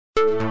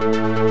Hello,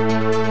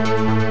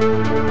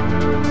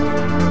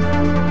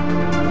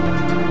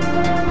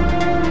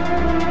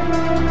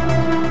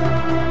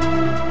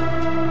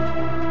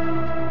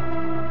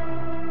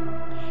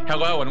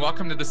 and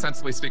welcome to the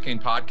Sensibly Speaking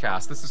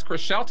podcast. This is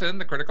Chris Shelton,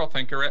 the critical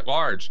thinker at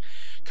large,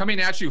 coming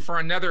at you for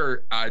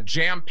another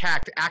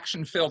jam-packed,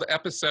 action-filled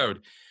episode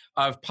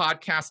of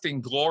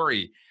Podcasting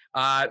Glory.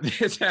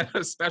 This had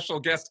a special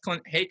guest,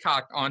 Clint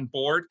Haycock, on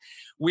board.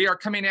 We are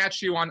coming at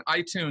you on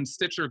iTunes,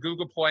 Stitcher,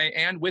 Google Play,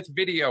 and with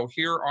video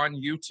here on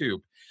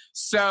YouTube.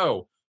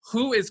 So,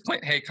 who is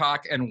Clint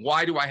Haycock, and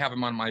why do I have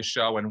him on my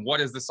show, and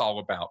what is this all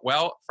about?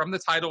 Well, from the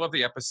title of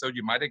the episode,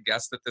 you might have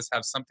guessed that this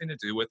has something to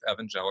do with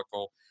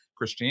evangelical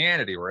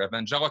Christianity or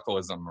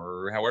evangelicalism,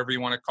 or however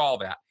you want to call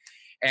that.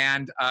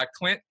 And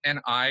Clint and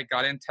I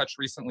got in touch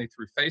recently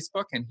through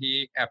Facebook, and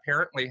he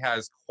apparently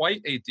has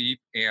quite a deep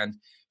and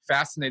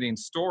fascinating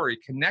story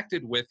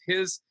connected with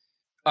his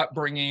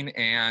upbringing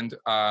and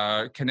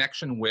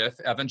connection with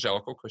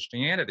evangelical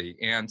Christianity.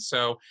 And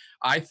so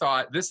I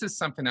thought, this is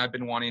something I've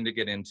been wanting to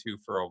get into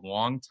for a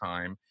long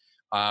time.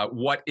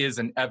 What is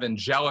an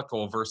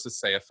evangelical versus,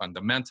 say, a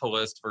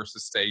fundamentalist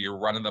versus, say, your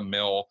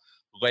run-of-the-mill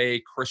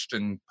lay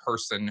Christian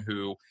person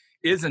who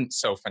isn't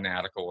so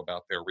fanatical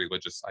about their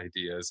religious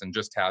ideas and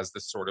just has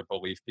this sort of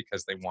belief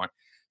because they want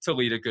to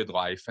lead a good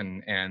life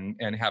and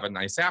have a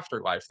nice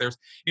afterlife. There's,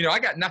 I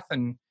got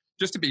nothing,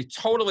 just to be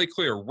totally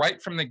clear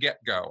right from the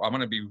get-go. I'm going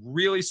to be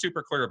really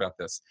super clear about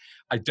this.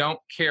 I don't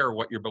care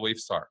what your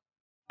beliefs are.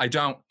 I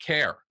don't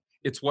care.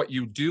 It's what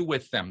you do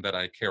with them that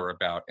I care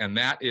about. And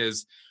that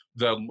is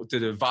the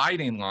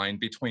dividing line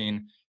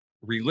between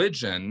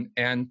religion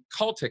and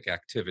cultic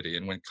activity.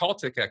 And when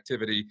cultic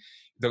activity,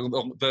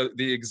 the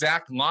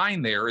exact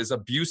line there is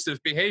abusive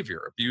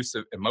behavior,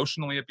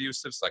 emotionally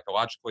abusive,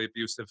 psychologically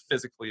abusive,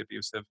 physically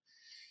abusive.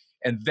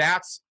 And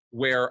that's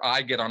where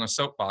I get on a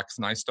soapbox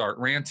and I start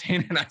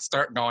ranting and I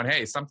start going,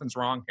 hey, something's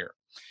wrong here.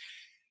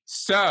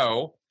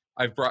 So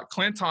I've brought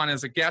Clint on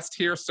as a guest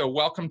here. So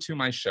welcome to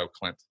my show,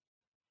 Clint.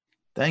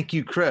 Thank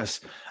you, Chris.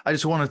 I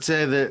just want to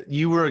say that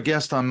you were a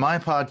guest on my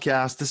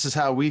podcast. This is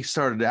how we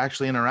started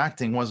actually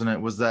interacting, wasn't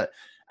it? Was that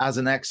as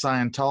an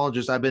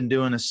ex-Scientologist, I've been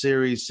doing a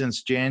series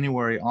since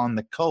January on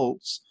the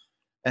cults.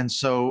 And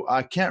so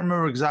I can't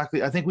remember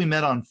exactly. I think we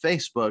met on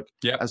Facebook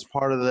as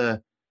part of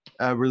the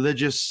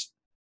Religious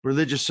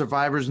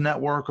Survivors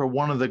Network or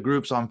one of the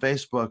groups on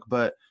Facebook.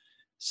 But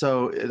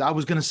so I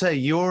was going to say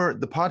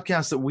the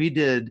podcast that we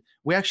did,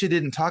 we actually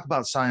didn't talk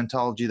about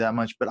Scientology that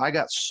much, but I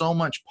got so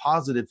much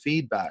positive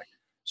feedback.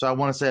 So I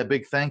want to say a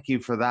big thank you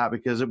for that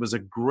because it was a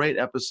great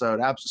episode.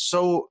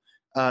 So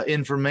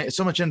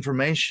much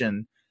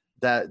information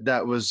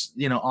that was,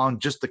 on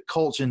just the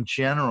cults in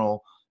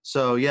general.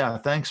 So yeah,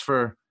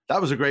 that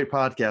was a great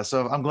podcast.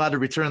 So I'm glad to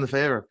return the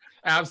favor.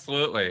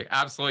 Absolutely.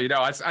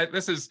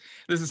 This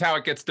is how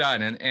it gets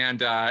done.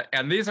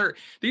 And these are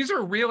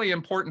really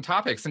important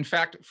topics. In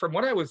fact, from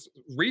what I was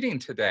reading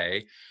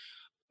today,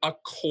 a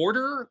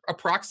quarter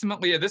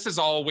approximately, this is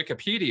all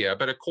Wikipedia,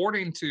 but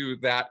according to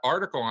that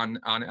article on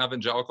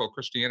evangelical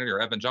Christianity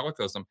or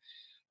evangelicalism,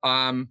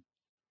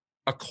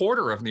 a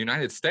quarter of the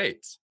United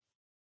States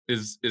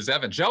is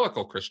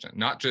evangelical Christian,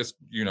 not just,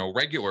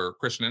 regular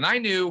Christian. And I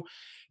knew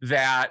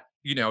that,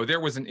 there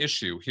was an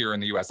issue here in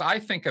the US. I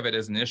think of it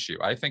as an issue.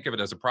 I think of it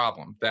as a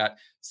problem that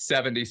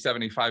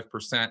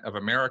 75% of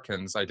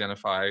Americans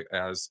identify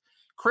as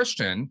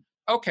Christian.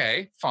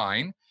 Okay,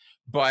 fine.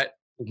 But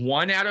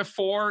 1 out of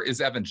 4 is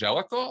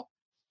evangelical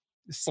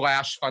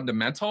 /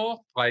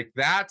 fundamental. Like,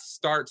 that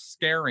starts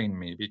scaring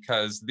me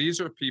because these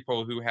are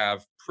people who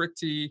have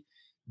pretty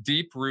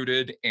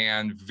deep-rooted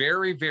and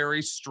very,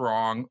 very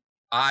strong,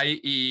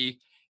 i.e.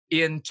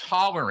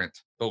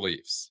 intolerant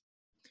beliefs.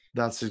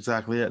 That's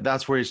exactly it.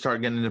 That's where you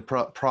start getting into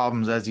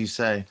problems, as you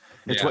say.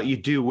 It's what you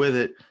do with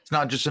it. It's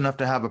not just enough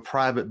to have a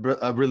private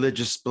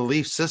religious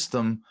belief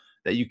system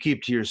that you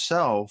keep to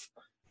yourself,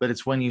 but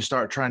it's when you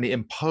start trying to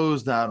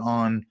impose that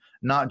on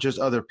not just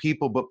other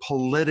people, but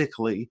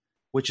politically,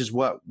 which is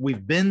what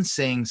we've been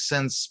seeing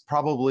since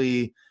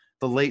probably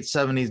the late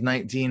 70s,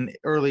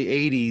 early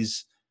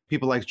 80s.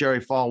 People like Jerry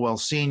Falwell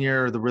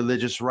Sr., the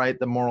religious right,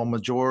 the moral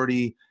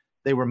majority,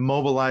 they were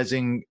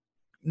mobilizing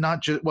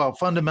not just,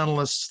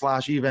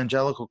 fundamentalists /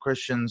 evangelical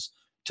Christians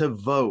to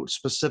vote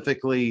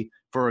specifically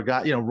for a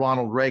guy,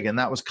 Ronald Reagan.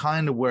 That was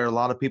kind of where a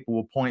lot of people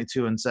will point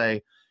to and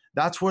say,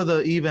 that's where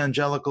the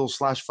evangelicals /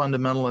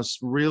 fundamentalists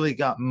really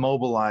got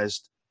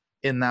mobilized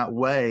in that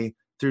way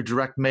through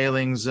direct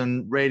mailings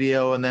and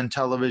radio and then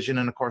television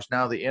and, of course,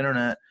 now the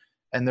internet.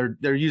 And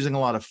they're using a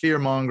lot of fear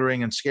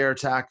mongering and scare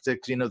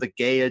tactics, the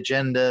gay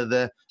agenda,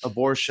 the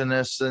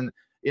abortionists, and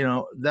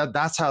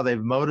that's how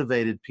they've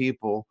motivated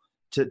people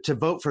to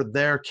vote for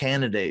their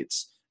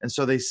candidates. And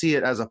so they see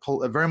it as a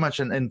very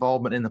much an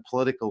involvement in the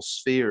political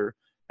sphere.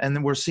 And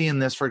then we're seeing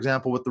this, for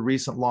example, with the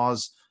recent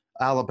laws,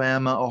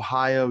 Alabama,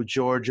 Ohio,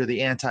 Georgia,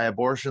 the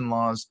anti-abortion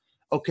laws.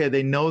 Okay,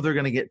 they know they're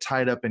going to get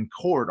tied up in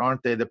court,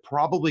 aren't they? They're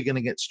probably going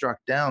to get struck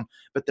down,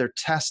 but they're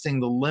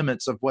testing the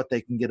limits of what they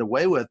can get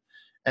away with.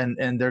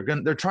 And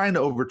they're trying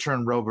to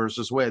overturn Roe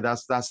versus Wade.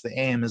 That's the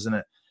aim, isn't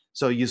it?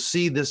 So you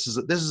see, this is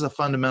a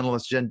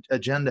fundamentalist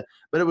agenda.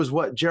 But it was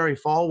what Jerry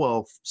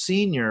Falwell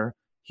Sr.,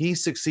 he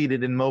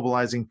succeeded in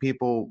mobilizing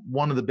people.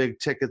 One of the big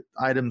ticket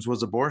items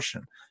was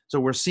abortion. So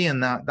we're seeing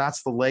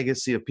that's the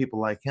legacy of people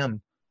like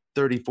him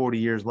 30, 40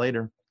 years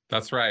later.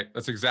 That's right.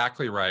 That's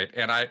exactly right.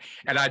 And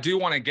I do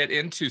want to get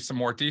into some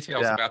more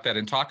details about that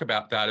and talk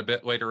about that a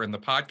bit later in the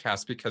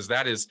podcast, because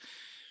that is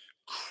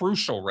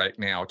crucial right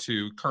now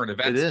to current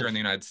events here in the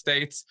United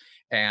States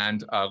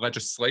and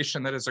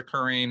legislation that is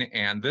occurring.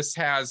 And this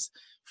has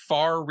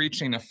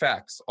far-reaching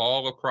effects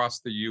all across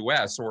the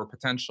U.S. or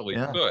potentially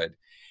could.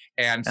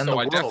 And so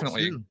I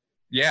definitely, too.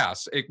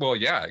 Yes.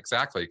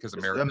 Exactly. Because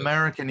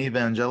American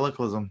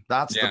evangelicalism,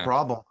 that's the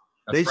problem.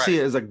 They see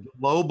it as a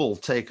global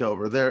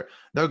takeover.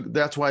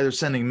 That's why they're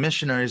sending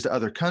missionaries to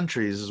other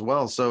countries as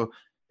well. So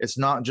it's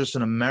not just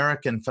an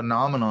American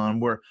phenomenon.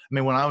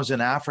 When I was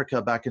in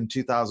Africa back in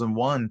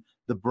 2001,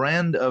 the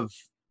brand of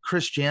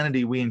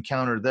Christianity we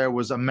encountered there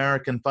was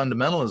American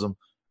fundamentalism,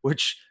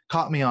 which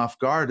caught me off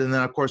guard. And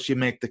then, of course, you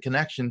make the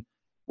connection.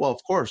 Well, of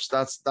course,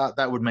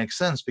 that would make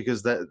sense,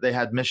 because they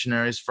had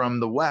missionaries from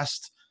the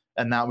West,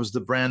 and that was the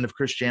brand of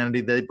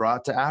Christianity they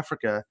brought to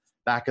Africa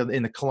back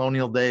in the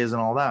colonial days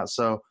and all that.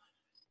 So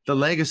the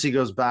legacy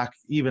goes back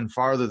even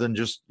farther than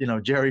just,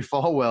 Jerry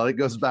Falwell. It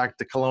goes back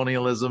to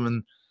colonialism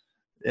and,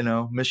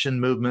 mission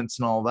movements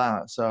and all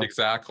that. So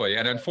exactly.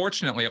 And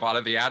unfortunately, a lot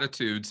of the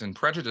attitudes and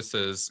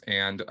prejudices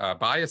and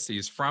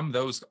biases from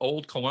those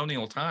old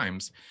colonial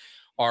times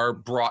are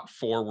brought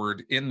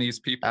forward in these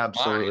people's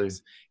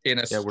minds in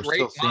a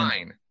straight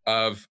line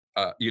of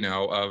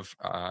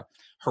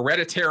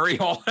hereditary,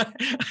 sort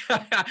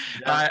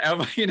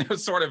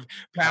of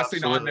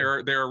passing on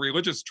their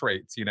religious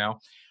traits,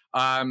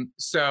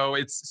 So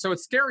it's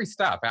scary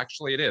stuff.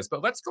 Actually, it is.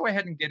 But let's go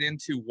ahead and get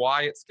into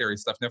why it's scary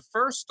stuff. Now,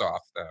 first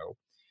off, though,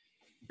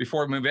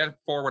 before we move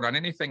forward on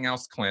anything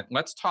else, Clint,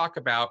 let's talk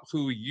about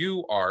who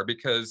you are,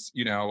 because,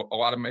 a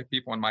lot of my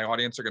people in my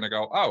audience are going to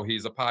go, oh,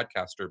 he's a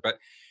podcaster, but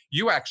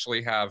you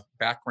actually have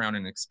background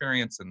and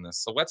experience in this.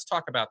 So let's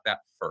talk about that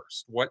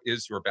first. What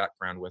is your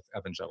background with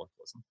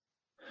evangelicalism?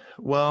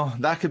 Well,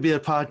 that could be a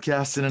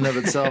podcast in and of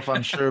itself,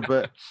 I'm sure,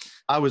 but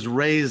I was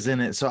raised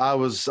in it. So I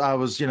was,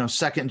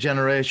 second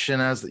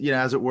generation, as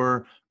it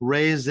were,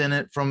 raised in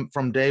it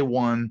from day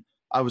one.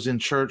 I was in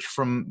church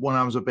from when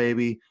I was a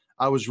baby.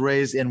 I was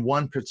raised in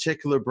one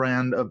particular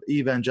brand of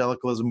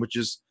evangelicalism, which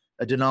is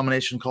a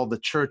denomination called the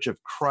Church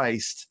of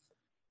Christ.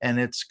 And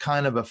it's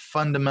kind of a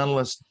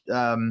fundamentalist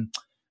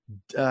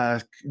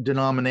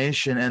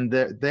denomination. And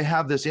they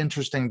have this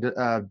interesting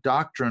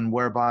doctrine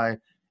whereby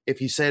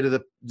if you say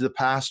to the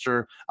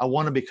pastor, I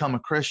want to become a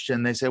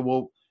Christian, they say,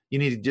 well, you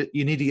need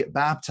to get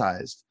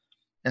baptized.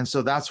 And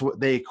so that's what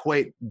they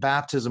equate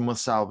baptism with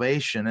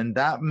salvation. And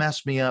that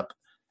messed me up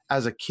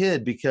as a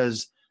kid,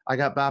 because I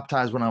got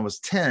baptized when I was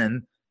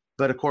 10.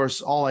 But of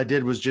course, all I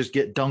did was just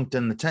get dunked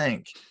in the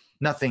tank.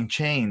 Nothing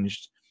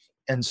changed.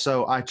 And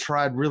so I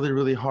tried really,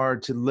 really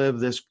hard to live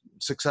this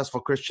successful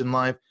Christian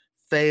life,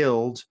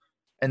 failed,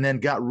 and then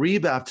got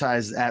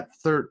rebaptized at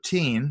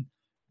 13.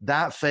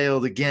 That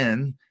failed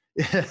again.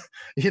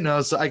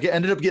 So I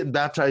ended up getting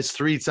baptized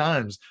 3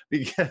 times,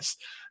 because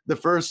the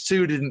first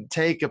 2 didn't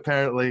take,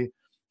 apparently.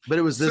 But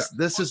it was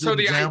this is an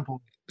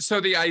example. So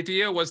the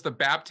idea was the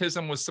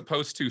baptism was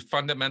supposed to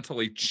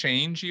fundamentally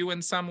change you in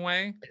some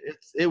way?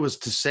 It was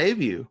to save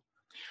you.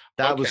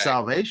 That was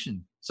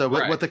salvation. So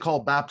what they call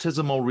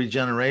baptismal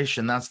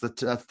regeneration, that's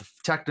the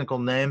technical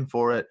name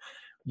for it.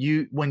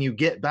 When you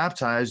get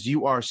baptized,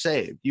 you are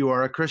saved. You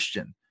are a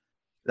Christian.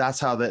 That's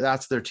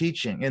their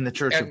teaching in the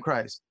Church of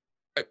Christ.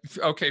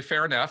 Okay,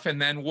 fair enough.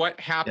 And then what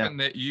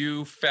happened that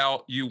you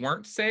felt you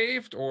weren't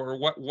saved, or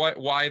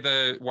why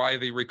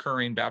the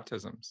recurring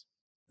baptisms?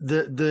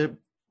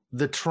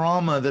 The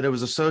trauma that it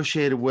was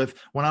associated with.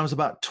 When I was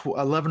about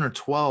 11 or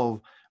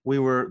 12,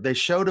 they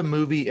showed a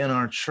movie in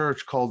our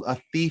church called A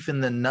Thief in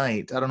the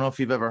Night. I don't know if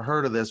you've ever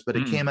heard of this, but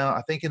it came out,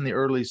 I think, in the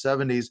early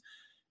 70s.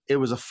 It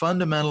was a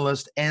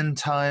fundamentalist end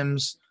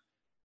times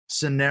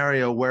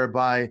scenario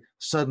whereby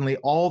suddenly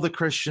all the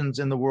Christians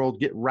in the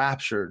world get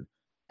raptured.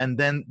 And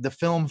then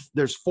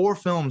there's 4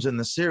 films in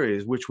the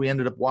series, which we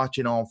ended up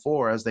watching all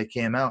 4 as they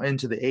came out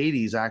into the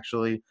 80s,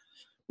 actually,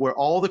 where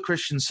all the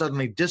Christians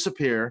suddenly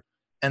disappear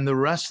and the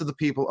rest of the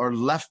people are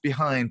left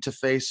behind to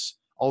face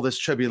all this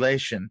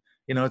tribulation.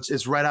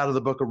 It's right out of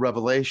the book of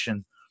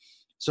Revelation.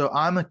 So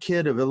I'm a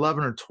kid of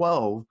 11 or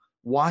 12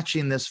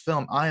 watching this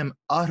film. I am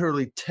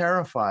utterly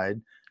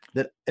terrified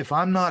that if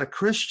I'm not a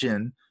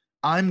Christian,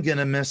 I'm going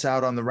to miss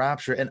out on the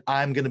rapture, and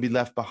I'm going to be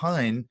left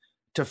behind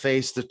to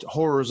face the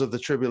horrors of the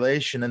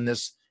tribulation and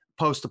this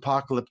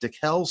post-apocalyptic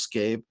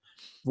hellscape,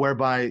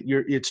 whereby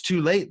it's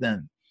too late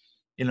then.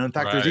 In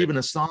fact, there's even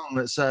a song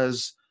that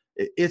says,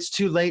 it's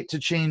too late to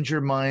change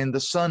your mind.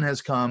 The Son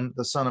has come,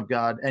 the Son of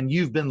God, and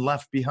you've been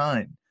left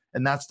behind.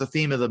 And that's the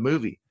theme of the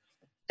movie.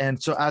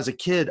 And so as a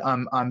kid,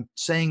 I'm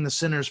saying the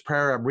sinner's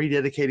prayer. I'm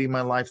rededicating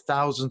my life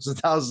thousands and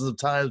thousands of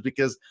times,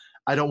 because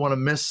I don't want to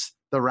miss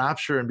the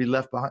rapture and be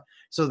left behind.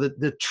 So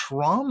the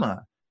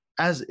trauma,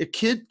 as a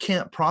kid,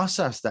 can't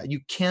process that. You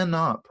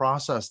cannot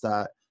process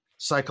that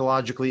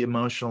psychologically,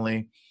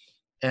 emotionally.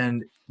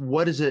 And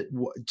what is it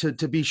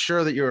to be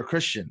sure that you're a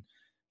Christian?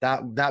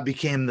 That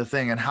became the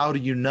thing. And how do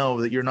you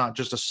know that you're not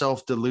just a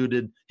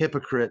self-deluded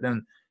hypocrite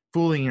and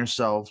fooling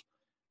yourself?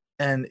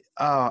 And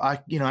I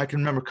can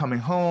remember coming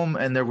home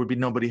and there would be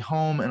nobody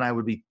home, and I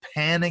would be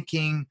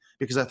panicking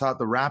because I thought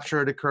the rapture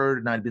had occurred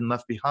and I'd been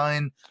left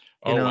behind.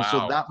 Oh,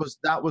 So wow.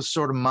 that was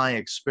sort of my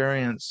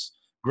experience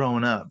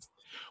growing up.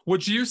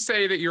 Would you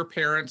say that your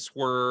parents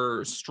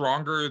were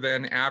stronger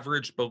than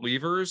average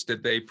believers?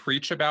 Did they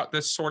preach about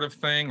this sort of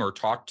thing or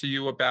talk to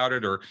you about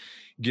it or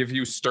give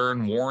you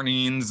stern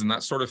warnings and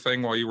that sort of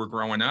thing while you were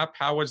growing up?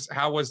 What was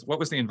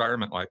the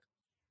environment like?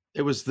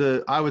 It was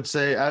I would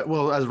say,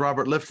 well, as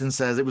Robert Lifton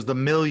says, it was the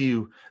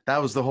milieu.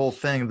 That was the whole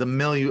thing, the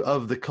milieu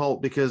of the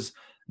cult, because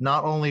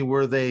not only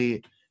were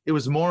they, it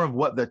was more of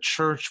what the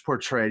church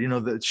portrayed,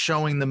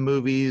 showing the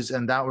movies,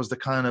 and that was the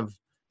kind of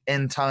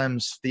end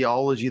times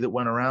theology that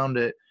went around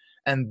it.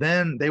 And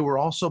then they were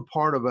also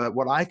part of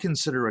what I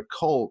consider a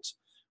cult,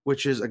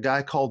 which is a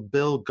guy called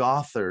Bill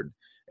Gothard.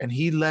 And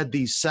he led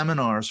these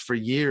seminars for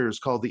years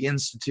called the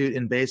Institute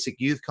in Basic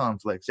Youth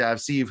Conflicts. Yeah, I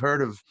see you've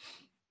heard of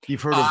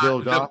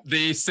Bill Gothard.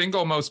 The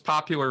single most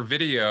popular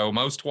video,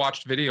 most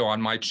watched video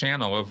on my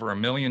channel, over 1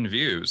 million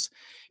views,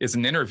 is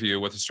an interview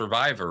with a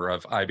survivor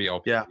of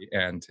IBLP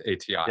and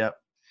ATI. Yep.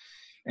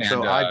 And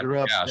so I grew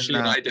up. She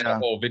and I did a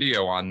whole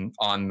video on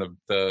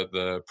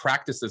the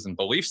practices and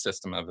belief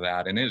system of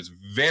that, and it is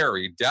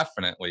very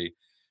definitely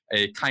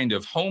a kind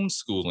of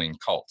homeschooling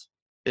cult.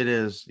 It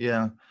is,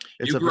 yeah.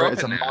 It's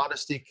a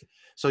modesty.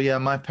 So yeah,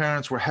 my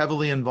parents were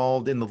heavily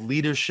involved in the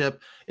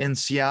leadership in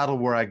Seattle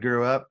where I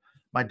grew up.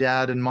 My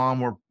dad and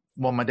mom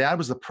my dad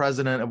was the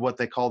president of what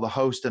they call the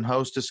host and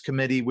hostess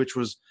committee, which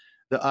was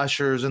the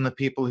ushers and the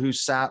people who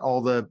sat, all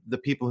the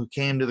people who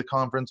came to the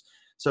conference.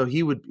 So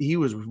he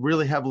was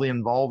really heavily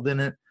involved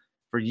in it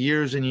for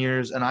years and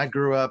years. And I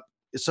grew up,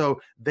 so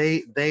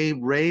they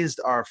raised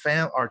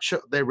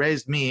they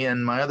raised me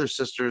and my other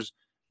sisters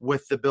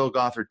with the Bill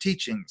Gothard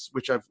teachings,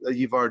 which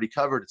you've already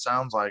covered, it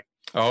sounds like.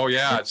 Oh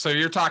yeah, so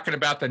you're talking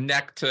about the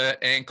neck to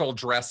ankle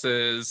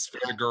dresses for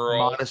the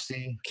girls,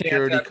 modesty,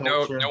 purity,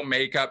 culture, no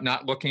makeup,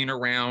 not looking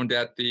around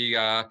at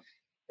the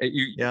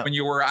when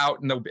you were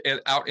out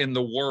in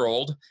the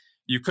world,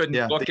 you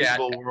couldn't look at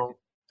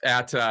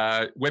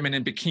women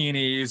in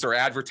bikinis or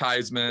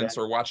advertisements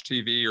or watch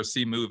TV or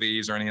see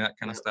movies or any of that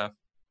kind of stuff.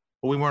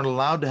 We weren't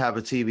allowed to have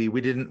a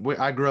TV.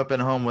 I grew up in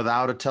a home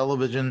without a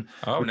television.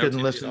 We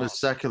couldn't listen to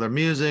secular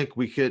music.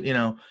 We could,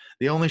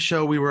 the only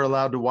show we were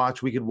allowed to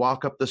watch, we could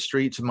walk up the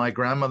street to my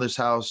grandmother's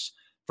house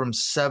from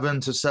 7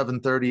 to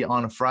 7:30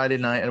 on a Friday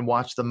night and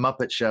watch the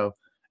Muppet Show.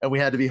 And we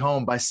had to be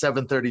home by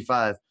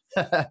 7:35.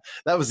 That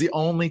was the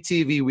only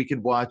TV we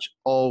could watch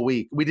all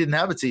week. We didn't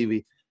have a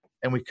TV,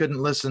 and we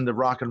couldn't listen to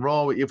rock and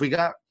roll. If we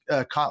got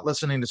caught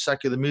listening to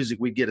secular music,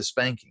 we'd get a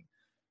spanking.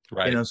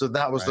 Right. So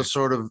that was the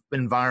sort of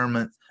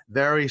environment,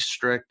 very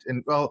strict.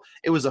 And well,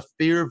 it was a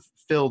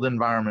fear-filled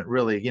environment,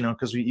 really,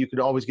 because you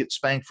could always get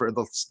spanked for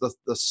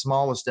the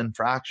smallest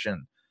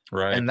infraction.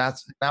 Right. And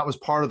that was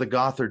part of the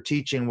Gothard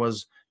teaching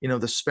was,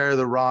 the spare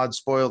the rod,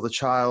 spoil the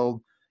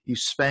child. You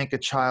spank a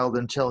child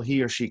until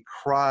he or she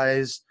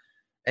cries.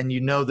 And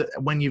that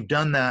when you've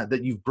done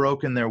that you've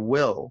broken their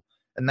will.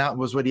 And that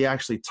was what he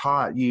actually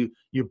taught.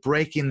 You're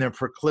breaking their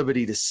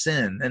proclivity to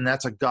sin. And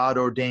that's a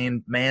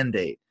God-ordained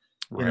mandate.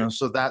 Right.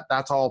 So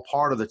that's all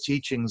part of the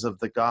teachings of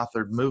the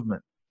Gothard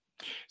movement.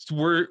 So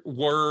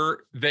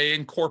were they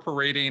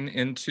incorporating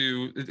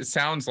into, it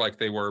sounds like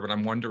they were, but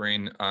I'm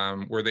wondering,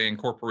 were they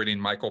incorporating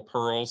Michael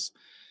Pearl's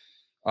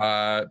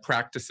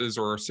practices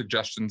or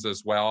suggestions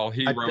as well?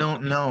 I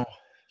don't know.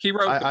 He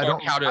wrote the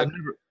book,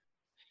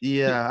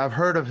 I've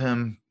heard of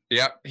him.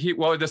 Yeah,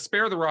 the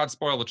spare the rod,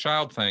 spoil the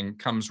child thing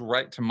comes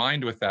right to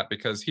mind with that,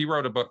 because he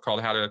wrote a book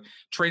called How to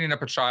Train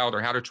Up a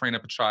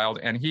Child,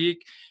 and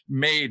he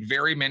made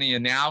very many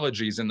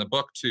analogies in the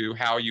book to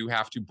how you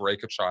have to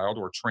break a child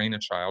or train a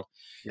child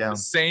the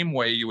same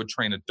way you would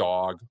train a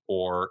dog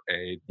or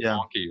a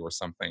donkey or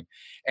something.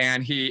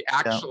 And he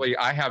actually,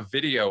 I have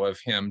video of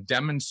him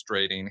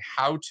demonstrating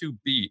how to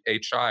beat a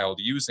child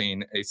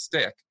using a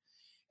stick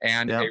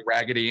and a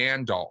Raggedy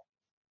Ann doll.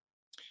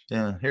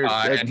 Yeah,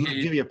 he'll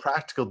give you a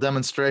practical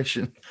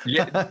demonstration.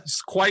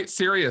 Quite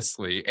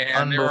seriously.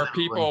 And there are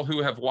people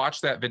who have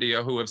watched that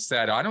video who have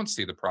said, I don't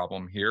see the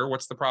problem here.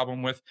 What's the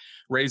problem with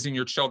raising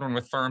your children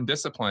with firm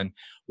discipline?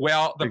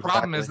 Well, the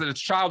problem is that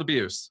it's child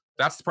abuse.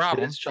 That's the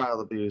problem. It's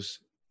child abuse.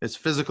 It's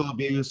physical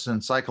abuse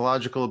and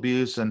psychological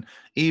abuse, and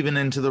even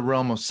into the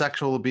realm of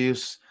sexual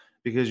abuse,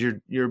 because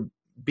you're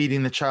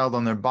beating the child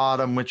on their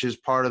bottom, which is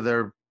part of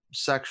their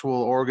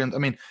sexual organs. I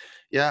mean,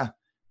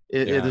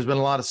 there's been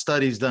a lot of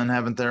studies done,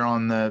 haven't there,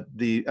 on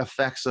the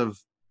effects of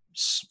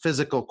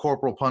physical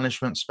corporal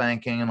punishment,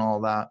 spanking, and all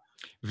that.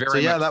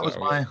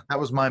 That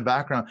was my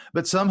background.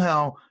 But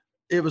somehow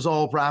it was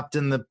all wrapped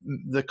in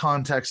the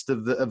context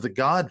of the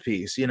God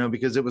piece,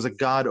 because it was a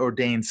God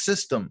ordained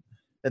system,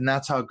 and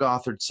that's how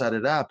Gothard set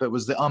it up. It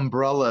was the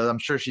umbrella. I'm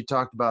sure she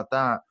talked about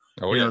that.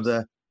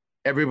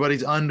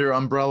 Everybody's under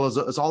umbrellas.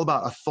 It's all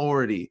about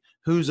authority.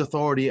 Whose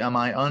authority am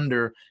I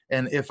under?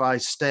 And if I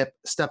step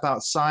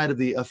outside of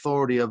the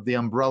authority of the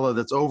umbrella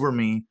that's over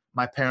me,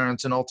 my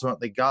parents and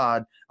ultimately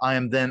God, I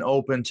am then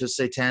open to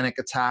satanic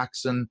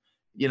attacks, and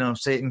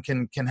Satan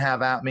can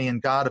have at me,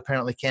 and God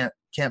apparently can't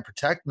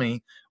protect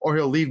me, or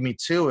he'll leave me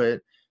to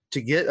it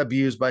to get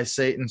abused by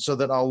Satan, so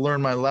that I'll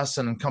learn my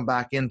lesson and come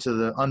back into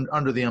the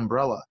under the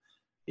umbrella.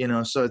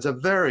 So it's a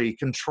very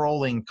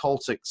controlling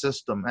cultic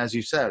system, as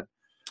you said.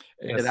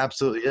 It Yes.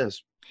 absolutely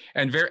is.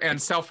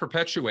 And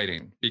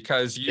self-perpetuating,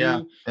 because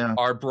you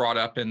are brought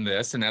up in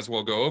this, and as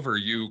we'll go over,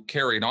 you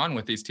carried on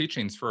with these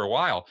teachings for a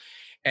while.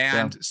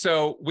 And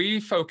so we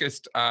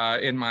focused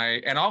and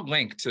I'll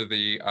link to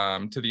the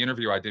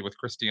interview I did with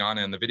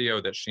Christiana and the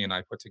video that she and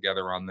I put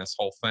together on this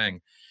whole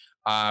thing,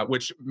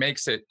 which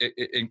makes it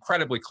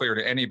incredibly clear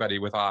to anybody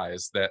with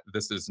eyes that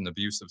this is an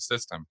abusive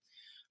system.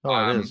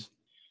 It is.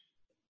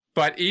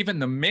 But even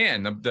the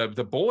men,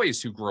 the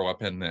boys who grow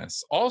up in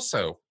this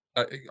also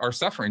are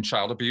suffering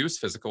child abuse,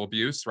 physical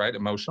abuse, right?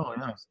 Emotional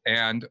abuse,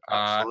 and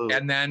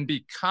then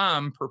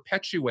become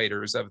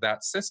perpetuators of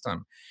that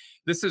system.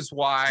 This is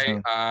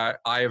why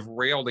I have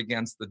railed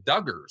against the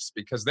Duggars,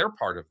 because they're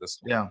part of this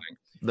whole thing.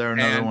 They're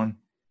another one.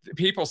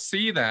 People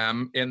see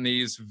them in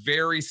these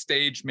very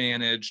stage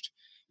managed,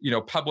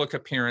 public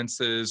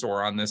appearances,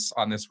 or on this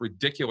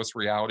ridiculous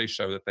reality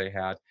show that they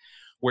had,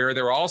 where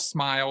they're all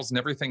smiles and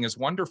everything is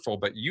wonderful,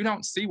 but you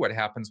don't see what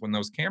happens when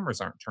those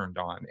cameras aren't turned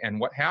on. And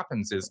what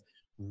happens is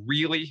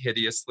really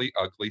hideously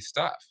ugly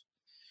stuff.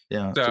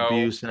 Yeah, it's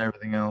abuse and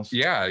everything else.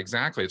 Yeah,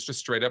 exactly. It's just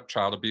straight up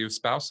child abuse,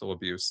 spousal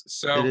abuse.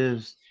 So it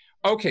is.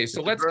 Okay,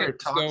 so let's get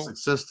toxic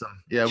system.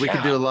 Yeah, we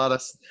could do a lot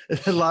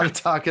of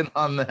talking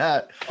on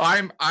that.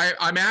 I'm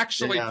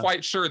actually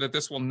quite sure that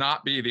this will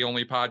not be the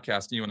only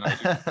podcast you and I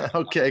do.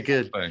 Okay,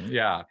 good.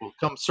 Yeah, we'll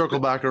come circle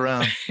back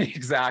around.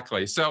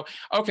 Exactly. So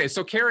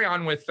so carry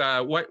on with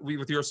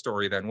with your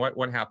story then.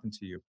 What happened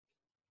to you?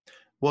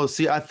 Well,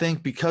 see, I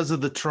think because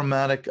of the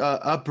traumatic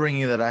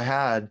upbringing that I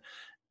had,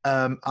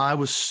 I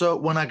was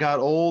when I got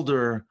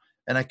older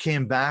and I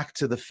came back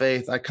to the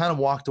faith, I kind of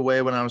walked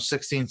away when I was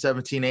 16,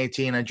 17,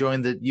 18. I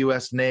joined the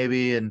U.S.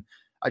 Navy and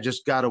I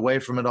just got away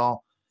from it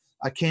all.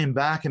 I came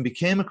back and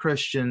became a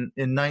Christian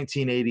in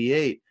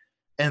 1988.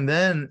 And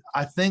then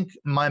I think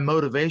my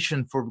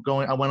motivation for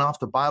I went off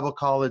to Bible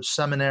college,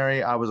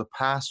 seminary. I was a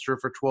pastor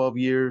for 12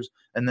 years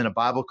and then a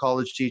Bible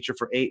college teacher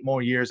for 8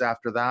 more years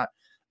after that.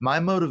 My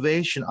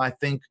motivation, I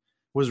think,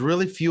 was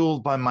really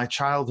fueled by my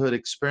childhood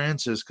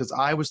experiences, because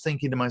I was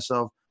thinking to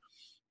myself,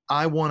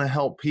 I want to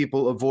help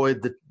people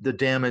avoid the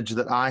damage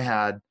that I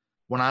had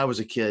when I was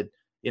a kid.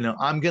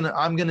 I'm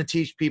gonna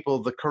teach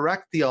people the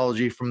correct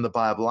theology from the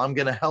Bible. I'm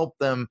gonna help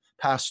them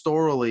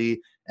pastorally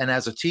and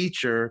as a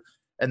teacher.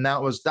 And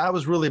that was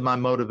really my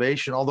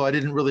motivation. Although I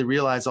didn't really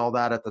realize all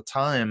that at the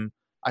time,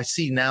 I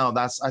see now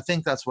I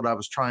think that's what I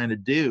was trying to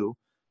do.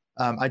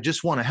 I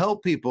just want to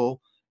help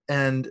people,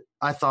 and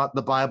I thought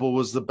the Bible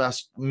was the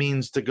best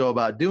means to go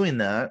about doing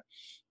that.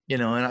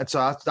 And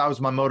so that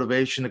was my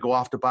motivation to go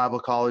off to Bible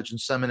college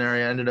and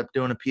seminary. I ended up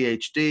doing a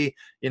PhD.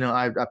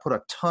 I put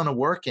a ton of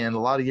work in, a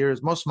lot of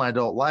years. Most of my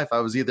adult life,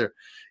 I was either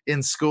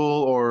in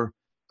school or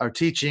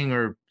teaching,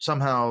 or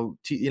somehow,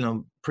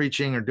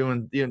 preaching, or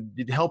doing,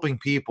 helping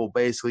people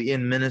basically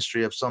in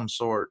ministry of some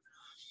sort.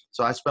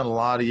 So I spent a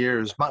lot of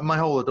years, my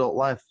whole adult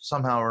life,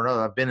 somehow or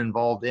another, I've been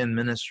involved in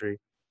ministry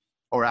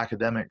or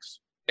academics.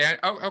 And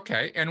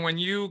okay. And when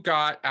you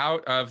got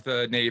out of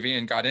the Navy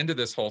and got into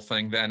this whole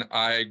thing, then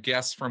I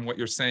guess from what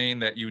you're saying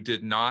that you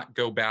did not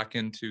go back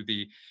into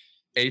the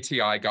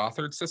ATI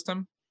Gothard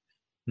system?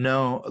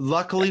 No,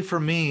 luckily for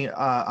me,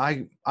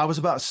 I was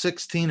about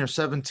 16 or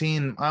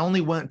 17. I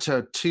only went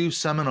to 2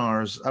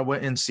 seminars. I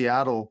went in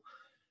Seattle,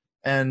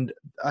 and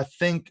I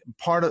think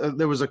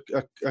there was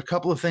a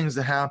couple of things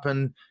that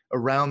happened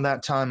around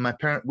that time.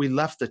 We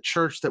left the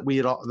church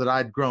that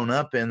I'd grown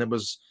up in. That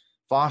was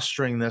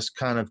fostering this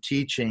kind of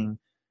teaching,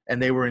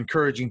 and they were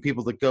encouraging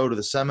people to go to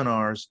the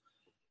seminars.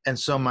 And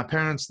so my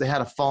parents, they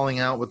had a falling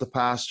out with the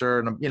pastor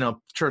and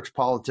church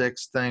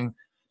politics thing.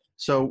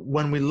 So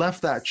when we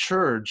left that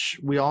church,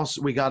 we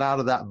got out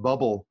of that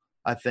bubble,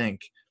 I think.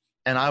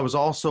 And I was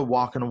also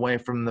walking away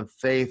from the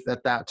faith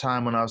at that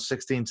time when I was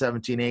 16,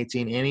 17,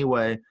 18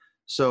 anyway.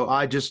 So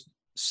I just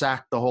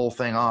sacked the whole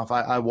thing off.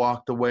 I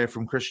walked away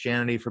from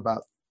Christianity for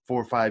about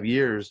 4 or 5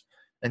 years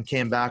and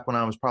came back when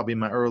I was probably in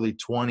my early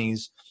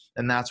 20s.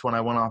 And that's when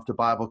I went off to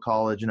Bible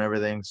college and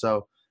everything.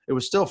 So it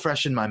was still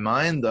fresh in my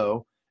mind,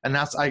 though. And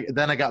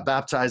then I got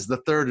baptized the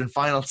third and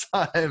final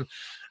time.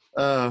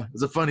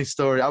 It's a funny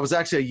story. I was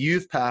actually a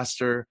youth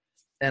pastor,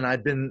 and I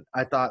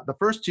thought the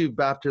first 2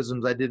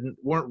 baptisms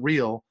weren't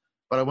real,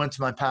 but I went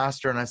to my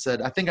pastor and I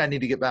said, I think I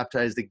need to get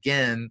baptized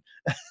again.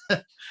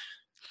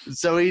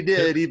 So he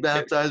did. He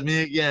baptized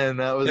me again.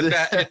 That was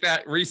hit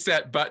that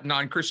reset button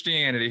on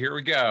Christianity. Here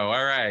we go.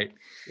 All right.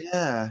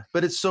 Yeah,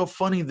 but it's so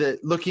funny that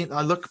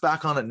I look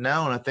back on it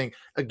now and I think,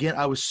 again,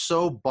 I was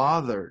so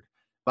bothered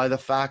by the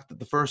fact that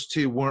the first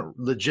 2 weren't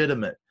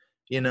legitimate.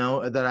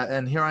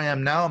 and here I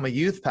am now. I'm a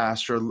youth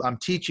pastor. I'm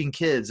teaching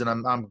kids, and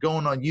I'm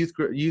going on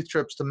youth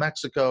trips to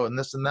Mexico and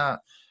this and that.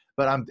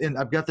 But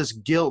I've got this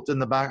guilt in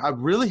the back. I've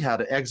really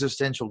had an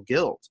existential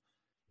guilt.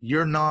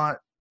 You're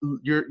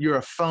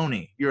a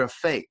phony. You're a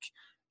fake.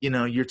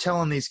 You're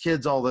telling these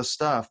kids all this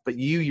stuff, but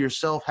you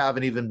yourself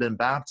haven't even been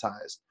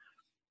baptized.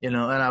 And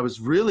I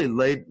was really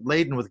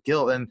laden with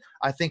guilt. And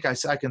I think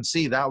I can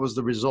see that was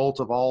the result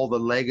of all the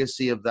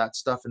legacy of that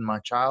stuff in my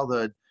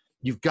childhood.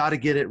 You've got to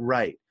get it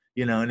right.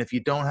 And if you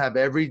don't have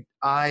every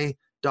I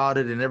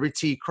dotted and every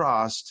T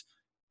crossed,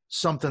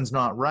 something's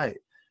not right.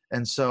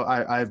 And so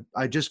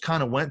I just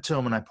kind of went to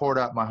him and I poured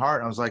out my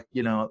heart. And I was like,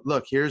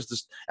 look, here's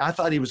this. I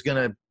thought he was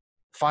going to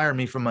fire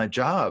me from my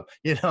job.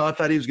 I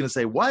thought he was going to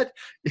say, what?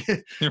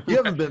 You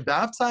haven't been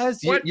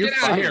baptized? What? You're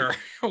get out of here.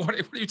 What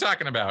are you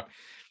talking about?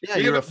 Yeah,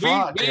 you're a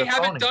fraud. We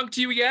haven't dunked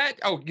you yet?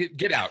 Oh,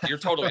 get out. You're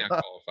totally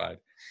unqualified.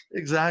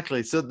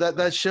 Exactly. So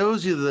that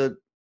shows you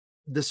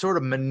the sort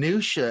of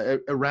minutia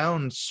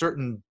around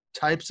certain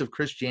types of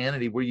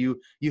Christianity where you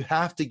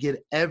have to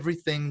get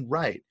everything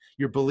right.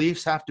 Your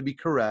beliefs have to be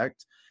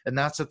correct. And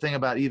that's the thing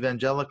about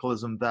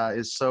evangelicalism that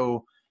is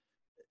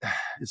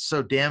it's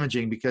so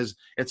damaging, because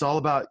it's all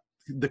about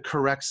the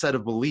correct set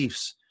of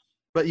beliefs.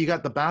 But you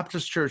got the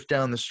Baptist church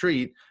down the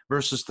street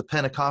versus the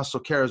Pentecostal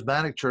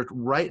charismatic church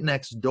right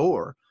next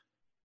door.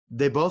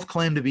 They both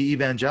claim to be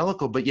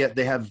evangelical, but yet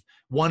they have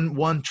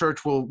one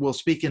church will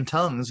speak in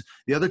tongues.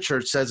 The other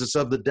church says it's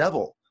of the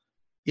devil.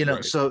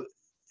 Right. So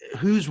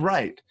who's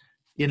right?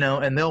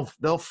 And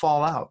they'll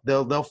fall out.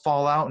 They'll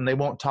fall out, and they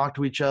won't talk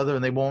to each other,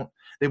 and they won't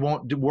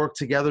work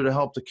together to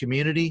help the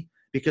community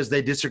because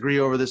they disagree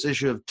over this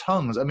issue of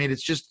tongues. I mean,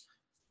 it's just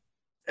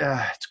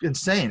it's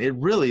insane. It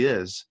really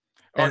is.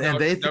 And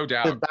they think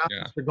the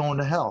Baptists are going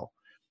to hell.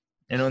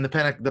 And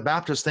the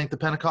Baptists think the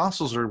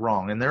Pentecostals are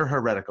wrong and they're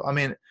heretical. I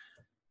mean,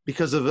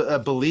 because of a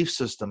belief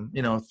system,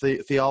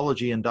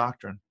 theology and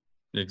doctrine.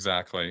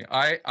 Exactly.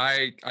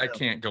 I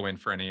can't go in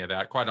for any of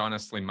that. Quite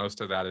honestly,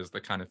 most of that is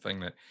the kind of thing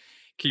that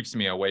keeps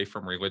me away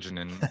from religion.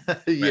 And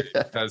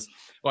because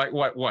like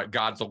what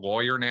God's a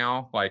lawyer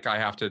now. Like I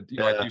have to,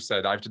 like you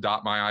said, I have to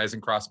dot my I's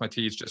and cross my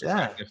T's. Just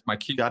if my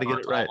keys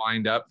aren't all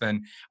lined up,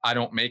 then I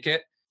don't make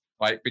it.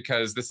 Like,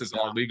 because this is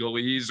all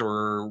legalese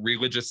or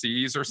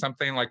religiousese or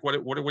something. Like what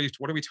are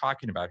we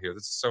talking about here?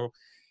 This is so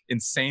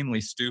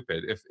insanely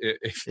stupid.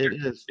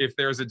 If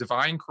there's a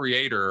divine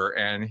creator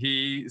and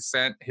he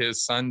sent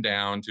his son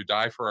down to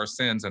die for our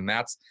sins, and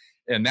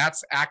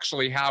that's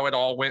actually how it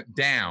all went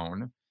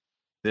down,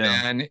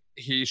 then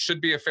he should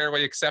be a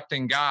fairly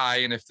accepting guy.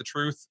 And if the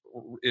truth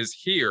is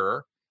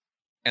here,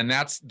 and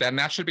then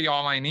that should be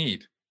all I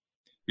need.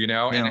 And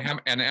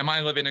am I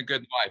living a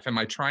good life? Am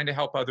I trying to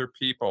help other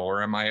people,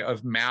 or am I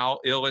of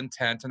ill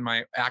intent, and am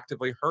I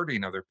actively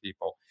hurting other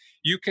people?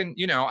 You can,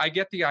 I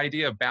get the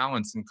idea of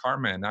balance and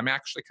karma, and I'm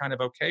actually kind of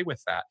okay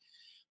with that.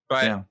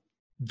 But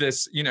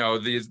this,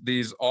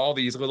 all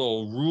these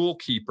little rule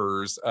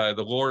keepers,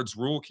 the Lord's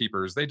rule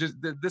keepers,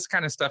 this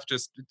kind of stuff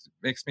just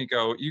makes me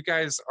go, you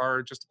guys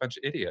are just a bunch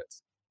of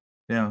idiots.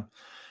 Yeah.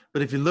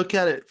 But if you look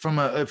at it from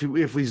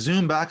if we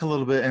zoom back a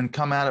little bit and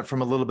come at it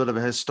from a little bit of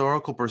a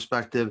historical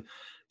perspective,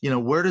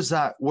 where does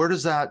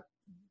that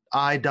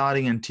I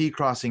dotting and T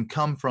crossing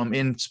come from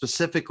in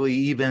specifically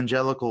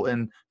evangelical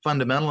and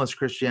fundamentalist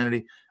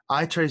Christianity?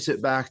 I trace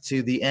it back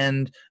to the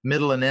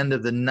middle and end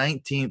of the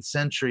 19th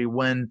century,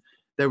 when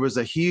there was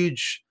a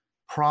huge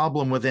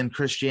problem within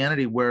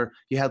Christianity where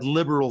you had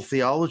liberal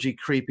theology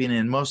creeping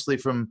in, mostly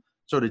from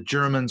sort of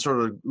German sort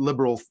of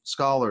liberal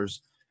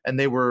scholars. And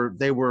they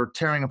were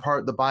tearing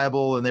apart the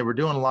Bible, and they were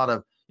doing a lot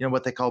of,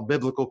 what they call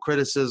biblical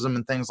criticism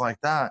and things like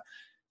that.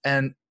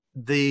 And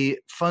the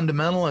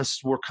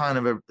fundamentalists were kind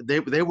of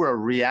they were a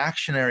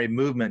reactionary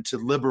movement to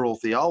liberal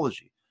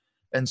theology.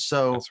 And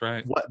so that's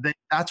right.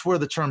 That's where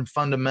the term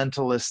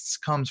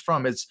fundamentalists comes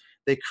from.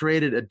 They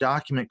created a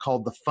document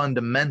called the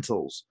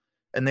Fundamentals,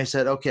 and they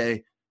said,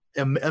 okay,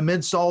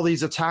 amidst all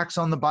these attacks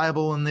on the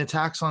Bible and the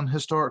attacks on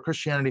historic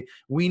Christianity,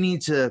 we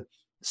need to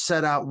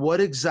set out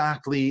what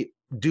exactly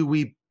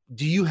do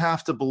you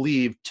have to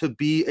believe to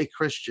be a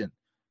Christian?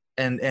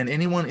 And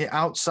anyone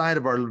outside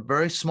of our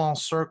very small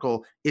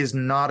circle is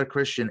not a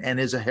Christian and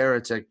is a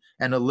heretic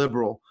and a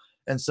liberal.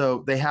 And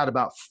so they had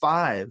about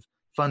 5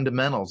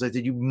 fundamentals. They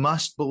said, you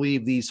must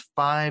believe these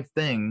 5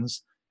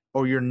 things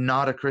or you're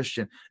not a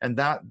Christian. And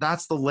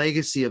that's the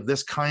legacy of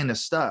this kind of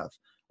stuff,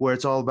 where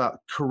it's all about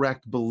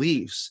correct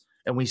beliefs.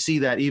 And we see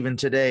that even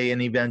today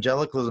in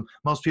evangelicalism.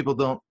 Most people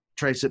don't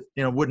trace it,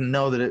 wouldn't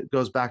know that it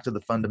goes back to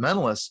the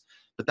fundamentalists,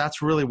 but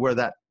that's really where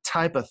that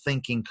type of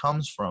thinking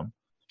comes from.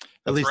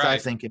 At least I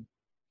think it.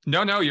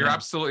 No, you're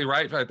absolutely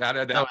right.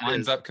 That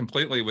lines up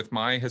completely with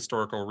my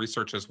historical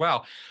research as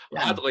well.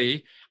 Yeah.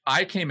 Oddly,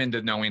 I came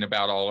into knowing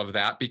about all of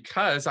that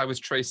because I was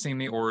tracing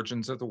the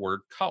origins of the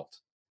word cult.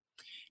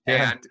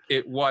 Yeah. And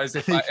it was,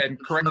 and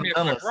correct me if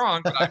I'm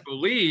wrong, but I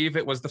believe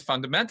it was the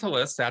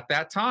fundamentalists at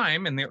that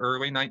time in the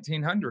early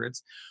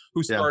 1900s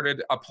who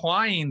started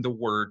applying the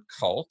word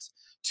cult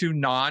to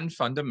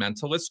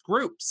non-fundamentalist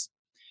groups.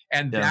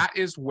 And Yeah. that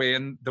is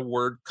when the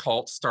word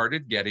cult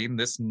started getting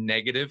this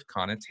negative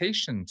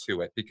connotation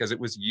to it, because it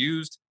was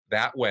used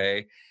that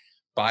way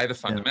by the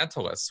Yeah.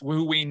 fundamentalists,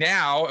 who we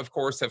now, of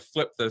course, have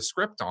flipped the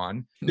script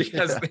on,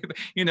 because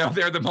Yeah.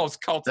 they're the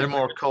most culty. They're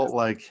more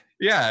cult-like.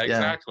 Yeah, Yeah.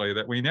 exactly,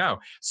 that we know.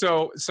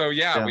 So yeah,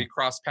 Yeah. we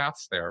cross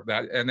paths there.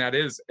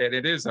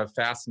 It is a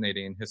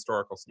fascinating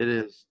historical It story.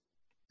 is.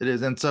 It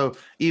is. And so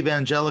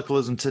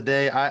evangelicalism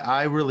today,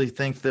 I really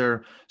think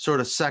they're sort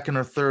of second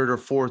or third or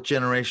fourth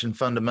generation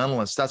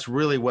fundamentalists. That's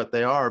really what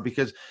they are.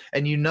 Because,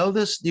 and you know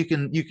this, you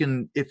can,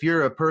 if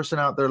you're a person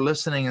out there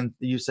listening and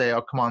you say,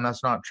 oh, come on,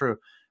 that's not true.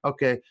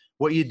 Okay.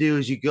 What you do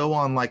is you go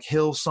on like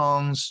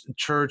Hillsong's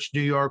church, New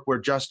York, where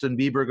Justin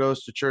Bieber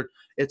goes to church.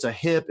 It's a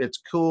hip,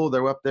 it's cool.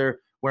 They're up there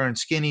wearing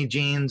skinny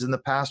jeans and the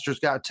pastor's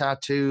got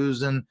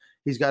tattoos and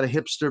he's got a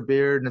hipster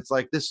beard, and it's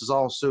like, this is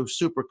all so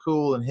super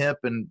cool and hip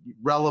and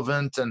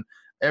relevant and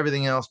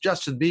everything else.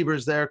 Justin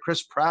Bieber's there,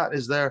 Chris Pratt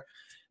is there,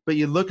 but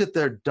you look at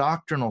their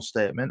doctrinal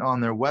statement on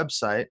their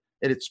website,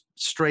 and it's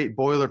straight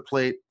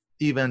boilerplate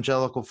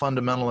evangelical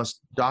fundamentalist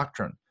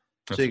doctrine.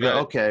 That's so you right. go,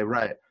 okay,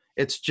 right.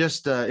 It's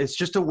just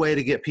a way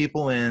to get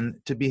people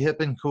in to be hip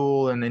and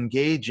cool and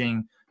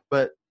engaging,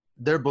 but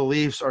their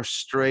beliefs are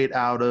straight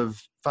out of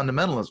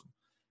fundamentalism.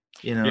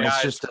 Yeah,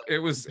 It's just it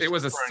was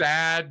a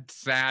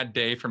sad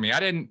day for me. I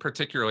didn't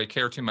particularly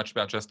care too much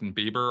about Justin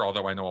Bieber,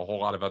 although I know a whole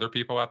lot of other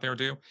people out there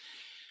do.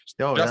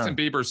 oh Justin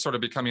yeah. Bieber's sort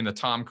of becoming the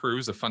Tom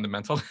Cruise of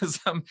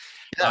fundamentalism.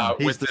 Yeah,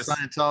 he's With the this,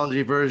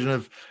 Scientology version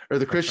of, or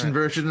the Christian right.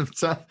 version of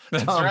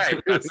That's Tom right.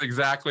 Cruise That's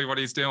exactly what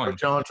he's or doing.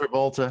 John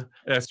Travolta.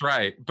 That's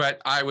right.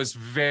 But I was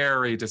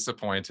very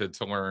disappointed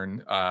to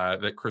learn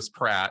that Chris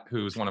Pratt,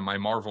 who's one of my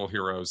Marvel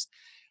heroes,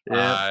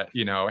 Yeah,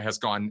 has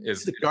gone.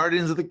 he's the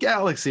Guardians of the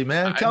Galaxy,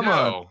 man. I Come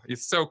on, know,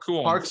 he's so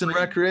cool. Parks and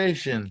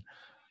Recreation.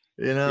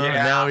 And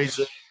Yeah, now he's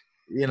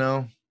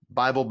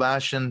Bible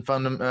bashing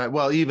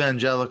well,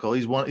 evangelical.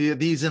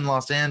 He's in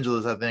Los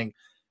Angeles, I think.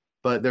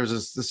 But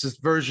there's this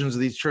versions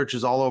of these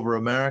churches all over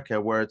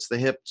America where it's the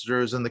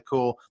hipsters and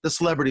the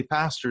celebrity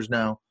pastors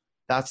now.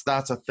 That's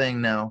a thing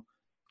now.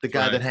 The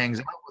guy right. that hangs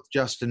out with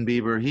Justin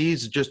Bieber,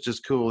 he's just as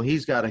cool.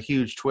 He's got a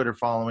huge Twitter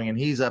following, and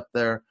he's up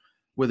there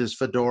with his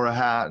fedora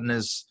hat and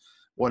his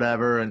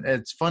whatever. And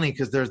it's funny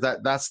because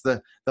that's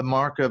the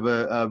mark of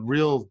a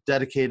real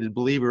dedicated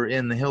believer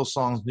in the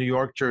Hillsong's New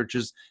York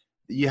churches.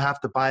 You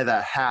have to buy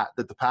that hat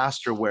that the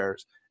pastor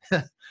wears,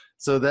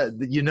 so that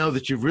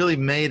that you've really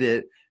made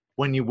it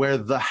when you wear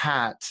the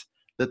hat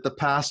that the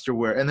pastor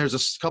wears. And there's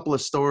a couple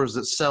of stores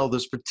that sell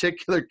this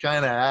particular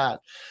kind of hat.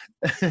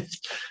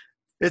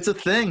 It's a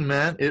thing,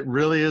 man. It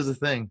really is a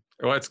thing.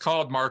 Well, it's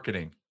called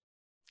marketing.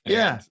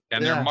 And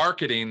they're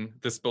marketing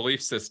this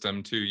belief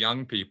system to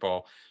young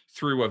people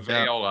through a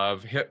veil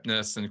of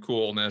hipness and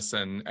coolness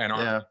and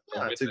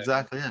that's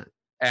exactly it.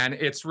 And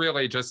it's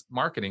really just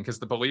marketing, because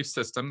the belief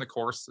system, the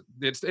course,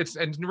 it's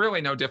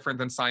really no different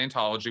than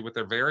Scientology with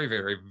their very,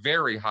 very,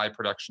 very high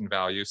production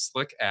value,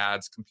 slick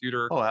ads,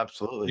 computer, oh,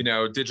 absolutely,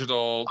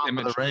 digital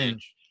imagery.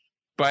 Range.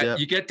 But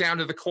you get down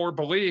to the core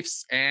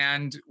beliefs,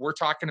 and we're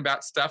talking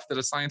about stuff that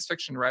a science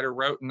fiction writer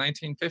wrote in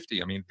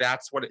 1950. I mean,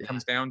 that's what it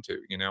comes down to.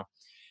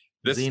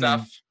 This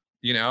stuff.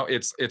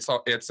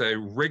 It's a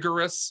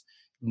rigorous,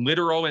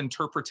 literal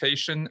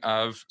interpretation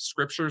of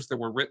scriptures that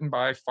were written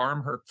by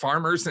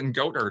farmers and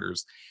goat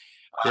herders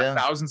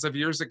thousands of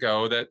years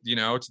ago, that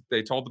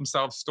they told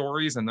themselves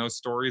stories, and those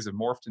stories have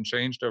morphed and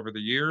changed over the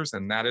years,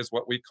 and that is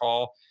what we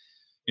call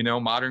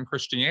modern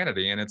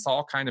Christianity. And it's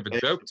all kind of a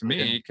joke to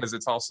me because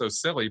it's all so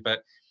silly,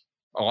 but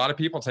a lot of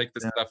people take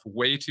this stuff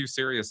way too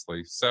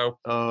seriously. So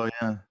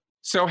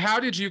so how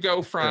did you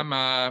go from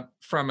a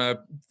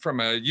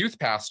youth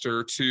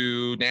pastor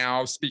to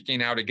now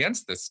speaking out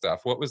against this stuff?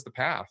 What was the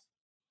path?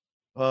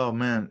 Oh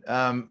man.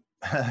 Well,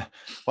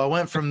 I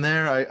went from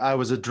there. I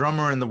was a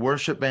drummer in the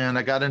worship band.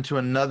 I got into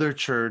another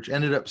church,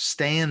 ended up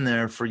staying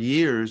there for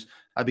years.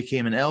 I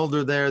became an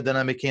elder there. Then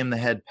I became the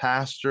head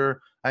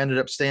pastor. I ended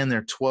up staying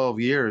there 12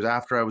 years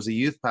after I was a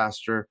youth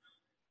pastor.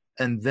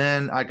 And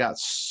then I got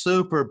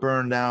super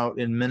burned out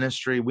in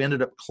ministry. We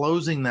ended up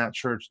closing that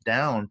church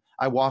down.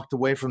 I walked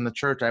away from the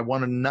church. I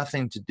wanted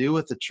nothing to do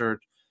with the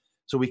church.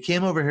 So we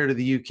came over here to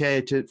the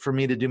UK for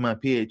me to do my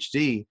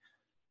PhD.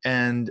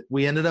 And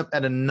we ended up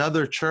at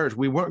another church.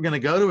 We weren't going to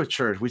go to a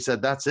church. We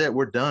said, that's it.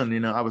 We're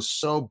done. I was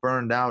so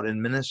burned out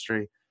in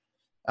ministry.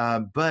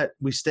 But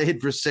we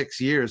stayed for 6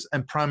 years.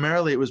 And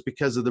primarily it was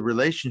because of the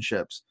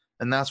relationships.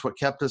 And that's what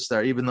kept us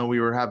there, even though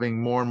we were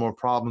having more and more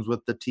problems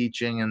with the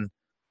teaching, and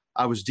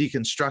I was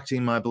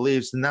deconstructing my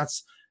beliefs. And I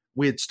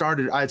had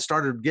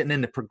started getting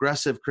into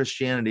progressive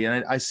Christianity.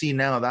 And I see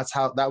now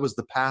that was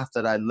the path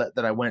that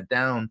I went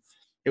down.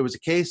 It was a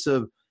case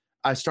of,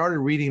 I started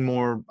reading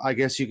more, I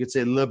guess you could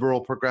say,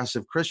 liberal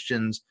progressive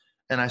Christians.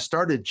 And I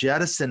started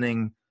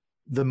jettisoning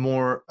the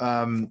more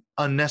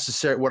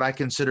unnecessary, what I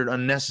considered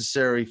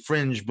unnecessary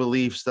fringe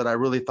beliefs that I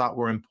really thought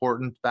were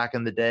important back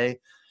in the day.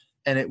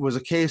 And it was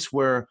a case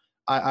where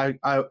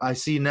I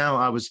see now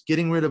I was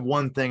getting rid of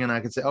one thing, and I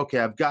could say, okay,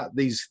 I've got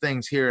these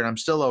things here and I'm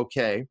still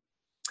okay.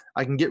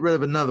 I can get rid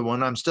of another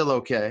one, I'm still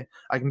okay.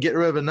 I can get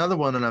rid of another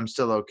one and I'm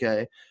still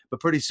okay. But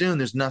pretty soon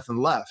there's nothing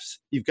left.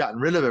 You've gotten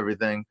rid of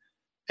everything.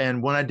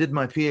 And when I did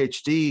my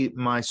PhD,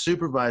 my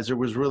supervisor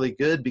was really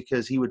good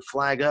because he would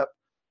flag up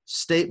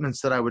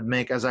statements that I would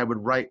make as I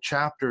would write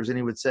chapters. And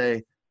he would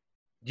say,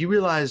 do you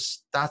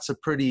realize that's a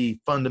pretty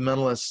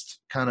fundamentalist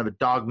kind of a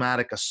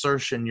dogmatic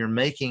assertion you're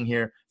making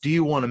here? Do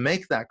you want to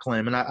make that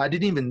claim? And I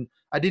didn't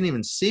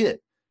even see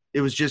it. It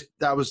was just,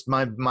 that was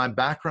my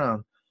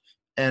background.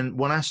 And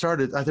when I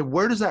started, I said,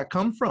 where does that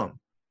come from?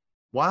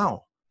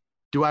 Wow.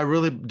 Do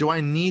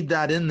I need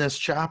that in this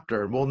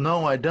chapter? Well,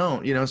 no, I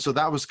don't. So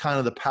that was kind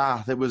of the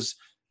path. It was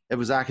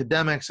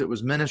academics, it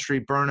was ministry,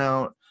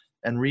 burnout,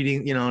 and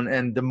reading,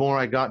 and the more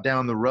I got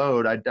down the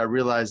road, I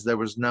realized there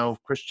was no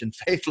Christian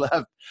faith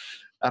left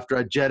after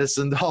I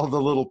jettisoned all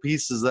the little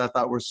pieces that I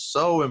thought were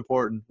so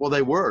important. Well,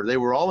 they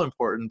were all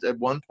important at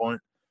one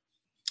point.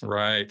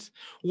 Right.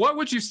 What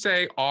would you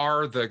say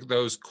are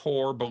those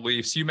core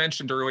beliefs? You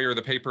mentioned earlier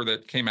the paper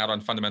that came out on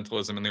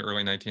fundamentalism in the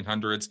early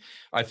 1900s.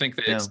 I think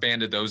they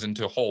expanded those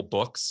into whole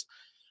books.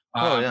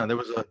 There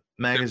was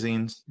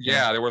magazines.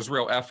 There was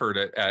real effort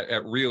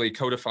at really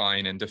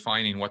codifying and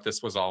defining what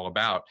this was all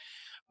about.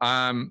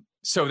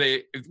 So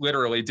they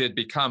literally did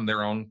become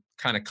their own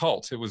kind of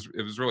cult. It was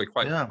really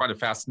quite a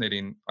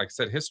fascinating, like I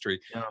said, history.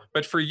 Yeah.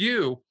 But for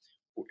you,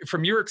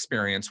 from your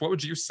experience, what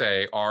would you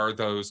say are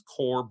those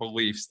core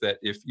beliefs that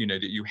that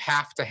you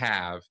have to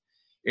have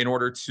in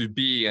order to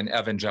be an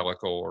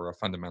evangelical or a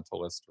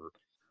fundamentalist or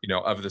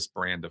of this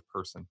brand of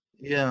person?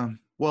 Yeah.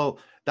 Well,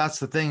 that's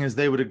the thing, is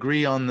they would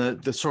agree on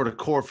the sort of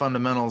core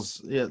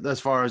fundamentals, as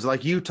far as,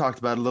 like you talked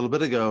about a little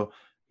bit ago,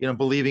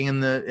 believing in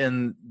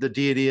the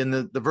deity and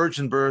the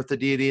virgin birth, the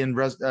deity and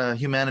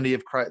humanity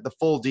of Christ, the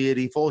full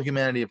deity, full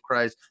humanity of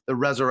Christ. The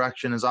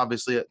resurrection is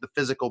obviously the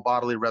physical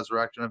bodily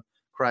resurrection of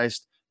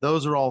Christ.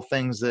 Those are all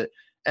things that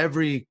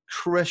every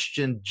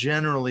Christian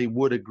generally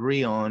would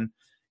agree on.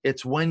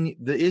 It's when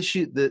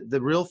the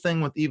real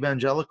thing with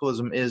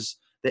evangelicalism is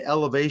the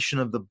elevation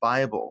of the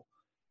Bible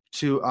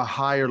to a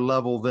higher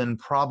level than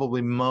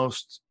probably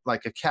most,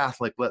 like a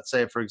Catholic, let's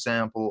say, for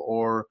example,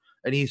 or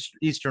an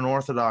Eastern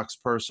Orthodox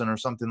person or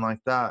something like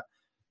that.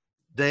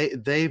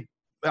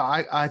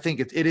 I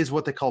think it is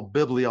what they call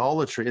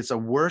bibliolatry. It's a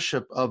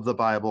worship of the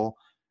Bible.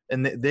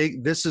 And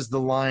this is the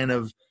line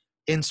of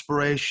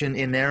inspiration,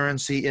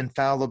 inerrancy,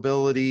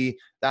 infallibility.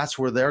 That's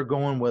where they're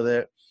going with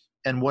it.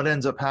 And what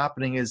ends up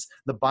happening is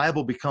the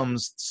Bible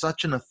becomes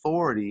such an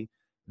authority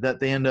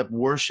that they end up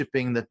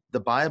worshiping the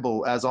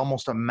Bible as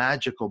almost a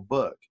magical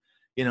book.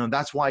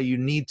 That's why you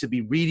need to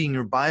be reading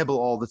your Bible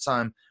all the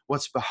time.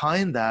 What's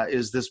behind that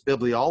is this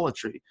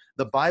bibliolatry.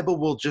 The Bible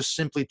will just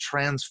simply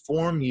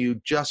transform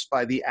you just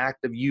by the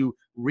act of you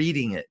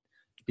reading it,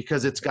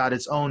 because it's got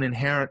its own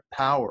inherent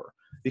power,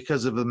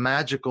 because of the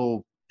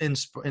magical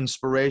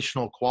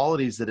inspirational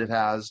qualities that it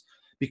has,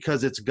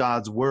 because it's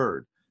God's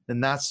word.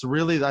 And that's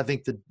really, I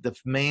think, the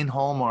main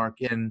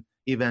hallmark in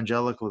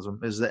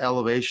evangelicalism is the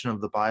elevation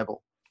of the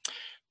Bible.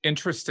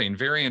 Interesting,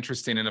 very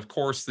interesting. And of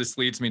course, this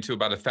leads me to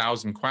about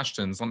 1,000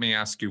 questions. Let me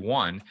ask you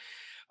one.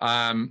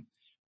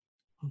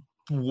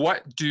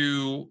 What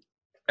do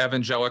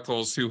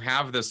evangelicals who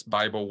have this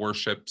Bible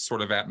worship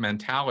sort of that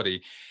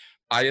mentality,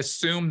 I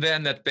assume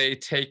then that they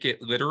take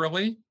it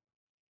literally?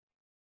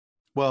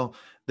 Well,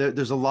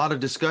 there's a lot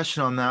of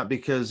discussion on that,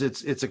 because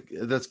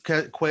that's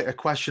quite a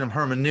question of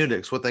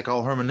hermeneutics, what they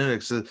call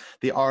hermeneutics,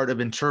 the art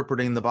of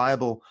interpreting the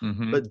Bible.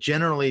 Mm-hmm. But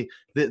generally,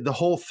 the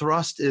whole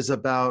thrust is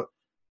about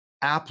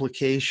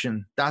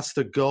application. That's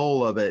the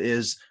goal of it,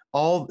 is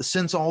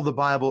since all the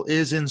Bible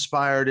is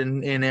inspired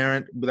and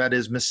inerrant, that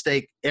is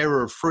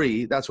error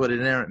free. That's what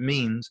inerrant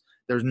means.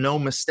 There's no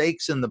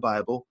mistakes in the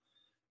Bible.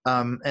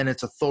 And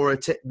it's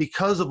authoritative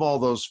because of all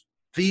those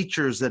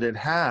features that it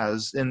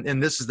has.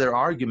 And this is their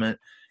argument.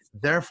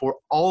 Therefore,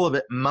 all of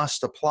it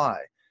must apply.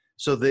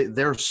 So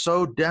they're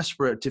so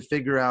desperate to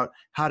figure out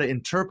how to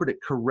interpret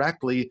it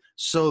correctly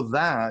so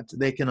that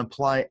they can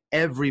apply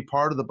every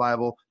part of the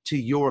Bible to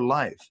your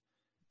life.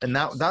 And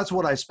that's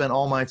what I spent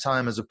all my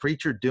time as a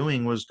preacher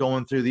doing, was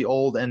going through the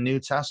Old and New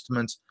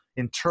Testaments,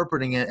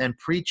 interpreting it and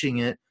preaching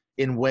it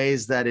in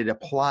ways that it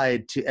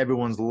applied to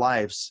everyone's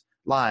lives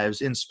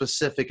in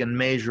specific and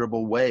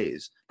measurable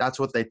ways. That's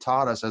what they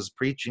taught us as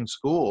preaching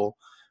school,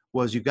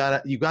 was you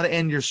gotta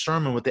end your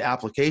sermon with the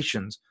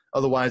applications.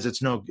 Otherwise,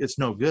 it's no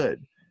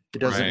good. It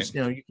doesn't.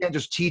 Right. You can't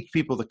just teach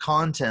people the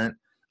content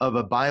of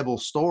a Bible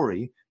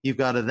story. You've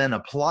got to then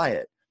apply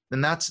it.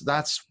 And that's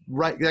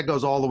right. That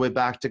goes all the way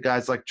back to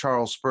guys like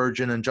Charles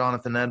Spurgeon and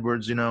Jonathan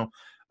Edwards. You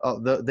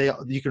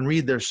can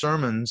read their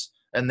sermons,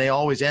 and they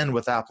always end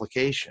with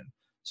application.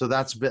 So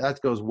that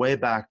goes way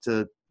back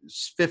to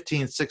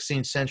 15th,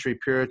 16th century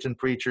Puritan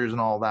preachers and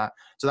all that.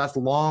 So that's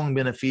long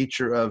been a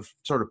feature of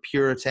sort of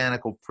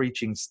puritanical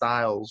preaching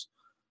styles.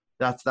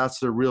 That's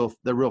the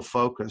real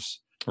focus.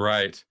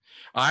 Right.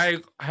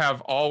 I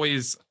have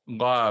always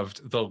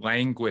loved the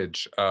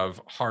language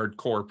of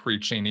hardcore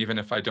preaching, even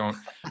if I don't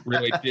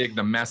really dig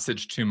the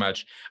message too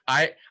much.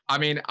 I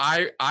mean,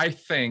 I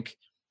think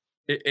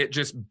it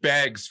just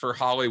begs for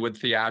Hollywood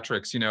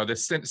theatrics,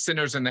 the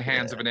sinners in the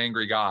hands of an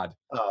angry God.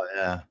 Oh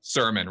yeah.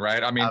 Sermon,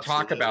 right? I mean,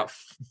 Absolutely. talk about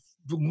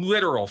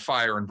literal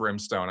fire and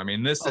brimstone. I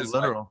mean, this is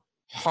literal.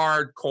 Like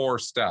hardcore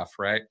stuff,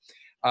 right?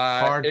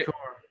 Hardcore.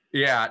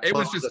 It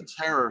was just a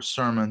terror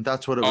sermon.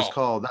 That's what it was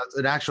called.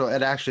 It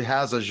actually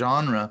has a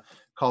genre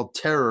called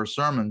terror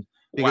sermon,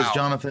 because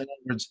Jonathan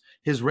Edwards,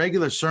 his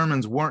regular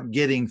sermons weren't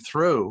getting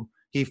through,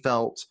 he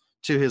felt,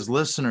 to his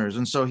listeners.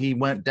 And so he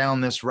went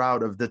down this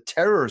route of the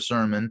terror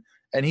sermon,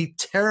 and he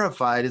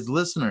terrified his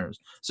listeners.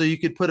 So you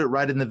could put it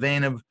right in the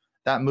vein of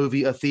that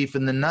movie, A Thief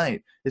in the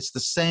Night. It's the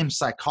same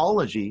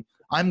psychology.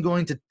 I'm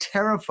going to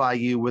terrify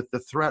you with the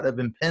threat of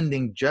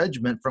impending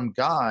judgment from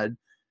God,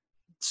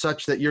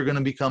 such that you're going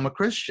to become a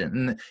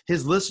Christian. And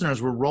his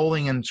listeners were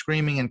rolling and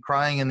screaming and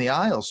crying in the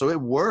aisle. So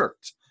it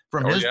worked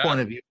from his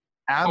point of view.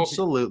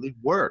 Absolutely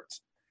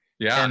worked.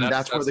 Yeah. And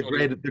that's where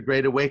the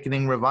Great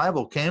Awakening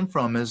revival came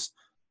from, is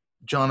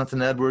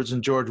Jonathan Edwards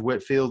and George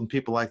Whitefield and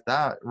people like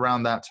that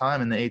around that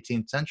time in the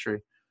 18th century.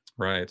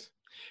 Right.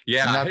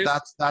 Yeah. And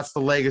that's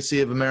the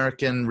legacy of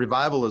American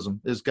revivalism,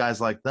 is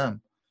guys like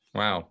them.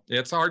 Wow.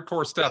 It's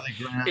hardcore stuff.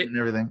 And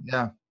everything.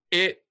 Yeah.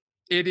 It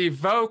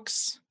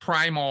evokes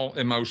primal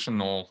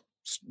emotional,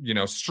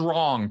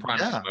 strong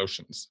primal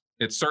emotions.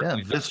 It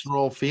certainly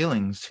visceral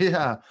feelings.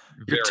 Yeah.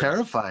 You're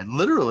terrified.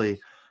 Literally.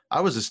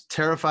 I was a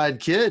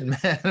terrified kid,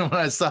 man, when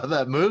I saw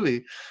that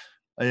movie,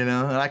 and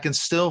I can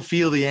still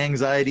feel the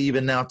anxiety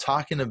even now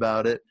talking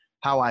about it,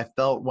 how I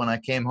felt when I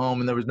came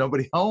home and there was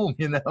nobody home,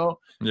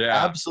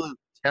 Yeah. Absolute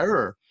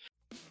terror.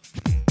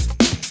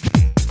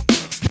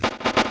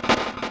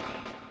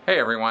 Hey,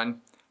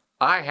 everyone.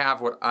 I have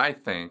what I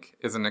think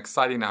is an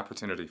exciting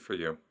opportunity for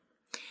you.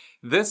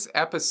 This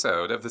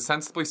episode of the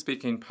Sensibly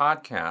Speaking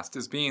podcast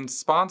is being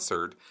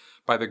sponsored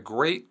by the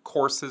Great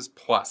Courses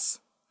Plus,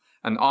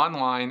 an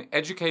online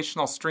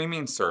educational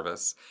streaming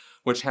service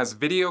which has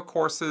video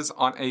courses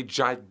on a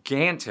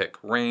gigantic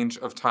range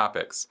of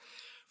topics,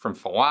 from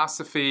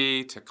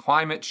philosophy to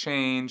climate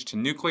change to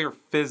nuclear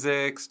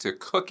physics to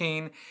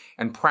cooking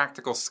and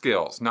practical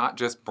skills, not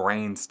just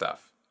brain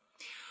stuff.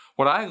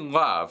 What I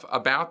love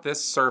about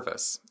this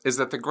service is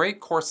that the Great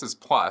Courses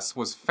Plus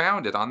was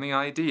founded on the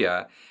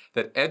idea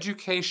that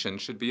education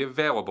should be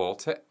available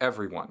to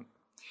everyone.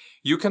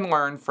 You can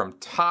learn from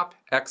top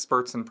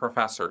experts and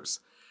professors,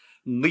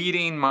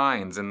 leading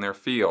minds in their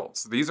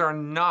fields. These are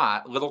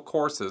not little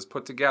courses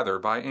put together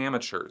by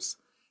amateurs.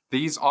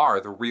 These are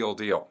the real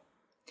deal.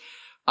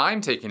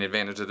 I'm taking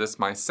advantage of this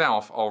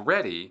myself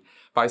already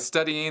by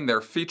studying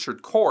their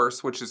featured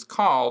course, which is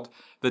called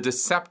The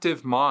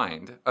Deceptive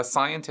Mind, a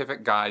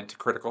Scientific Guide to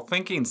Critical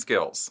Thinking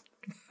Skills.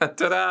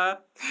 Ta-da!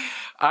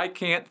 I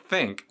can't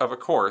think of a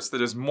course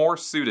that is more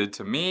suited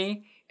to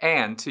me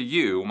and to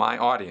you, my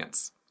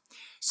audience.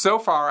 So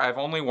far, I've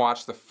only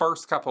watched the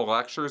first couple of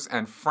lectures,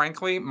 and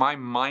frankly, my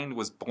mind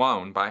was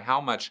blown by how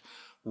much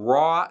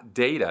raw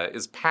data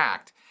is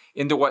packed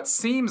into what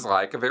seems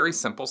like a very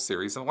simple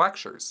series of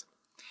lectures.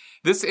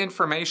 This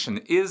information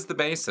is the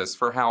basis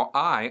for how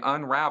I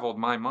unraveled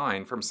my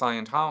mind from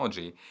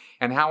Scientology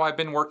and how I've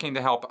been working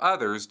to help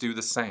others do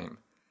the same.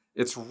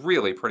 It's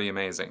really pretty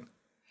amazing.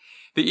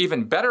 The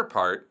even better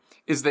part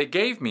is they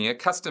gave me a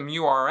custom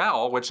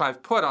URL, which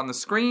I've put on the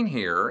screen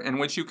here, and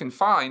which you can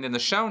find in the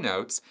show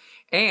notes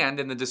and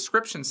in the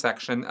description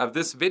section of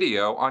this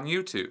video on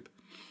YouTube.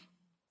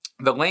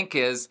 The link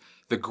is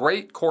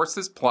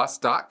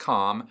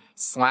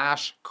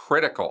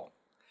thegreatcoursesplus.com/critical.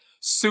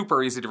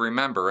 Super easy to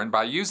remember, and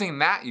by using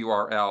that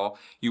URL,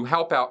 you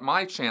help out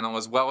my channel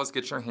as well as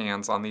get your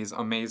hands on these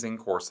amazing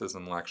courses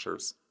and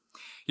lectures.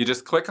 You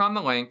just click on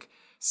the link,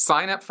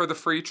 sign up for the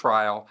free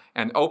trial,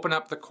 and open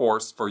up the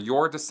course for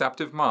Your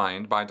Deceptive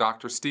Mind by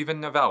Dr. Stephen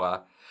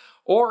Novella,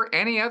 or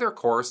any other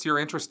course you're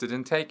interested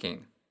in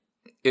taking.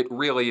 It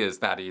really is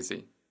that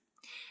easy.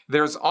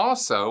 There's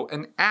also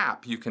an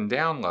app you can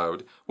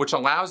download which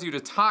allows you to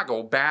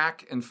toggle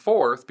back and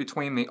forth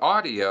between the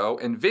audio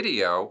and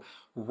video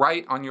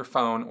right on your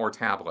phone or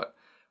tablet,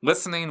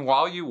 listening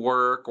while you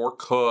work or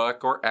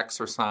cook or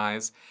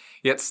exercise,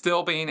 yet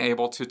still being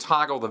able to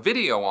toggle the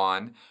video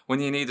on when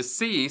you need to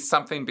see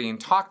something being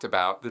talked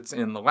about that's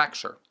in the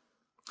lecture.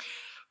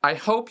 I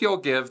hope you'll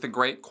give the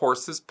Great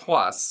Courses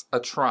Plus a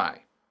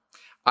try.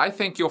 I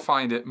think you'll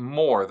find it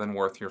more than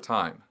worth your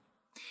time.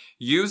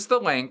 Use the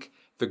link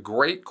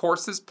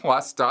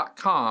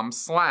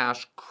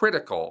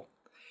thegreatcoursesplus.com/critical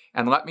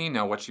and let me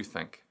know what you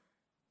think.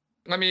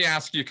 Let me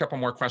ask you a couple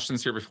more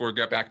questions here before we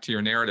get back to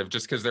your narrative,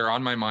 just because they're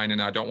on my mind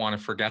and I don't want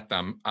to forget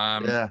them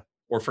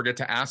or forget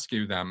to ask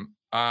you them,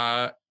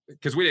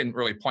 because we didn't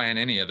really plan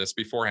any of this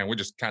beforehand. We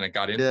just kind of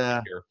got into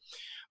it here.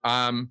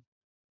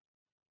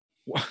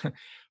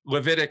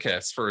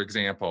 Leviticus, for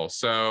example.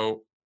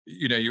 So,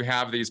 you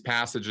have these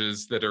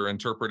passages that are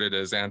interpreted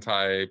as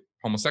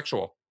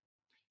anti-homosexual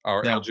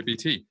or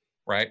LGBT,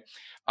 right?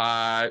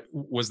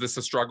 Was this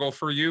a struggle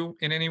for you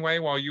in any way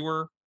while you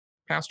were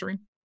pastoring?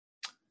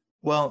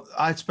 Well,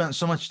 I spent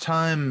so much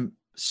time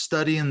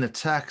studying the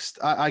text.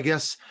 I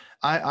guess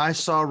I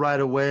saw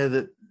right away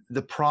that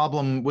the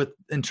problem with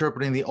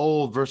interpreting the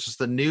Old versus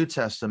the New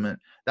Testament.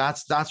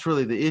 That's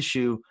really the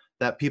issue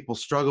that people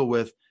struggle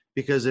with,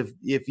 because if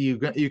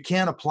you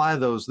can't apply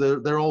those,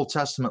 they're Old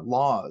Testament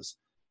laws,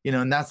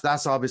 and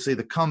that's obviously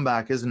the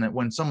comeback, isn't it?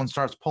 When someone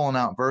starts pulling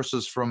out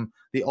verses from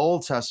the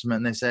Old Testament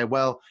and they say,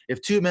 well,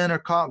 if two men are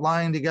caught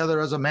lying together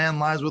as a man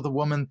lies with a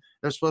woman,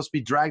 they're supposed to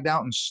be dragged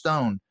out and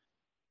stoned.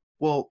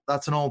 Well,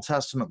 that's an Old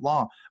Testament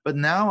law. But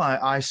now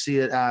I see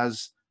it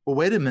as, well,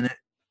 wait a minute.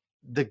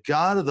 The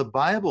God of the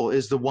Bible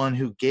is the one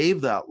who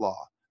gave that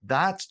law.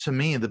 That's, to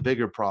me, the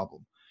bigger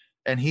problem.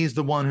 And he's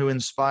the one who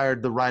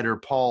inspired the writer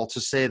Paul to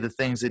say the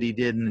things that he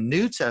did in the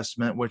New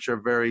Testament, which are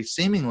very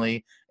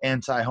seemingly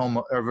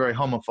anti-homo or very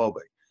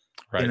homophobic.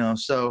 Right.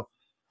 So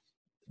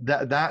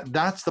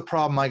that's the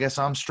problem I guess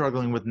I'm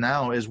struggling with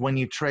now, is when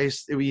you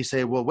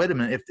say, well, wait a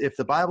minute, if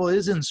the Bible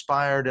is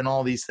inspired and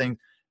all these things,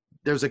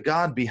 there's a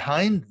God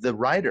behind the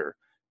writer,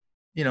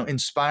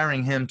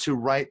 inspiring him to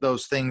write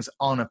those things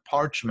on a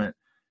parchment.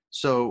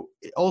 So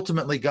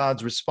ultimately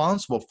God's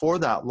responsible for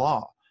that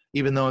law,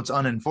 even though it's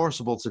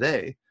unenforceable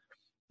today.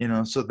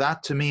 So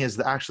that to me is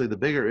actually the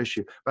bigger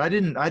issue. But I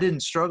didn't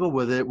struggle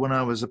with it when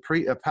I was a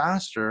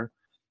pastor.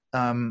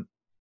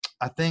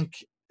 I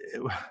think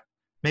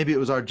maybe it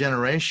was our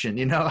generation.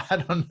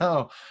 I don't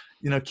know.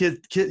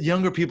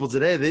 Younger people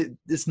today,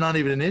 it's not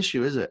even an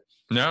issue, is it?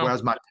 No.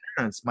 Whereas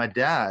my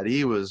dad,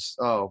 he was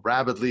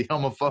rabidly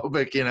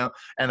homophobic,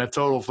 and a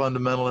total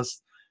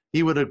fundamentalist.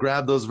 He would have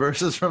grabbed those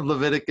verses from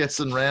Leviticus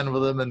and ran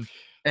with them,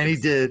 and he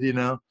did,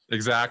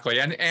 Exactly.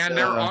 And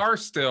there are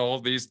still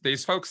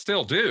these folks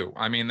still do.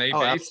 I mean, they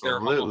base their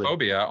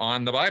homophobia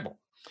on the Bible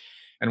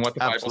and what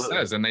the Bible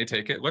says, and they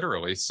take it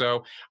literally.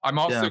 So I'm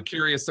also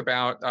curious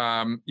about,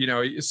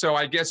 so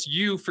I guess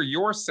for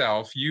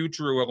yourself, you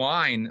drew a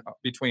line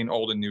between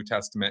Old and New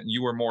Testament, and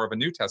you were more of a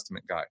New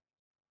Testament guy.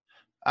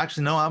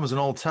 Actually, no, I was an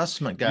Old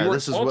Testament guy.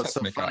 This is what's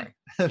so funny.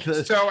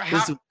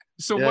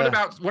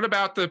 What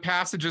about the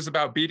passages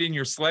about beating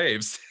your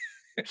slaves?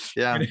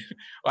 Yeah.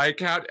 Like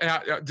how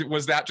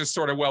was that just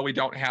sort of, well, we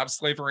don't have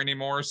slavery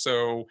anymore,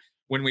 so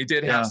when we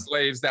did have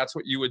slaves, that's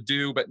what you would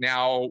do, but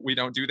now we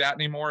don't do that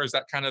anymore? Is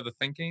that kind of the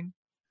thinking?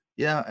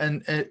 Yeah,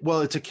 and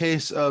it's a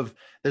case of,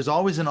 there's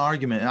always an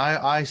argument.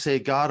 I say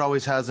God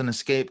always has an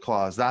escape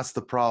clause. That's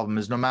the problem,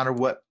 is no matter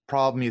what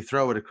problem you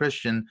throw at a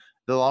Christian,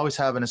 they'll always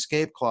have an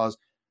escape clause.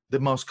 The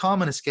most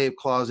common escape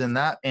clause in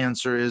that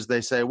answer is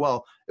they say,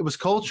 well, it was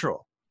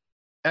cultural.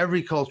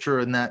 Every culture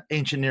in that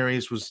ancient Near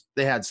East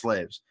they had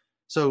slaves.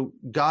 So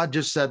God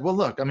just said, well,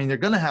 look, I mean, they're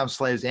going to have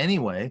slaves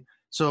anyway,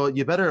 so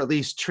you better at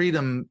least treat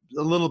them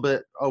a little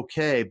bit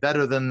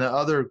better than the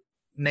other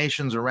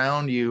nations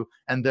around you,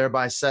 and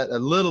thereby set a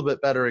little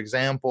bit better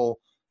example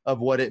of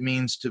what it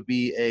means to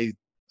be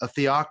a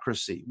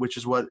theocracy, which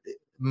is what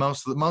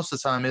most of the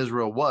time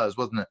Israel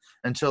wasn't it?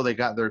 Until they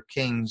got their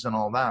kings and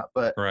all that.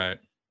 But right.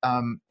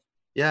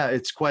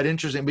 It's quite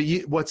interesting. But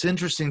what's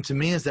interesting to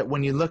me is that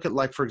when you look at,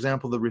 like, for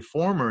example, the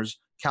reformers,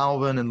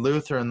 Calvin and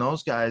Luther and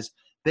those guys,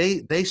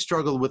 they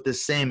struggled with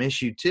this same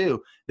issue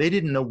too. They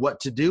didn't know what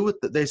to do with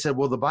it. They said,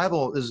 well, the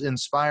Bible is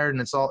inspired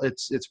and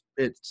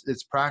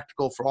it's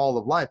practical for all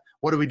of life.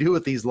 What do we do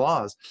with these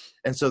laws?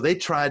 And so they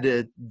had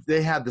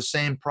the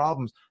same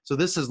problems. So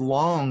this has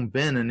long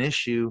been an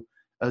issue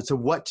to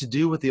what to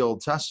do with the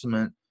Old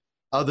Testament,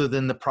 other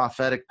than the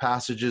prophetic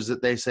passages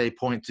that they say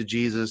point to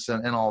Jesus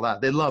and all that.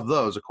 They love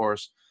those, of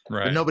course.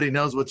 Right. But nobody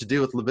knows what to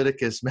do with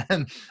Leviticus,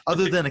 man,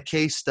 other than a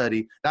case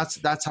study.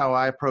 That's how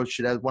I approached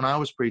it. When I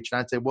was preaching,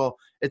 I'd say, well,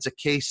 it's a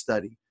case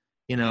study.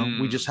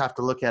 We just have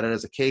to look at it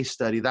as a case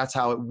study. That's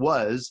how it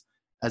was.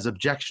 As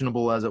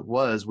objectionable as it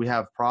was, we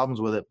have problems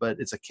with it, but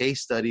it's a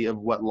case study of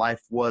what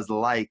life was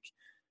like.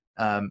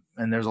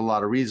 And there's a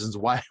lot of reasons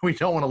why we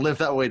don't want to live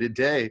that way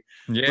today.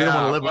 Yeah. We don't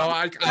want to live.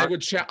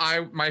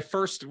 Well, my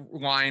first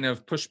line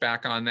of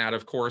pushback on that,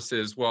 of course,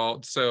 is,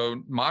 well,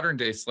 so modern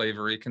day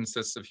slavery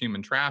consists of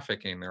human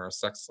trafficking. There are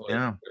sex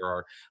slaves, there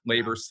are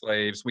labor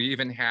slaves. We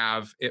even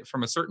have it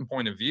from a certain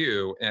point of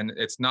view, and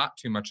it's not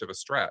too much of a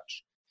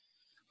stretch.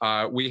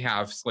 We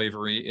have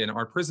slavery in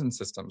our prison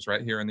systems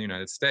right here in the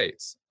United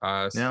States.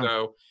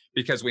 So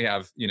because we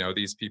have,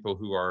 these people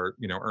who are,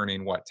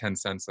 earning 10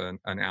 cents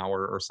an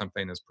hour or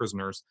something as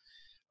prisoners,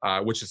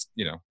 which is,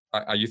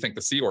 you think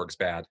the Sea Org's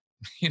bad,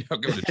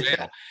 go to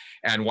jail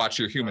and watch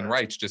your human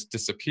rights just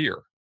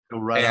disappear.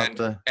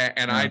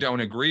 I don't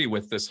agree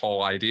with this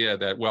whole idea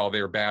that, well,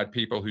 they're bad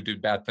people who do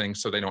bad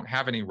things, so they don't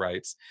have any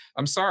rights.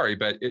 I'm sorry,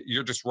 but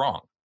you're just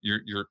wrong.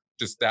 You're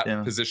just, that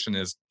position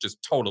is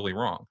just totally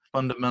wrong.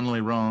 Fundamentally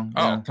wrong.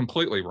 Oh,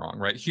 completely wrong,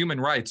 right? Human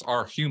rights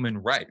are human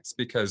rights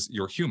because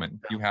you're human.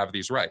 You have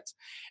these rights.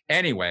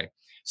 Anyway,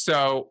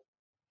 so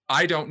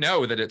I don't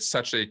know that it's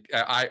such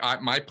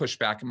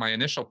my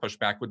initial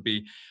pushback would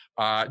be,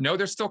 no,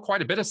 there's still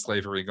quite a bit of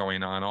slavery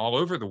going on all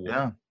over the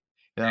world.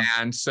 Yeah.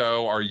 And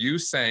so are you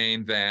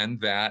saying then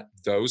that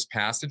those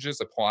passages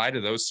apply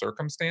to those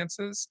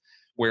circumstances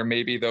where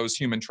maybe those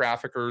human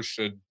traffickers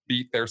should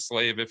beat their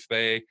slave if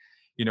they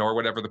or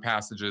whatever the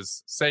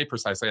passages say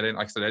precisely.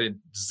 Like I said, I didn't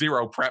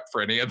zero prep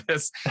for any of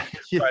this,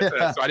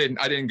 Yeah. so I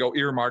didn't go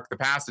earmark the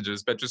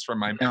passages, but just from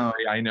my No.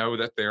 memory, I know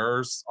that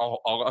there's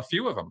a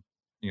few of them,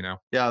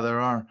 Yeah, there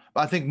are.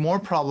 But I think more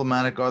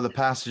problematic are the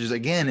passages,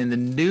 again, in the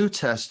New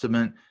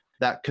Testament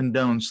that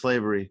condone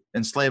slavery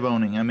and slave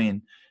owning. I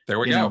mean, There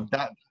we go.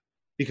 that,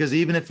 because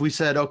even if we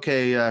said,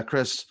 okay,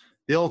 Chris,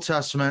 the Old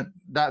Testament,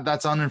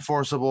 that's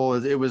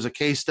unenforceable. It was a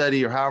case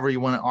study, or however you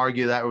want to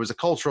argue that, it was a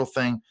cultural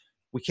thing.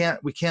 We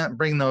can't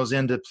bring those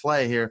into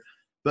play here.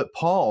 But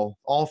Paul,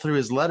 all through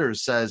his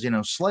letters, says,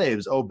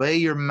 slaves, obey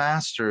your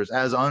masters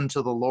as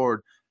unto the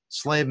Lord.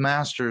 Slave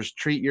masters,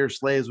 treat your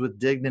slaves with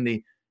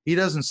dignity. He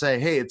doesn't say,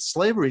 hey,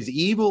 slavery is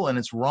evil and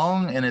it's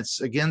wrong and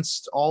it's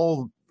against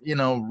all,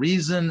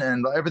 reason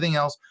and everything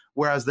else.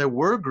 Whereas there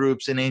were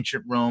groups in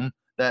ancient Rome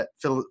that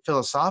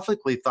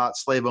philosophically thought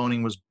slave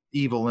owning was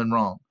evil and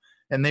wrong.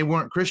 And they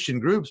weren't Christian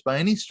groups by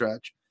any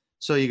stretch.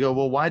 So you go,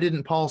 well, why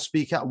didn't Paul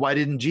speak out? Why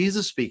didn't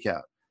Jesus speak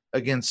out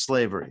against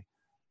slavery?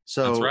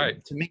 So that's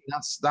right. To me,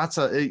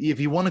 if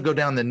you want to go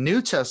down the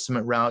New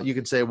Testament route, you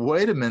could say,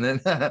 wait a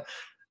minute,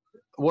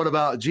 what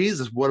about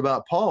Jesus? What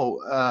about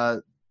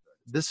Paul?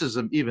 This is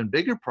an even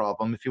bigger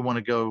problem if you want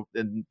to go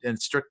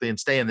and strictly and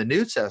stay in the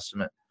New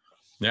Testament.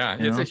 Yeah,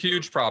 it's a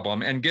huge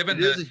problem. And given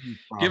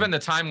the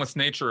timeless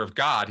nature of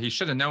God, he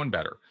should have known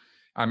better.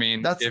 I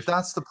mean,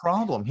 that's the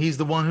problem. He's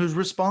the one who's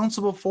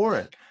responsible for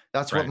it.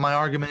 That's what my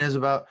argument is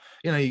about,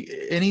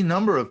 any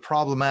number of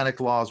problematic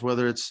laws,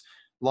 whether it's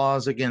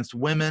laws against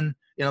women,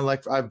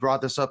 like I've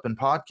brought this up in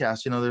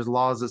podcasts, there's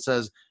laws that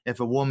says if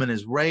a woman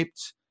is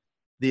raped,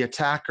 the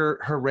attacker,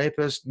 her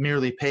rapist,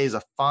 merely pays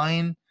a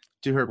fine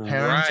to her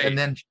parents, and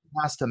then she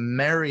has to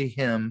marry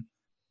him.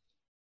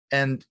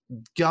 And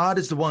God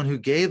is the one who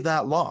gave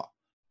that law.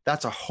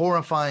 That's a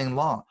horrifying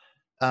law.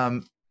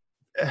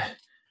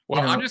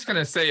 Well, I'm just going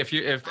to say,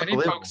 if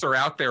any folks are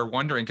out there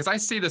wondering, because I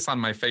see this on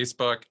my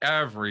Facebook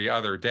every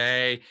other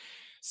day,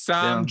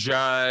 some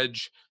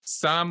judge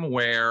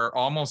somewhere,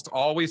 almost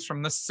always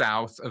from the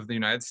south of the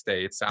United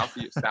States,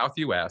 south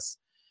U.S.,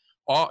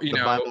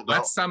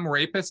 lets some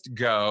rapist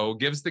go,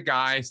 gives the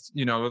guy,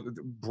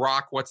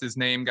 Brock, what's his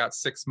name, got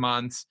 6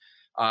 months.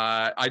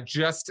 I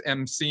just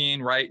am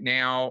seeing right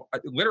now,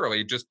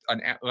 literally just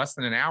less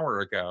than an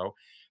hour ago,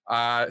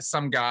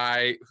 some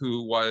guy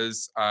who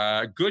was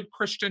a good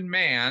Christian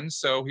man,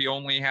 so he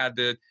only had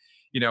to,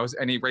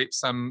 and he raped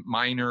some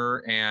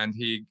minor, and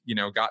he,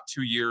 got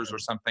 2 years or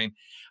something.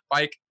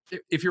 Like,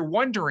 if you're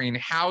wondering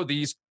how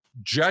these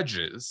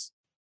judges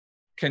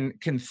can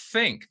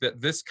think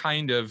that this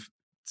kind of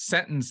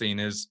sentencing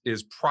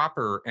is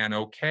proper and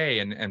okay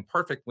and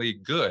perfectly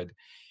good,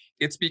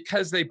 it's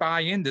because they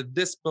buy into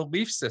this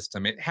belief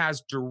system. It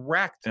has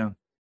direct,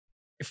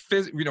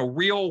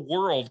 real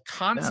world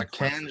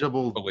consequences,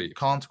 tangible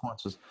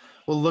consequences.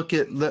 Well, look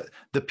at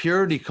the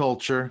purity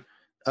culture,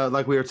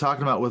 like we were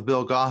talking about with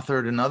Bill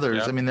Gothard and others.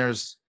 Yep. I mean,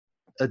 there's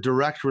a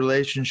direct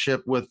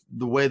relationship with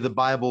the way the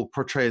Bible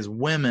portrays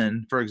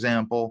women. For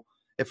example,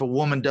 if a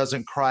woman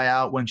doesn't cry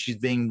out when she's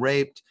being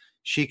raped,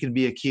 she can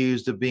be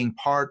accused of being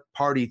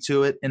party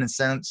to it, in a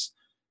sense,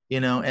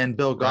 and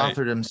Bill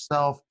Gothard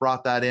himself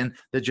brought that in.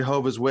 The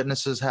Jehovah's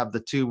Witnesses have the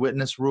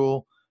 2-witness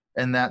rule,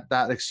 and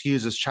that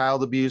excuses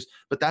child abuse,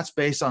 but that's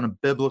based on a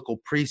biblical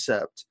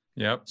precept.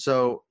 Yep.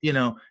 So,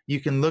 you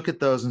can look at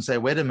those and say,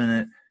 wait a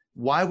minute,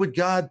 why would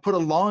God put a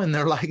law in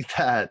there like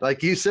that?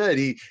 Like you said,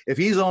 if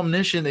he's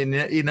omniscient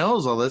and he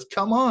knows all this,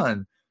 come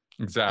on.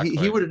 Exactly.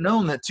 He would have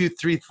known that 2,000,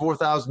 3,000,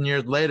 4,000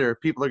 years later,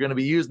 people are going to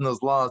be using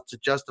those laws to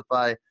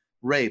justify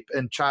rape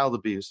and child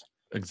abuse.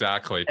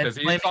 Exactly, because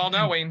he's all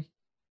knowing.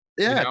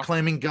 Yeah,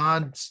 claiming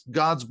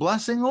God's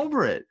blessing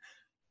over it.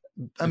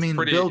 I mean,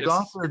 Bill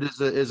Gothard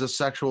is a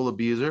sexual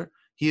abuser.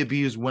 He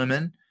abused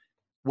women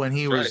when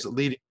he was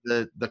leading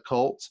the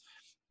cult,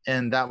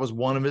 and that was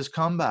one of his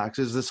comebacks.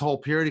 Is this whole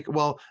purity?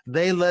 Well,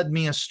 they led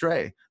me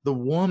astray. The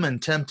woman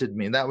tempted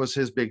me. That was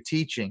his big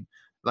teaching.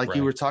 Like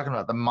you were talking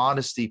about, the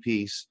modesty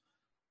piece.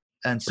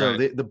 And so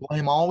the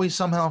blame always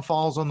somehow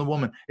falls on the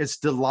woman. It's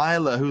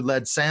Delilah who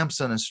led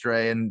Samson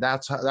astray, and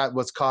that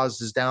what's caused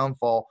his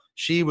downfall.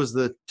 She was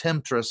the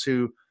temptress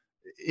who,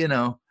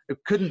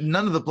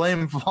 none of the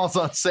blame falls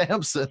on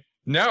Samson.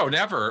 No,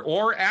 never.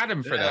 Or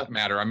Adam, for that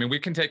matter. I mean, we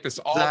can take this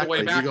all the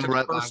way back to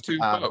the first two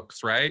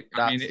folks, right?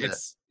 I mean,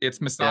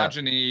 it's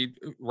misogyny,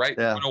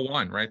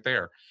 101 right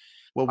there.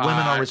 Well,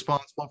 women are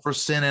responsible for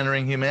sin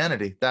entering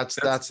humanity.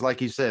 That's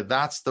like you said,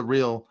 that's the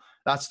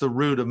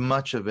root of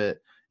much of it.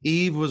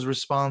 Eve was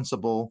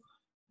responsible.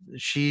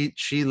 She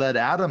led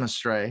Adam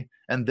astray,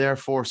 and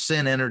therefore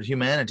sin entered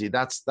humanity.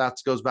 That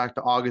goes back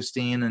to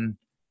Augustine and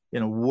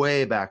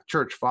way back,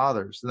 church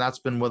fathers, and that's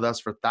been with us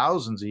for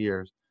thousands of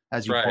years,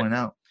 as you point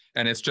out.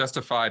 And it's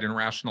justified and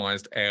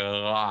rationalized a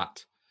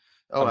lot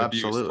of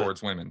abuse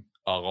towards women.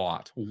 A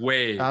lot,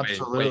 way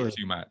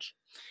too much.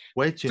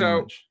 Way too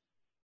much.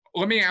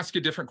 Let me ask you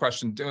a different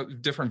question,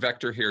 different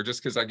vector here,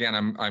 just because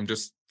again, I'm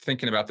just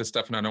thinking about this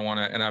stuff, and I don't want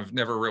to, and I've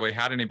never really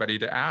had anybody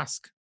to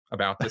ask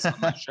about this on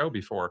my show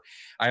before.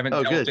 I haven't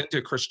delved into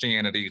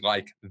Christianity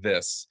like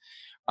this.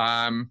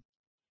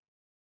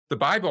 the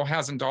Bible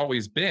hasn't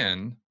always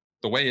been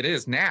the way it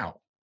is now.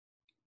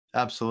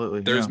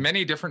 Absolutely. There's Yeah.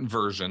 many different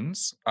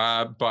versions,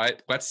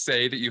 but let's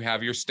say that you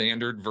have your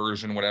standard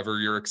version, whatever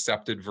your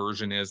accepted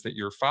version is that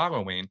you're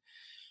following,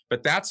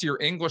 but that's your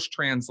English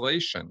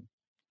translation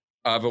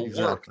of a work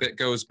Exactly. that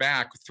goes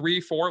back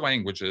 3-4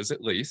 languages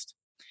at least.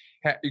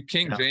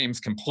 King Yeah. James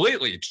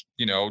completely,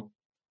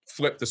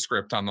 flipped the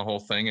script on the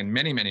whole thing in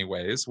many, many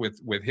ways with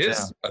Yeah.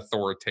 his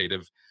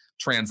authoritative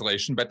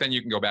translation. But then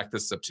you can go back to the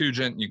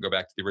Septuagint, you can go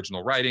back to the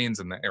original writings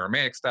and the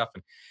Aramaic stuff,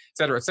 and et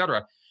cetera, et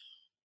cetera.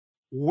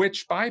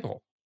 Which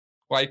Bible?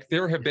 Like,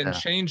 there have been Yeah.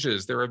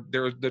 changes.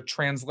 The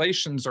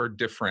translations are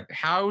different.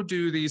 How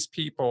do these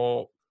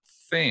people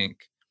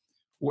think?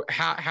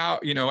 How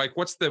like,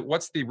 what's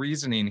the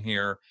reasoning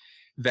here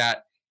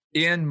that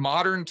in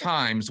modern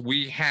times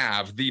we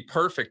have the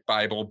perfect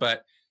Bible,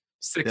 but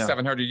Yeah.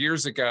 700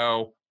 years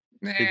ago,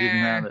 They didn't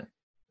have it.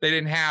 they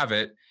didn't have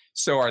it.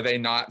 So are they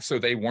not? So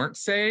they weren't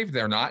saved.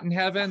 They're not in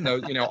heaven.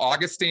 Though,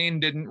 Augustine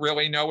didn't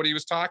really know what he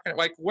was talking.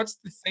 Like, what's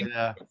the thinking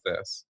of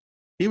this?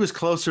 He was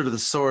closer to the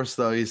source,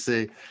 though, you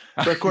see.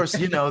 But of course,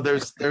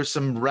 there's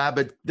some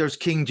there's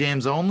King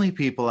James only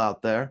people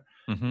out there.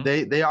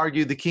 Mm-hmm. They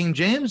argue the King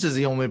James is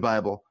the only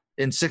Bible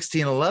in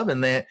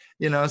 1611.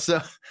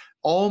 So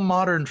all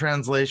modern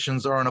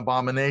translations are an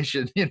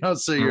abomination.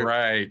 So your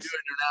Right. New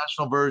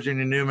International Version,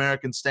 your New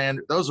American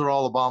Standard, those are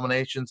all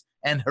abominations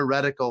and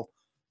heretical.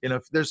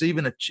 There's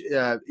even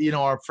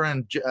our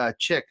friend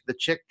Chick, the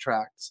Chick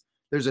Tracts.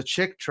 There's a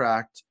Chick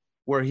Tract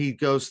where he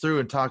goes through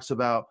and talks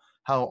about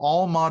how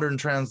all modern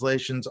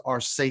translations are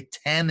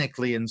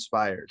satanically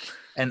inspired,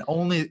 and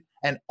only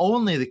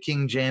the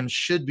King James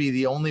should be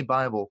the only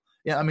Bible.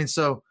 Yeah, I mean,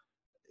 so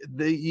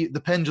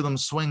the pendulum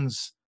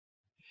swings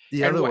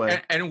the other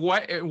way. And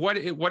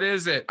what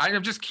is it?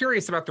 I'm just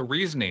curious about the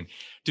reasoning.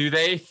 Do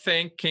they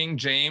think King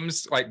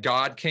James, like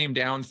God came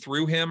down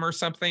through him or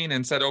something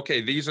and said,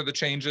 okay, these are the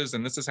changes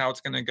and this is how it's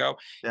going to go?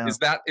 Yeah. Is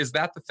that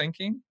the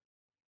thinking?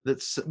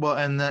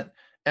 And that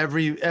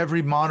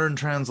every modern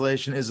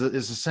translation is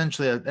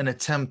essentially an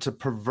attempt to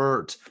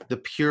pervert the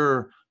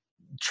pure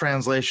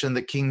translation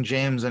that King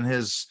James and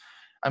his,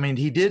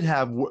 he did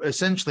have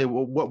essentially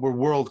what were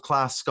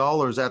world-class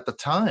scholars at the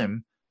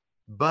time,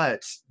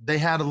 but they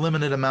had a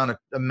limited amount of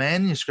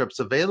manuscripts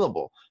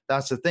available.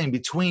 That's the thing.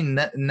 Between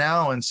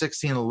now and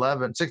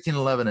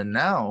 1611 and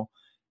now,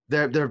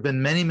 there have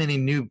been many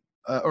new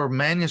or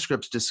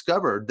manuscripts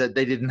discovered that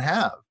they didn't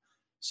have.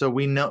 So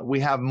we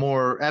have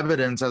more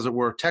evidence, as it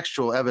were,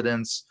 textual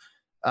evidence,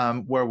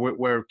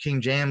 where King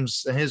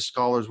James and his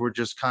scholars were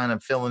just kind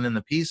of filling in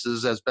the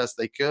pieces as best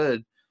they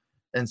could,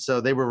 and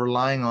so they were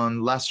relying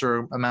on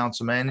lesser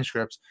amounts of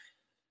manuscripts.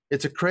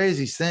 It's a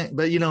crazy thing,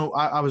 but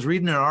I was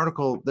reading an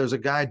article. There's a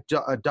guy,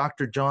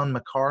 Dr. John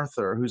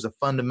MacArthur, who's a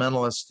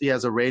fundamentalist. He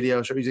has a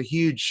radio show.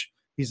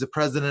 He's the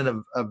president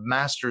of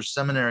Masters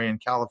Seminary in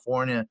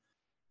California,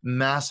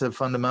 massive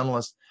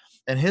fundamentalist.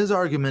 And his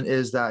argument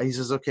is that he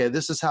says, okay,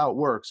 this is how it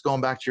works.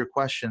 Going back to your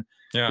question,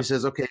 He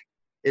says, okay,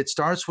 it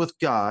starts with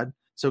God.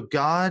 So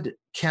God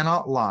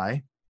cannot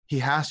lie.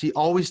 He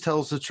always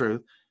tells the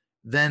truth.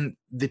 Then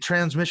the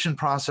transmission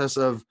process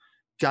of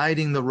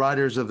guiding the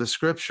writers of the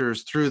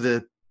scriptures through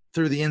the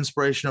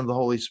inspiration of the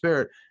Holy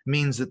Spirit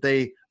means that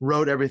they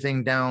wrote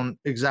everything down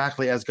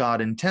exactly as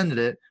God intended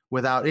it,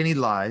 without any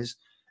lies.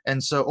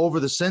 And so over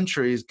the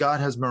centuries, God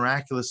has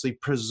miraculously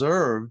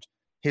preserved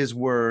his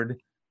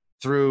word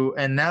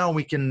and now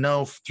we can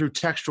know through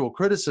textual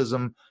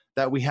criticism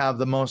that we have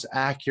the most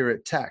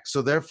accurate text.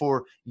 So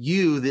therefore,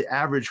 you, the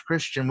average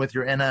Christian with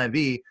your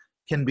NIV,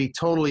 can be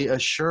totally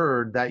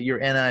assured that your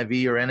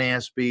NIV or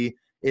NASB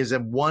is a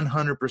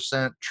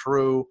 100%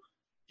 true,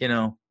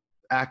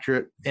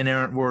 accurate,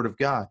 inerrant word of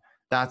God.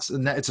 It's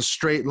a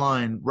straight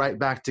line right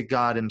back to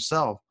God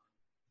himself,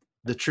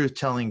 the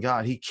truth-telling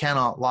God. He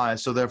cannot lie.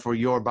 So therefore,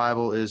 your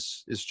Bible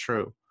is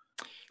true.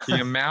 The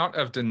amount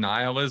of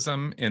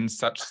denialism in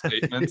such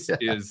statements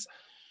is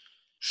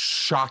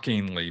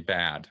shockingly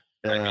bad.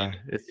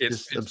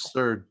 It's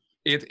absurd.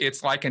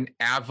 It's like an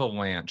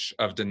avalanche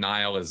of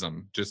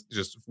denialism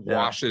just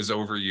washes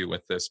over you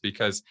with this,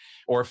 because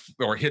or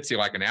hits you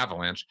like an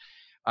avalanche,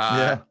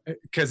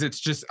 because it's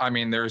just,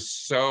 there's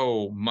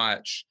so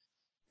much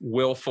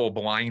willful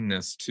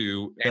blindness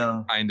to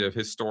any kind of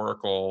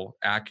historical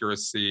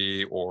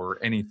accuracy or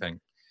anything.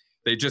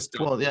 They just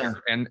don't care.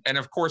 And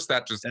of course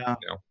that just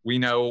we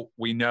know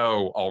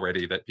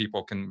already that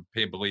people can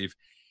believe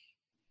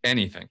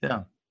anything.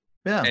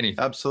 Anything.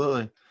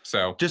 Absolutely.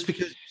 So just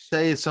because you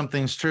say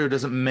something's true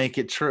doesn't make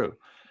it true.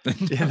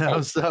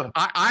 So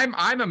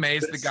I'm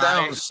amazed the guy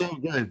sounds so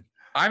good.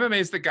 I'm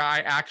amazed the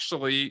guy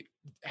actually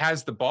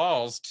has the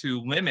balls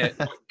to limit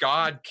what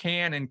God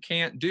can and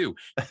can't do.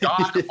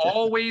 God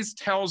always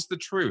tells the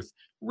truth.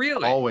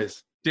 Really?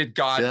 Always. Did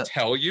God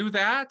tell you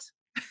that?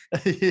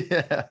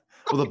 Yeah.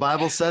 Well, the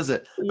Bible says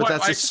it, but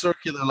that's a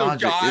circular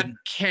logic. God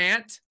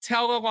can't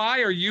tell a lie?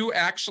 Are you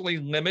actually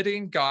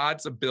limiting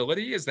God's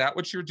ability? Is that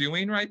what you're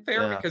doing right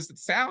there? Yeah. Because it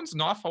sounds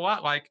an awful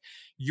lot like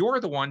you're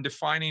the one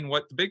defining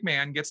what the big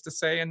man gets to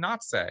say and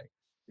not say.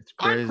 It's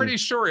I'm crazy. pretty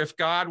sure if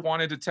God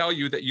wanted to tell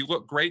you that you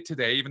look great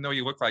today, even though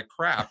you look like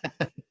crap,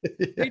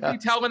 he'd Yeah. be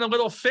telling a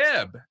little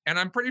fib. And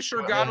I'm pretty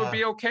sure God would Yeah.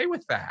 be okay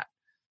with that.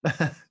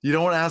 You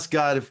don't want to ask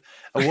God if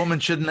a woman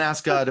shouldn't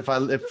ask God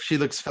if she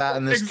looks fat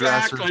in this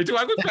dress or Exactly. Do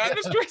I look bad in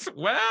this dress?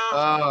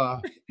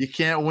 Well, you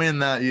can't win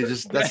that. You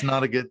just that's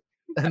not a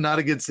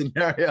good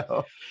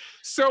scenario.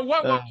 so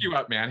what Uh, woke you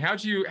up, man?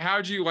 How'd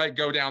you like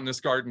go down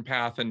this garden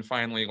path and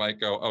finally like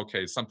go,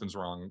 okay, something's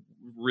wrong,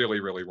 really,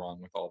 really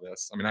wrong with all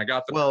this? I mean, I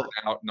got the well,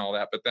 burnout and all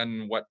that, but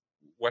then what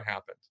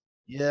happened?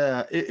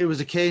 yeah, it was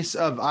a case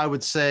of, I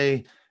would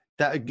say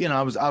that,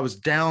 I was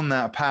down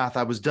that path.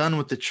 I was done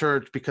with the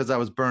church because I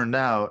was burned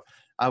out.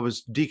 I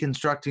was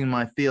deconstructing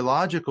my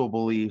theological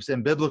beliefs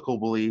and biblical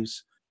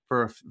beliefs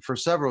for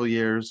several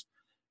years.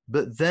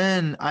 But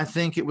then I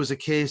think it was a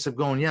case of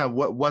going, yeah,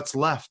 what's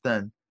left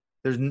then?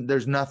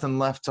 There's nothing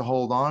left to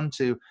hold on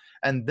to.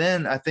 And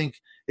then I think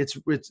it's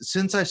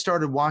since I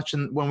started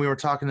watching, when we were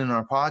talking in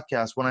our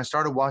podcast, when I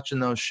started watching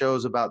those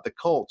shows about the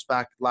cults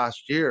back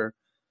last year,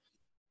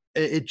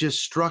 it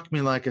just struck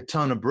me like a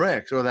ton of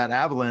bricks, or that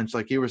avalanche,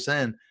 like you were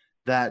saying,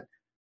 that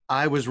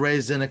I was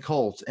raised in a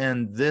cult,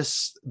 and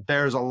this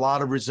bears a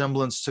lot of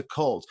resemblance to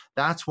cults.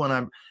 That's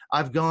when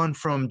I've gone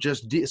from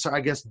just so I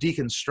guess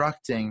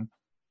deconstructing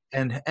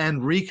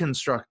and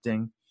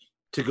reconstructing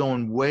to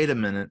going, wait a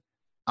minute,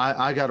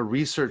 I got to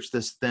research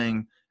this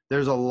thing.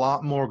 There's a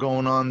lot more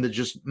going on than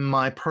just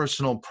my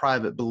personal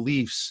private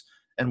beliefs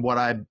and what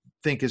I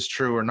think is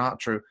true or not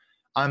true.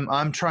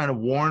 I'm trying to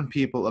warn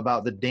people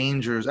about the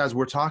dangers, as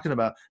we're talking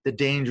about the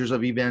dangers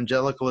of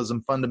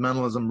evangelicalism,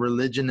 fundamentalism,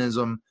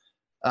 religionism,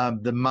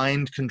 the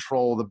mind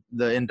control,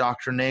 the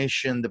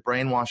indoctrination, the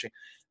brainwashing.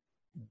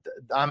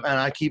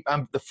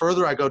 The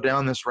further I go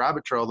down this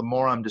rabbit trail, the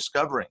more I'm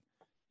discovering,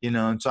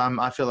 and so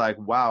I feel like,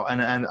 wow.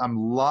 And a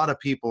lot of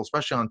people,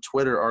 especially on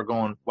Twitter, are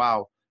going,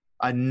 wow,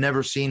 I've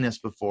never seen this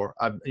before.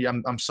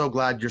 I'm so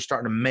glad you're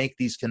starting to make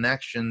these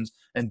connections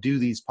and do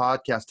these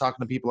podcasts.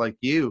 Talking to people like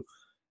you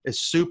is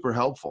super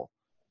helpful.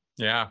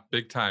 Yeah,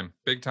 big time,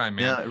 man.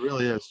 Yeah, it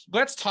really is.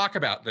 Let's talk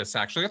about this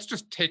actually. Let's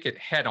just take it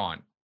head on.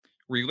 Yeah,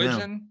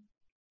 Religion,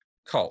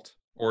 cult,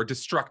 or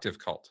destructive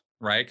cult,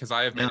 right? Because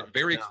I have made yeah, it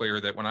very clear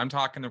that when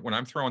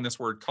I'm throwing this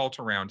word cult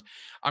around,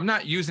 I'm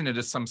not using it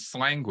as some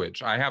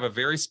slanguage. I have a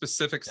very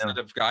specific yeah, set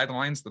of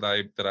guidelines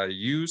that I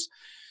use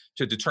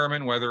to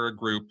determine whether a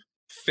group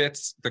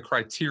fits the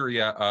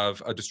criteria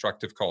of a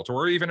destructive cult,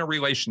 or even a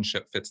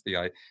relationship fits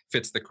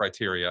the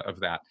criteria of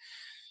that.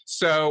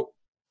 So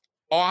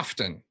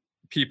often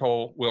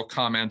people will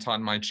comment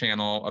on my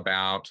channel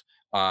about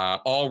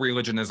all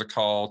religion is a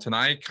cult, and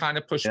I kind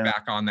of push yeah.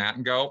 back on that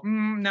and go,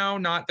 no,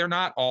 they're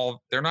not all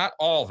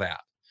that.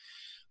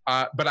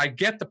 But I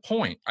get the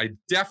point. I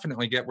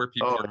definitely get where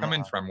people Oh, are coming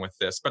yeah, from with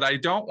this, but I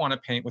don't want to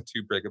paint with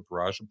too big a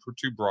brush or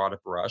too broad a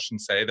brush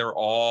and say they're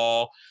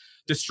all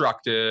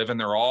destructive and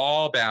they're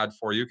all bad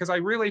for you, because I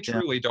really yeah,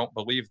 truly don't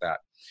believe that.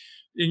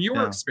 In your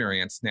yeah.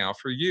 experience now,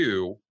 for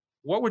you,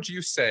 what would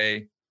you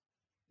say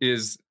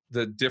is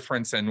the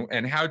difference,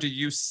 and how do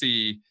you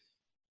see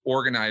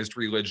organized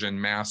religion,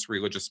 mass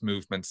religious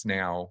movements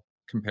now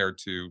compared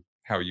to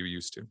how you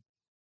used to?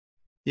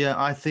 Yeah,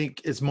 I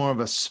think it's more of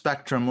a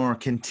spectrum or a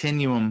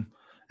continuum,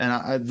 and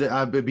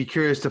I'd be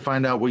curious to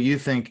find out what you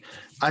think.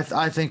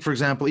 I think, for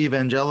example,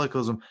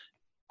 evangelicalism.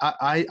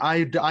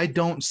 I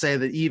don't say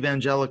that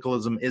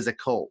evangelicalism is a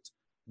cult,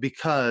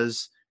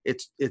 because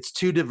it's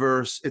too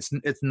diverse.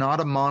 It's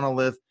not a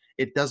monolith.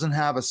 It doesn't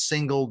have a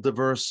single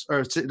diverse, or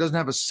it doesn't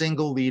have a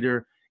single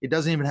leader. It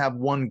doesn't even have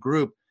one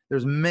group.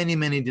 There's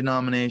many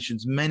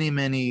denominations,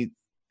 many.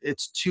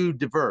 It's too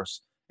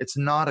diverse. It's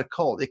not a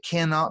cult. It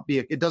cannot be.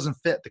 It doesn't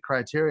fit the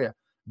criteria.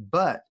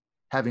 But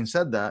having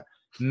said that,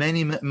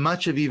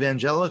 much of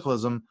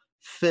evangelicalism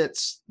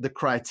fits the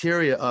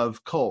criteria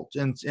of cult,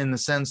 in the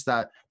sense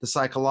that the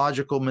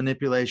psychological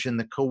manipulation,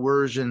 the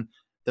coercion,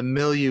 the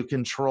milieu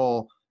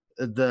control,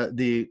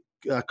 the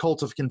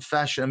cult of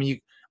confession. I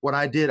mean, what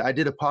I did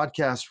a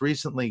podcast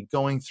recently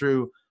going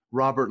through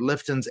Robert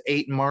Lifton's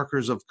 8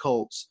 markers of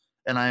cults,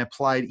 and I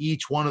applied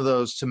each one of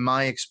those to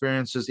my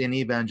experiences in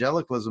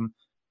evangelicalism.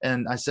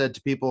 And I said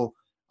to people,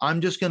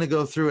 I'm just going to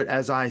go through it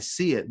as I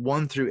see it,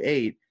 1 through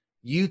 8.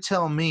 You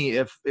tell me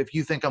if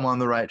you think I'm on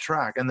the right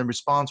track. And the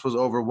response was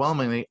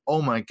overwhelmingly,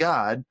 oh my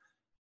God,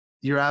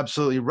 you're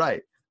absolutely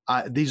right.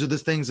 These are the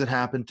things that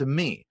happened to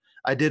me.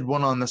 I did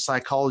one on the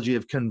psychology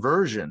of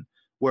conversion,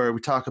 where we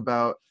talk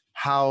about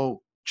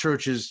how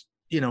churches,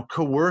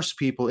 coerce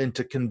people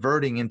into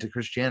converting into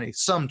Christianity.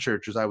 Some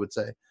churches, I would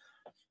say.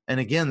 And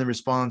again, the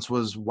response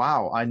was,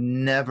 wow, I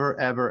never,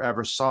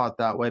 ever saw it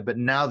that way. But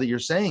now that you're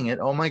saying it,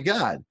 oh my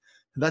God,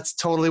 that's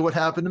totally what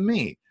happened to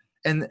me.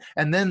 And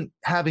then,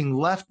 having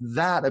left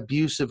that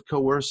abusive,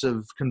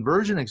 coercive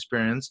conversion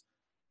experience,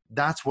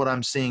 that's what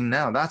I'm seeing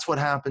now. That's what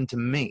happened to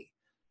me.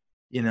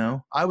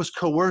 I was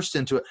coerced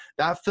into it.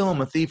 That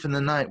film, A Thief in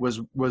the Night, was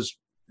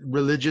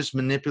religious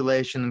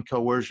manipulation and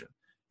coercion.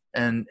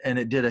 And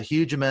it did a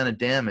huge amount of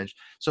damage.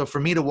 So for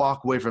me to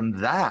walk away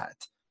from that,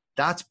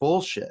 that's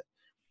bullshit.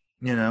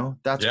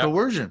 That's Yeah.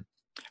 coercion.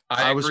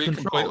 I was agree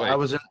controlled.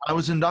 completely. I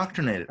was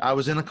indoctrinated. I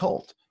was in a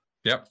cult.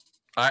 Yep.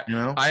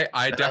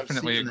 I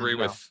definitely agree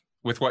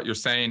with what you're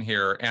saying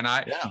here. And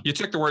you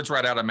took the words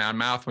right out of my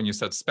mouth when you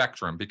said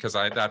spectrum, because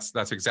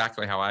that's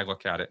exactly how I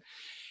look at it.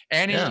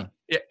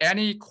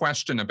 Any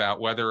question about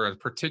whether a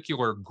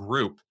particular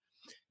group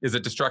is a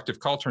destructive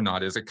cult or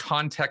not is a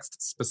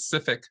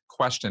context-specific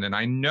question. And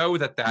I know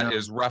that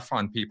is rough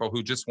on people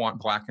who just want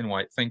black and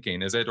white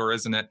thinking. Is it or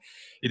isn't it?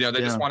 They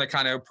just want to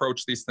kind of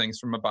approach these things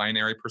from a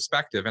binary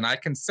perspective. And I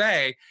can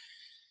say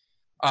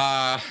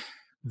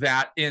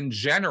that in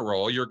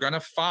general, you're going to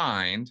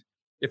find,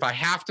 if I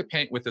have to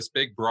paint with this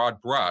big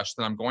broad brush,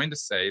 then I'm going to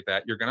say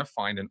that you're going to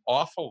find an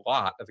awful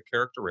lot of the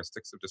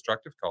characteristics of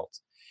destructive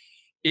cults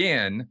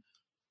in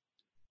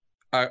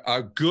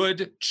a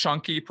good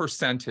chunky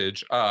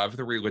percentage of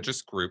the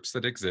religious groups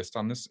that exist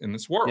in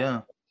this world.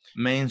 Yeah.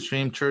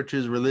 Mainstream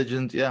churches,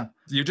 religions. Yeah.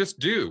 You just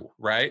do,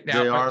 right?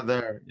 Now, they are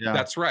there. Yeah.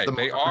 That's right.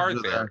 They are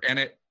there. And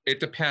it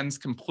depends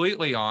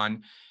completely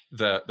on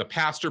the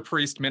pastor,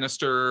 priest,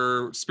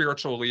 minister,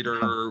 spiritual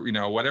leader,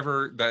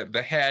 whatever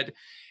the head.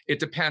 It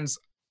depends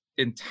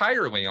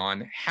entirely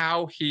on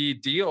how he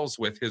deals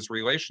with his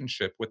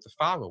relationship with the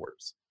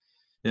followers.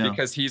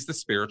 Because he's the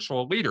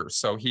spiritual leader.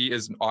 So he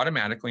is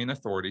automatically an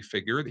authority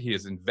figure. He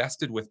is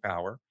invested with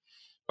power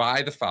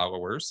by the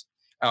followers,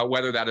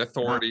 whether that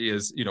authority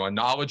is, a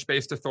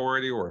knowledge-based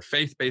authority or a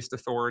faith-based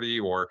authority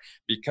or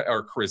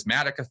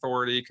charismatic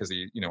authority, because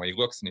he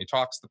looks and he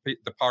talks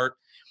the part.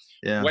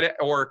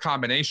 Or a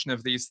combination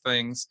of these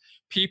things.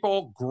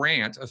 People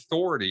grant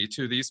authority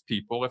to these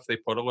people if they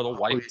put a little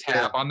white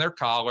tab on their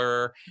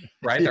collar,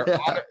 right? They're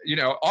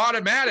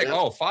automatic.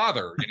 Oh,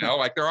 father,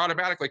 like they're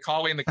automatically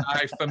calling the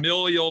guy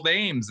familial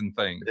names and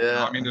things.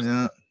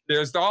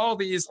 There's all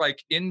these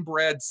like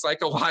inbred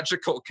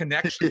psychological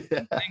connections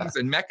and things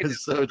and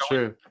mechanisms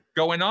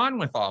going on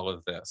with all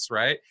of this,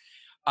 right?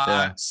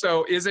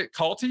 So is it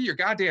culty? You're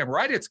goddamn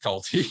right it's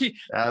culty.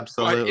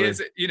 Absolutely. But is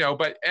it,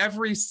 but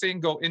every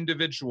single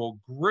individual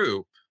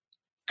group,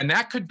 and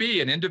that could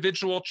be an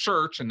individual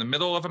church in the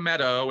middle of a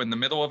meadow in the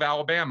middle of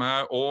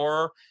Alabama,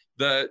 or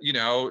the,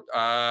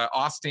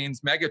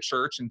 Austin's mega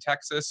church in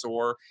Texas,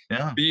 or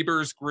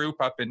Bieber's group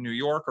up in New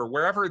York, or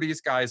wherever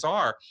these guys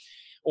are,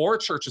 or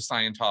Church of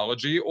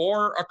Scientology,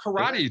 or a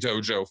karate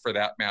dojo for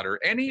that matter.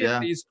 Any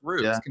of these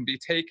groups can be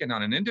taken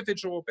on an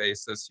individual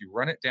basis. You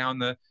run it down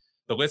the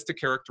list of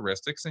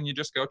characteristics and you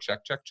just go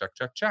check.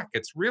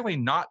 It's really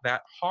not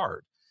that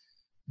hard.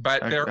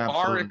 But there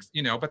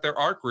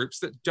are groups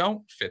that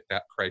don't fit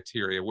that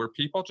criteria, where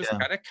people just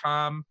kind of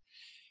come,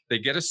 they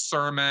get a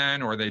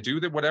sermon, or they do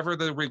whatever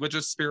the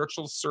religious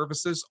spiritual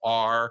services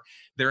are.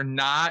 They're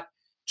not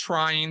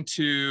trying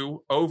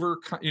to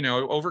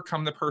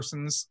overcome the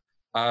person's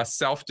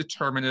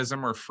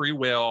self-determinism or free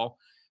will.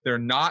 They're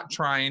not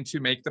trying to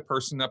make the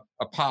person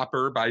a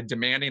pauper by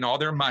demanding all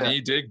their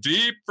money, dig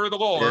deep for the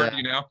Lord,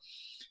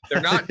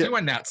 They're not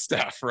doing that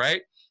stuff,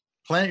 right?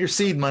 Plant your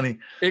seed money.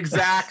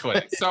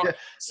 Exactly.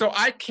 So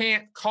I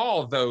can't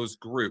call those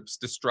groups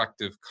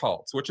destructive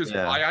cults, which is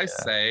why I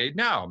say,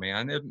 no,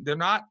 man, they're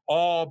not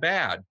all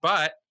bad.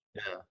 But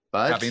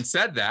having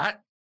said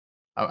that,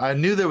 I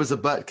knew there was a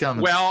but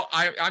coming. Well,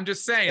 I'm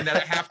just saying that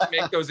I have to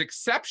make those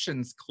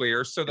exceptions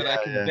clear so that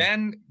I can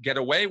then get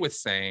away with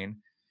saying,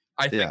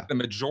 I think the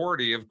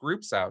majority of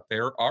groups out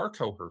there are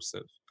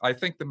coercive. I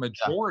think the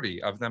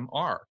majority of them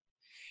are.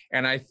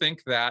 And I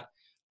think that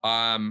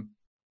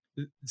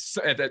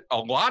that a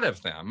lot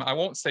of them, I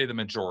won't say the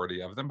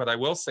majority of them, but I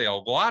will say a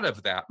lot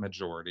of that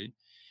majority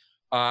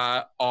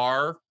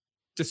are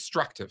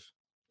destructive.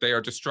 They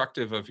are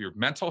destructive of your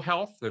mental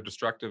health. They're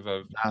destructive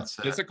of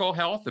physical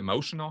health,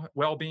 emotional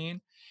well-being.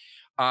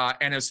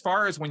 And as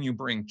far as when you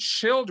bring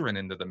children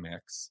into the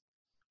mix,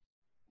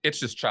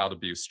 it's just child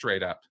abuse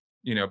straight up.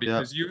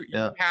 Because you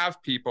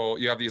have people,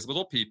 you have these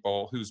little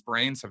people whose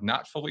brains have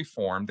not fully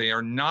formed. They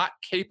are not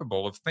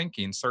capable of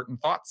thinking certain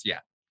thoughts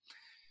yet.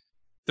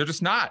 They're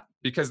just not,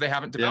 because they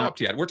haven't developed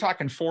yet. We're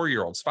talking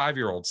 4-year-olds,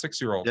 5-year-olds,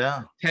 6-year-olds,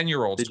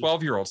 10-year-olds,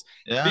 12-year-olds.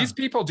 These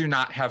people do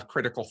not have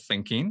critical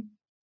thinking.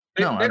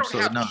 They don't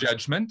have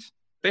judgment.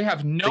 They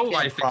have no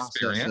life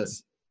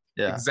experience.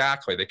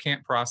 Exactly. They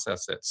can't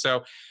process it.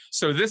 So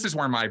this is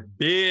where my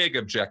big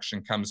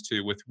objection comes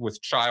to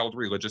with child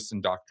religious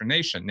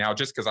indoctrination. Now,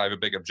 just because I have a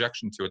big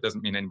objection to it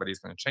doesn't mean anybody's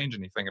going to change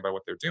anything about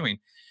what they're doing.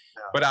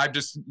 But I'm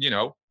just,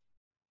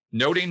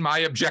 noting my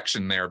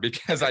objection there,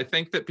 because I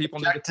think that people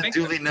need to think.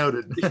 Duly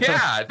noted.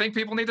 I think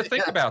people need to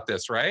think about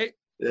this, right?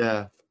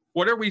 Yeah.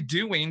 What are we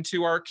doing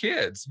to our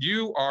kids?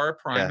 You are a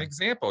prime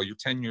example. You're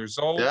 10 years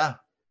old. Yeah.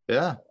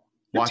 You're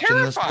watching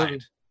terrified. This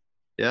movie.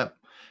 Yep.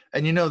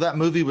 And that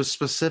movie was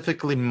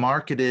specifically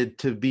marketed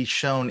to be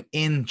shown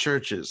in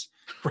churches,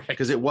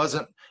 because it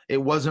wasn't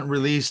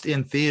released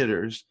in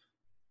theaters.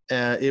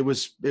 It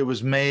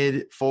was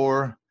made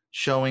for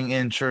showing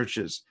in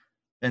churches,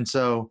 and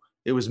so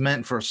it was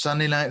meant for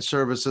Sunday night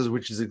services,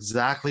 which is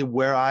exactly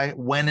where I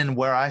went and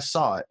where I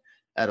saw it,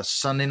 at a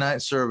Sunday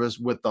night service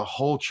with the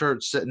whole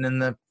church sitting in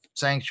the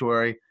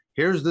sanctuary.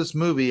 Here's this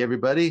movie,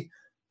 everybody.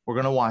 We're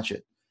gonna watch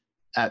it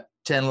at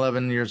 10,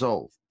 11 years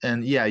old.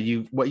 And yeah,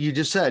 what you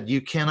just said,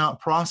 you cannot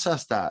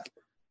process that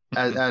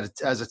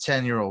as a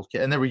 10-year-old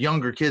kid. And there were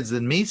younger kids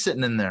than me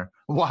sitting in there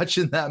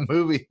watching that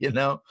movie, you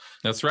know.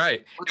 That's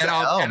right. What the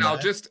hell, man?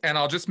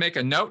 I'll just make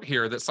a note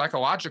here that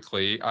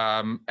psychologically,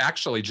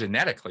 actually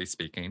genetically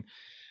speaking,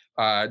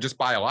 just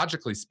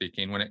biologically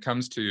speaking, when it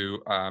comes to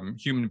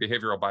human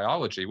behavioral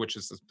biology, which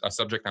is a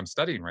subject I'm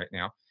studying right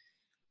now,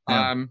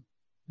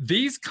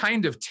 these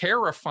kind of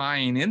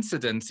terrifying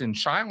incidents in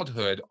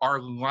childhood are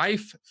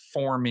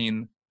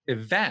life-forming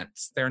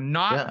events. They're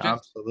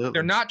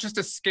not just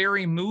a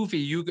scary movie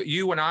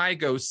you and I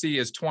go see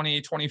as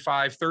 20,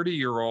 25,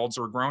 30-year-olds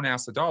or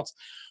grown-ass adults.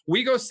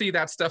 We go see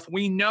that stuff.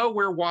 We know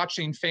we're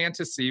watching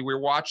fantasy. We're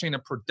watching a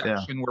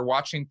production. Yeah. We're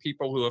watching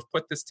people who have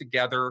put this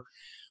together.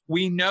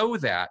 We know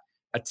that.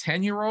 A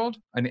 10-year-old,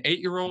 an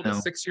 8-year-old, a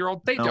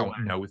 6-year-old, they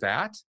don't know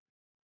that.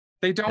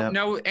 They don't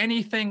know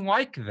anything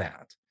like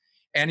that.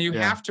 And you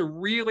have to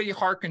really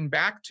hearken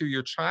back to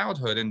your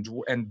childhood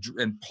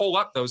and pull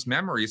up those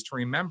memories to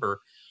remember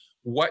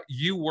what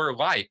you were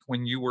like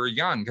when you were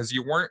young, because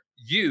you weren't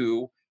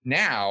you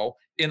now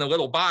in a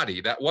little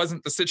body. That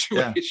wasn't the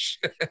situation.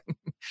 Yeah.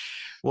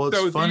 Well,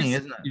 it's funny,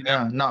 isn't it?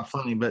 Yeah, not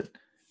funny, but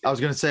I was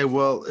going to say,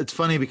 well, it's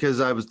funny because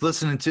I was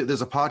listening to,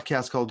 there's a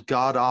podcast called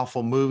God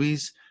Awful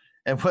Movies.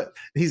 And what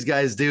these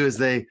guys do is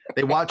they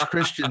watch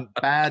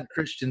bad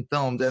Christian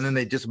films, and then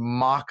they just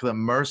mock them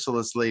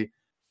mercilessly.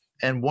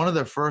 And one of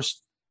their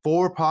first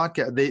 4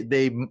 podcasts,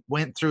 they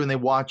went through and they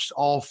watched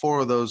all 4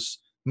 of those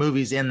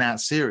movies in that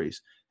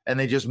series, and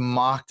they just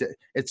mocked it.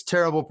 It's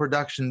terrible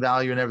production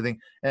value and everything.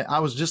 And I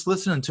was just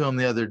listening to them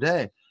the other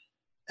day,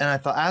 and I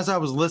thought, as I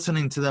was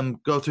listening to them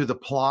go through the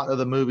plot of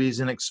the movies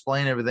and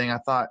explain everything, I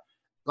thought,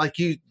 like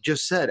you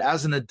just said,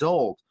 as an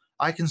adult,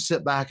 I can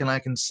sit back and I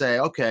can say,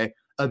 okay,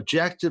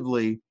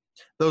 objectively,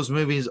 those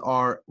movies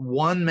are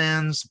one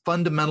man's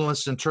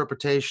fundamentalist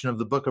interpretation of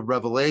the book of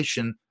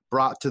Revelation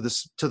brought to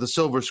the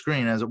silver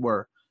screen, as it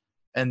were,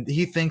 and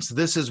he thinks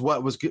this is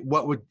what is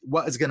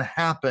going to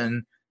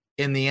happen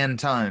in the end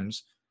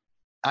times.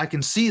 I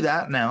can see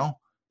that now.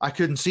 I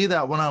couldn't see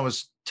that when I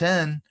was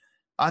 10.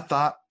 I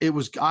thought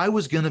I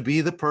was going to be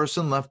the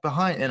person left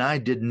behind, and I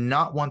did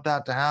not want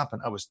that to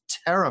happen. I was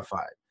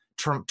terrified,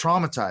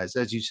 traumatized,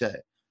 as you say,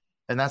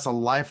 and that's a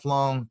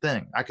lifelong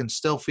thing. I can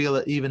still feel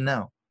it even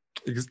now.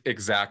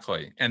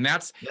 Exactly. And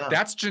that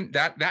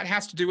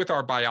has to do with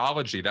our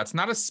biology. That's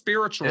not a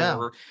spiritual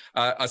or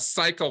a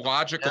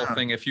psychological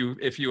thing. If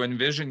you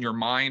envision your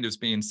mind as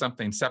being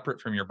something separate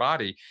from your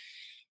body,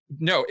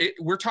 no,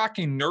 we're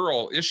talking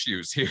neural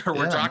issues here.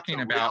 We're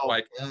talking about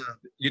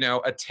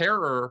a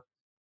terror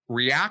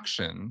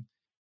reaction.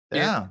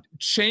 It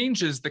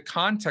changes the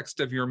context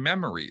of your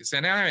memories.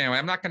 And anyway,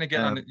 I'm not going to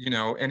get on,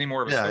 any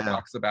more of a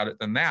soapbox about it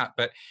than that.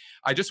 But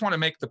I just want to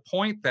make the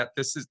point that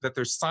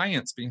there's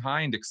science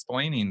behind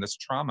explaining this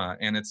trauma,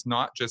 and it's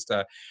not just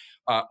a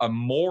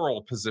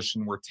moral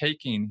position we're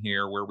taking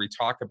here, where we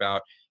talk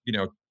about,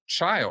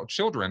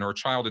 children or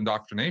child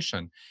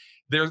indoctrination.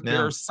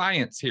 There's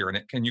science here,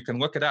 and you can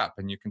look it up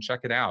and you can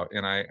check it out.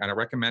 And I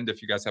recommend,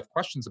 if you guys have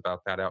questions about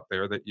that out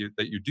there, that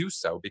you do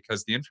so,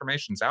 because the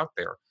information's out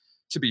there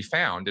to be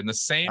found, in the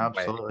same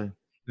way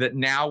that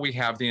now we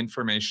have the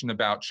information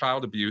about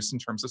child abuse in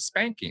terms of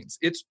spankings.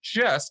 It's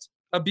just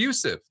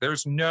abusive.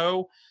 There's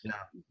no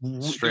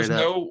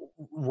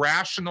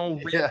rational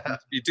reason to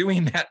be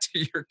doing that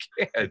to your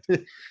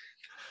kid.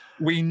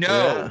 We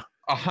know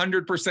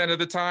 100% of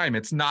the time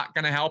it's not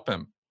going to help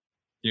him.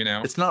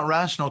 It's not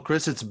rational,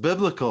 Chris. It's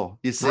biblical.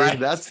 You see,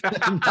 that's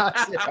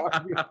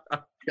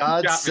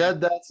God said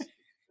that's.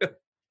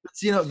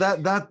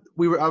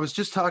 I was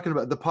just talking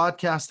about the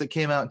podcast that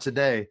came out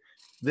today.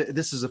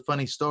 This is a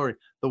funny story.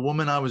 The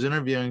woman I was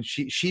interviewing,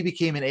 she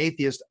became an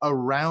atheist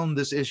around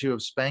this issue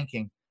of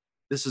spanking.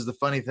 This is the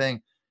funny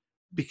thing,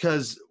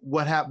 because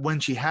what happened when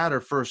she had her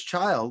first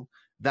child,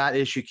 that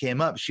issue came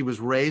up. She was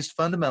raised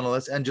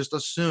fundamentalist and just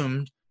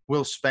assumed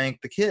we'll spank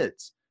the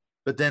kids.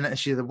 But then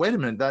she said, wait a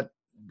minute,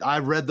 I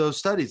read those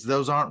studies.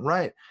 Those aren't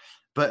right.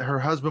 But her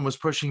husband was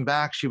pushing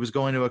back. She was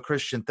going to a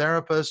Christian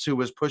therapist who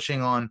was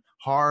pushing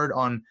hard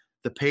on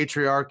the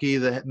patriarchy,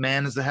 the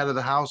man is the head of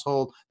the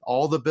household,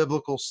 all the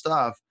biblical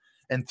stuff.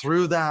 And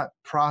through that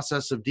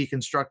process of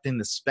deconstructing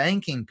the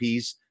spanking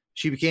piece,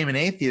 she became an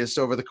atheist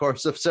over the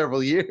course of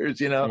several years,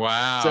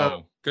 Wow.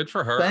 So good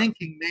for her.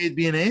 Spanking made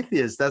me an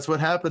atheist. That's what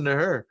happened to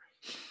her.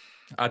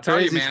 I'll tell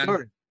you, man.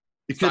 Story.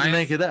 You couldn't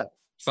make it up.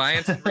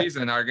 Science and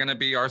reason are going to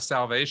be our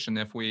salvation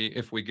if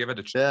we give it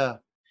a chance.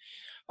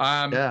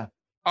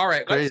 All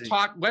right,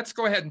 let's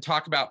go ahead and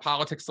talk about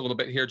politics a little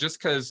bit here,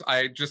 just because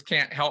I just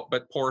can't help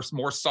but pour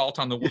more salt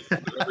on the wound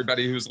for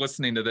everybody who's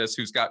listening to this,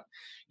 who's got,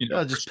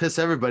 just piss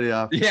everybody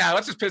off. Yeah,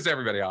 let's just piss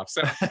everybody off.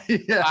 So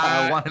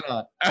why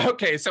not?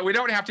 Okay, so we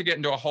don't have to get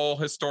into a whole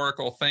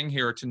historical thing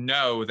here to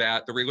know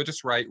that the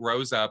religious right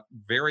rose up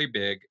very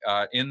big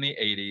in the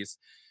 80s.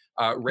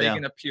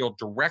 Reagan appealed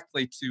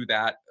directly to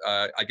that,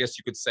 I guess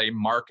you could say,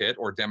 market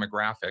or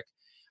demographic,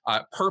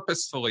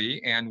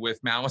 purposefully and with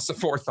malice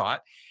aforethought.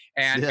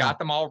 and Yeah. got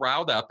them all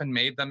riled up and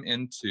made them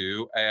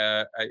into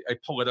a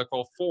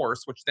political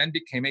force, which then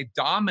became a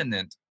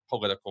dominant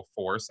political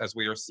force, as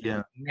we are seeing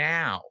Yeah.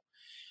 now.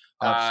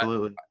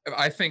 Absolutely.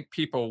 I think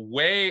people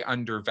way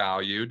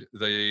undervalued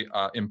the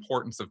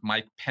importance of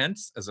Mike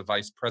Pence as a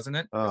vice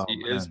president, because Oh he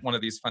is man. one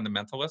of these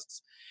fundamentalists.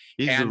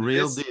 He's the And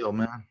real this, deal,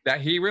 man. that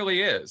he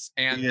really is.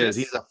 And He is.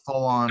 this, He's a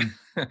full-on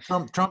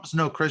Trump's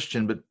no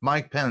Christian, but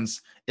Mike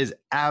Pence is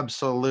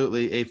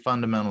absolutely a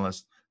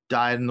fundamentalist.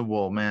 Dyed in the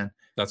wool, man.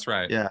 that's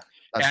right. Yeah,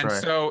 that's And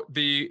right. so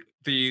the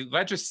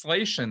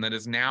legislation that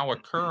is now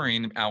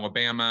occurring,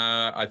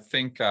 Alabama, I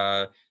think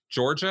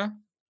Georgia,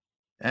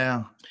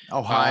 Yeah. uh,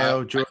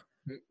 Ohio, Georgia,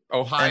 and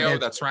Ohio,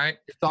 that's right.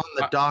 it's on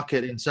the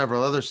docket in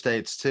several other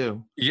states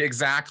too. Yeah,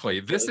 exactly.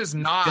 This is It's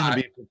going to not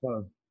be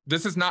proposed.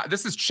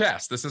 this is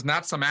chess. This is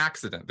not some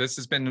accident. This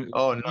has been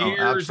Oh no, years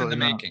in the absolutely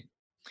not. making.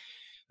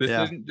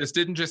 Yeah. This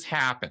didn't just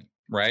happen,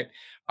 right?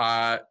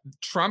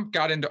 Trump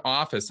got into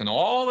office, and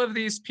all of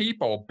these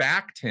people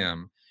backed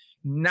him,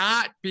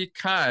 not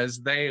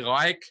because they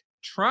like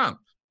Trump.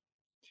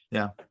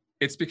 Yeah.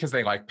 It's because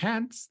they like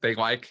Pence. They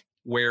like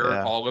where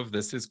Yeah. all of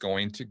this is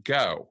going to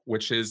go,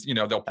 which is,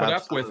 they'll put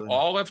up with Absolutely.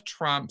 all of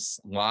Trump's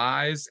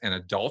lies and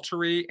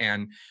adultery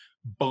and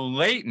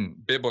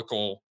blatant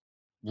biblical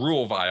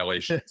rule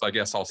violations, I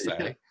guess I'll say.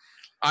 Yeah.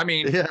 I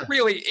mean, Yeah.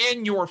 really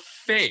in your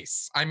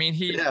face. I mean,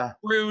 he Yeah.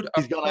 screwed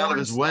a He's gone out of porn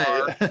his way.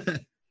 star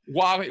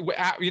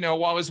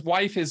while his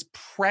wife is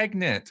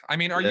pregnant. I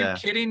mean, are you Yeah.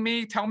 kidding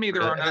me? Tell me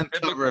there are And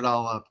not cover it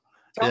all up.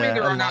 Tell me Yeah,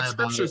 there are and not lie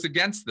about scriptures it.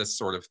 against this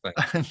sort of thing.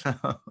 I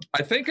know.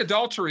 I think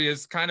adultery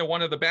is kind of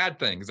one of the bad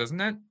things,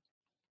 isn't it?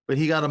 But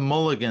he got a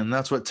mulligan.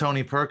 That's what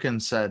Tony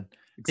Perkins said.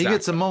 He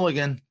gets a Exactly.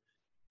 mulligan,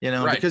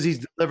 Right. because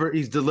he's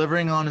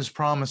delivering on his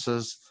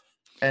promises.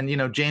 And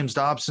James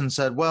Dobson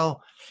said,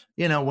 well,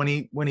 when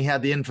he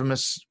had the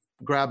infamous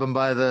grab him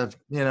by the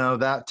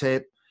that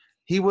tape,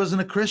 he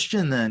wasn't a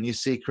Christian then. You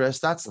see, Chris,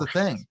 that's the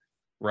thing.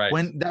 Right.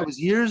 When that was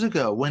years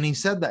ago when he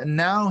said that.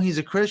 Now he's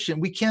a Christian.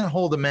 We can't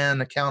hold a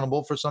man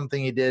accountable for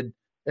something he did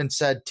and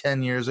said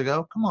 10 years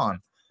ago. Come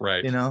on.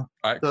 Right. So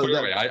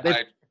clearly,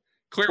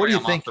 what are you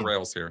I'm off thinking? the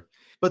rails here.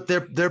 But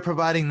they're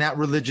providing that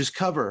religious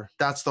cover.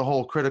 That's the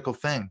whole critical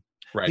thing.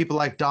 Right. People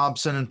like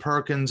Dobson and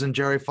Perkins and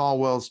Jerry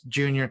Falwell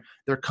Jr.,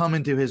 they're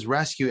coming to his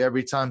rescue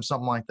every time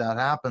something like that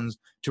happens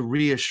to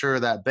reassure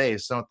that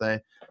base, don't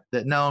they?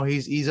 That no,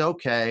 he's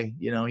okay.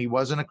 He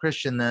wasn't a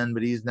Christian then,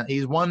 but he's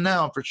one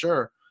now for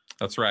sure.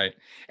 That's right.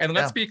 And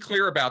let's be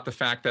clear about the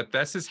fact that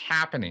this is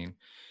happening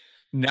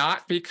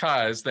not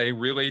because they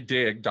really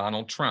dig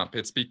Donald Trump.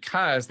 It's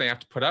because they have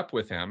to put up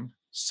with him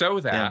so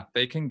that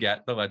they can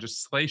get the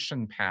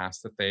legislation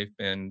passed that they've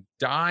been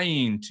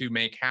dying to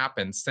make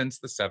happen since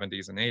the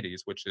 70s and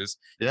 80s, which is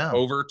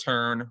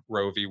overturn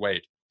Roe v.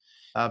 Wade.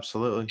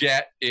 Absolutely.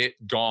 Get it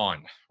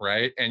gone,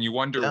 right? And you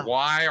wonder,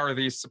 why are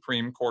these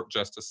Supreme Court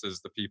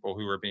justices the people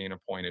who are being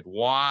appointed?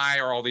 Why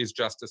are all these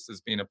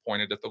justices being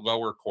appointed at the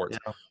lower courts?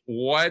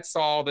 What's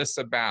all this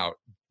about?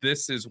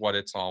 This is what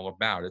it's all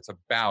about. It's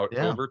about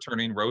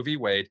overturning Roe v.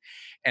 Wade.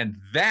 And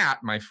that,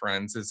 my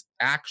friends, is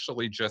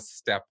actually just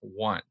step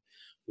one.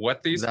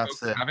 What these folks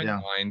have in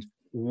mind,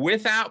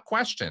 without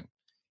question,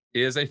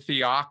 is a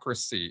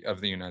theocracy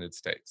of the United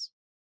States.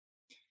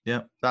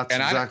 Yeah, that's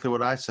exactly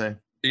what I say.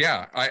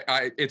 Yeah,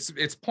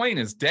 it's plain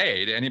as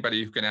day to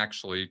anybody who can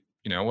actually,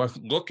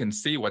 look and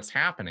see what's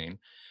happening.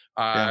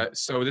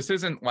 So this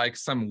isn't like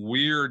some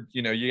weird,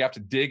 you have to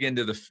dig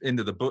into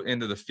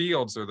the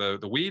fields or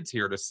the weeds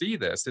here to see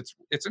this.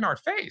 It's in our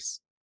face.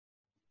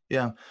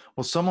 Yeah.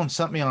 Well, someone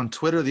sent me on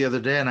Twitter the other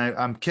day, and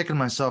I'm kicking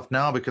myself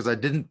now because I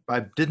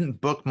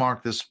didn't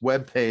bookmark this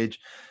webpage,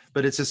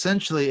 but it's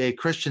essentially a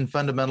Christian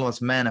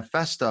fundamentalist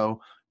manifesto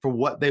for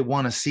what they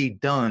want to see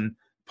done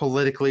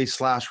politically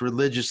 /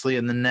 religiously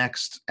in the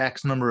next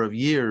X number of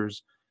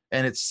years.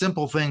 And it's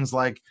simple things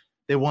like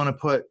they want to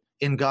put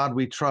 "In God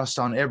We Trust"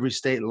 on every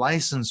state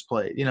license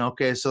plate.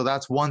 Okay, so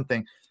that's one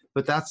thing.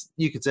 But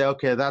you could say,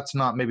 okay, that's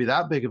not maybe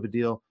that big of a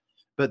deal.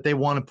 But they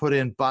want to put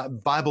in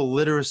Bible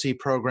literacy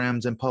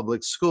programs in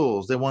public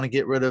schools. They want to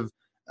get rid of,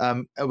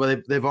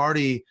 they've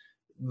already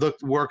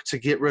worked to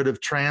get rid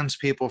of trans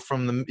people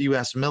from the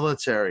U.S.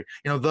 military.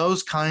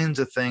 Those kinds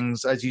of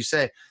things, as you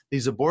say,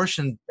 these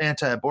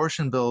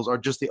anti-abortion bills are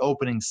just the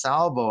opening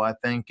salvo, I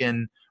think,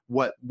 in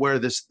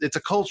it's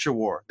a culture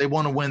war. They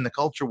want to win the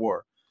culture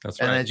war. That's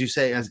right. And as you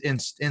say,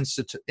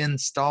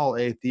 install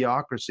a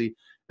theocracy.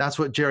 That's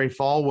what Jerry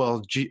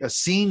Falwell, a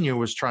senior,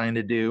 was trying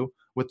to do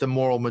with the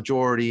moral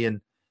majority.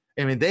 And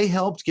I mean, they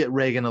helped get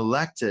Reagan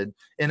elected,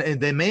 and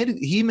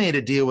he made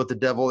a deal with the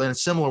devil in a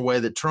similar way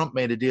that Trump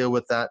made a deal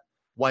with that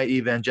white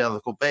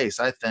evangelical base.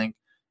 I think,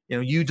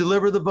 you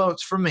deliver the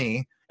votes for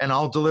me and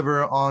I'll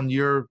deliver on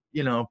your,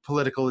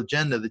 political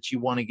agenda that you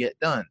want to get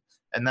done.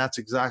 And that's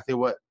exactly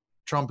what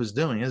Trump is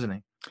doing, isn't he?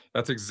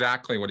 That's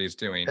exactly what he's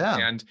doing. Yeah.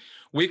 And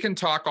we can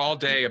talk all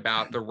day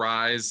about the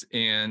rise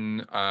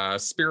in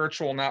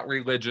spiritual, not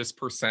religious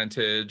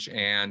percentage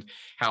and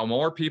how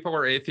more people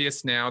are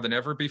atheists now than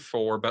ever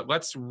before. But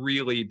let's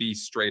really be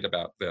straight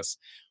about this.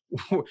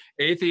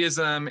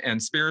 atheism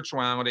and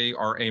spirituality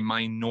are a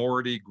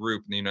minority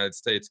group in the United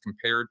States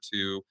compared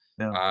to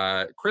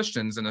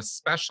Christians, and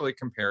especially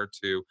compared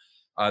to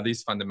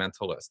these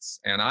fundamentalists.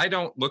 And I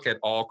don't look at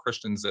all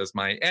Christians as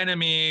my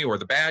enemy or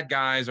the bad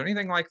guys or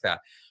anything like that.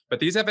 But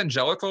these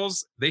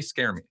evangelicals, they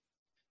scare me.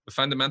 The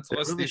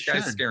fundamentalists, really these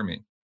guys should. scare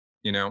me,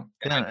 and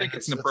I think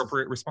it's an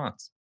appropriate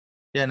response.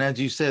 Yeah, and as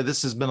you said,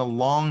 this has been a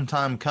long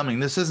time coming.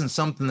 This isn't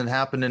something that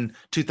happened in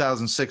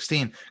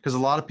 2016, because a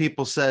lot of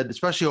people said,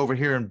 especially over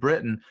here in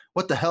Britain,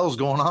 what the hell's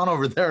going on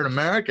over there in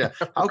America?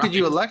 How could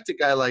you elect a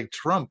guy like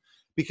Trump?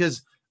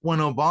 Because when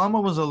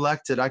Obama was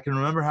elected, I can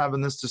remember having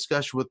this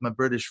discussion with my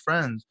British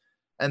friends,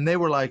 and they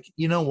were like,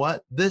 you know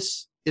what?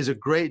 This is a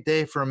great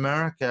day for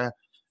America.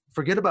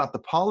 Forget about the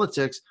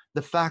politics.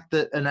 The fact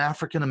that an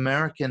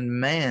African-American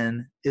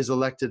man is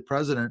elected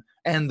president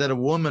and that a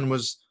woman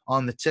was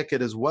on the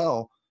ticket as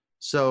well.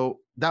 So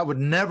that would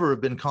never have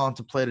been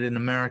contemplated in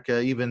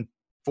America even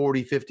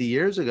 40, 50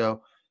 years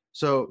ago.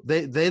 So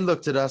they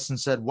looked at us and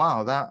said,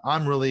 wow,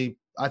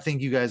 I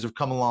think you guys have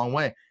come a long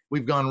way.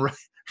 We've gone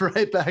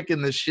right back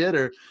in the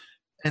shitter.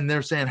 And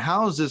they're saying,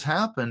 how has this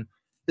happened?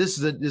 Is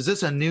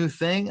this a new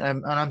thing?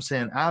 And I'm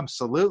saying,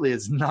 absolutely,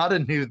 it's not a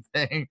new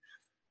thing.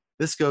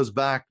 This goes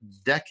back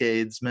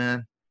decades,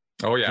 man.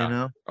 Oh yeah. You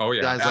know? Oh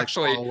yeah. Guys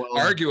Actually, like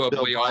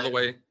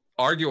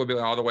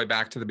arguably all the way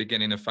back to the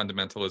beginning of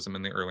fundamentalism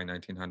in the early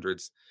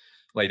 1900s,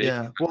 late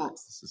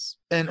 1800s.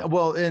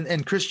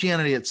 And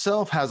Christianity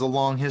itself has a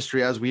long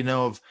history, as we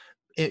know, of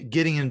it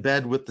getting in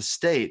bed with the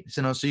state.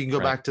 So you can go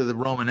back to the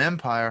Roman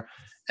Empire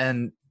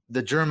and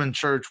the German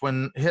church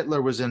when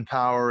Hitler was in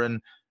power,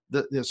 and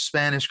the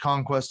Spanish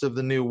conquest of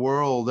the New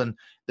World. And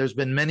there's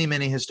been many,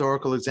 many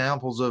historical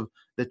examples of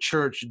the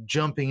church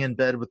jumping in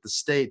bed with the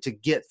state to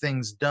get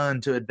things done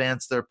to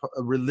advance their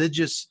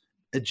religious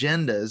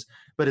agendas,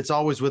 but it's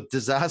always with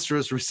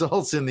disastrous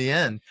results in the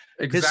end.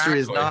 Exactly.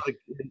 History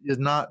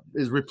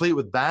is replete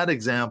with bad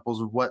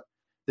examples of what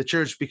the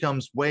church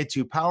becomes way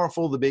too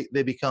powerful.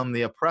 They become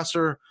the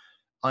oppressor,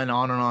 and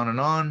on and on and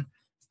on.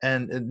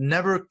 And it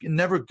never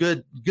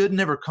good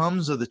never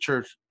comes of the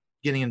church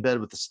getting in bed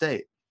with the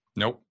state.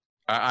 Nope.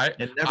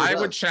 I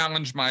would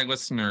challenge my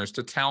listeners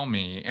to tell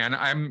me, and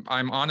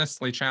I'm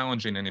honestly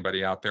challenging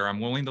anybody out there.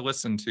 I'm willing to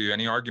listen to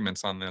any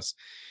arguments on this.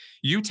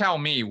 You tell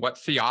me what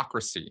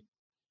theocracy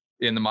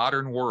in the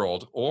modern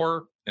world,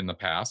 or in the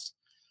past,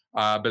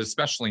 but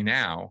especially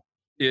now,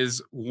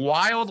 is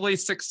wildly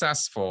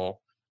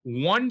successful,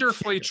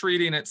 wonderfully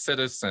treating its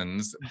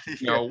citizens,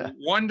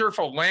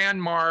 wonderful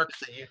landmark.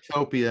 It's a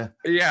utopia.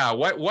 Yeah,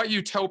 what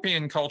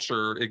utopian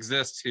culture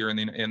exists here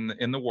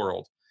in the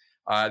world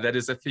that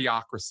is a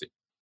theocracy?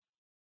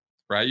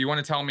 Right? You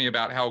want to tell me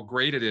about how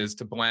great it is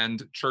to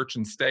blend church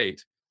and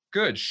state.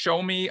 Good.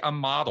 Show me a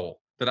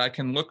model that I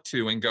can look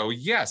to and go,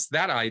 yes,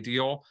 that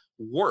ideal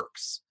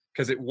works,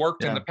 because it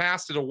worked in the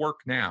past. It'll work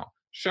now.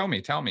 Show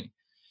me, tell me.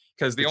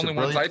 Because the only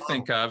ones I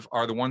think of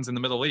are the ones in the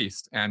Middle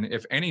East. And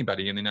if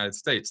anybody in the United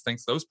States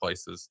thinks those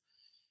places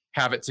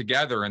have it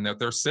together and that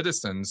their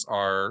citizens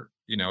are,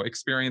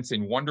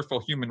 experiencing wonderful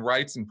human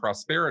rights and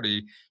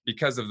prosperity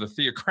because of the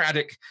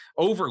theocratic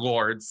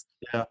overlords,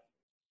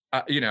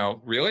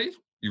 really?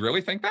 You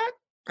really think that?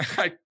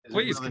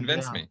 Please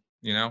convince me,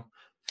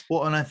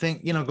 Well, and I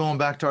think, going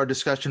back to our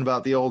discussion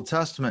about the Old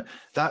Testament,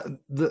 that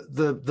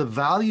the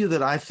value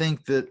that I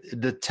think that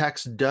the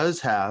text does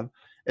have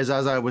is,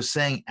 as I was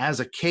saying, as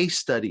a case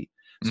study.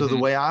 So the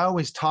way I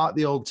always taught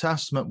the Old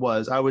Testament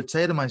was, I would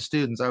say to my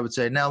students,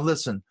 now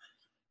listen,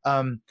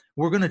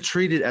 we're going to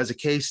treat it as a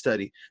case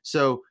study.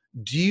 So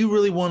do you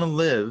really want to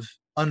live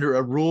under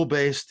a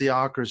rule-based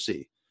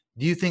theocracy?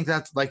 Do you think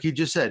that's, like you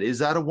just said, is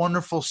that a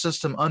wonderful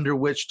system under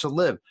which to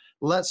live?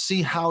 Let's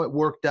see how it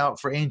worked out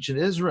for ancient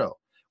Israel,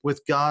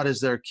 with God as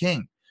their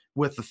king,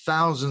 with the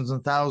thousands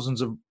and thousands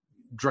of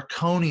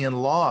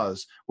draconian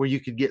laws where you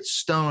could get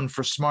stoned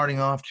for smarting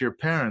off to your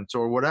parents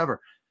or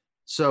whatever.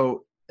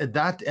 So and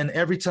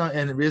every time,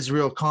 and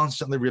Israel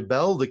constantly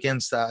rebelled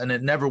against that, and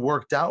it never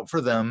worked out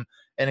for them.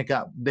 And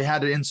they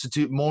had to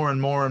institute more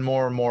and more and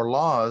more and more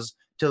laws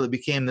till it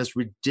became this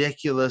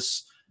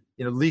ridiculous,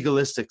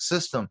 legalistic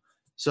system.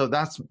 So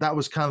that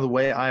was kind of the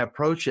way I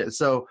approach it.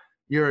 So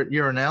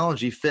your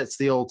analogy fits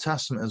the Old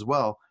Testament as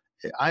well.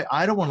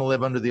 I don't want to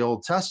live under the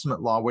Old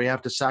Testament law where you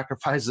have to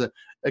sacrifice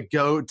a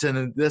goat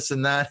and this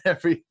and that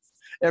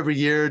every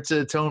year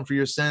to atone for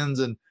your sins,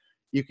 and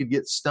you could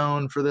get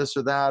stoned for this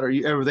or that,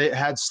 or they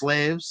had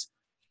slaves,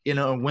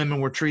 and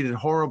women were treated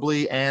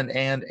horribly, and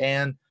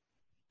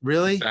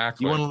really,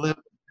 exactly. You want to live?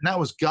 And that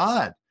was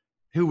God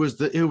who was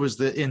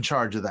the in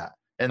charge of that.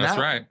 And that's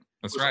right.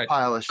 That's right. A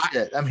pile of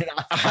shit. I mean,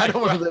 I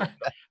don't want to live.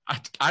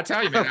 I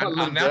tell you, man,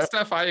 on that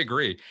stuff, I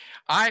agree.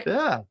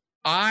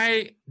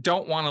 I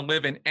don't want to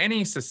live in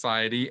any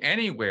society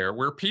anywhere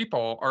where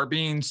people are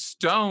being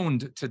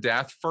stoned to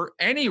death for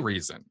any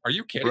reason. Are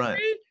you kidding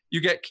me?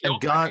 You get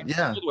killed,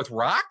 killed with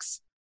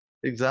rocks?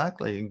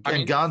 Exactly.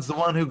 And God's the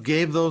one who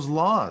gave those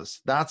laws.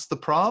 That's the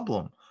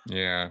problem.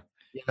 Yeah.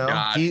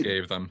 God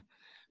gave them.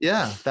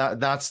 Yeah,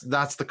 that's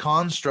the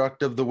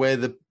construct of the way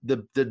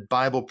the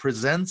Bible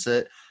presents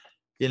it.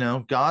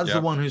 God's the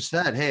Yep. one who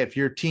said, hey, if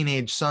your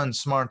teenage son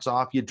smarts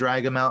off, you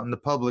drag him out in the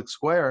public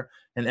square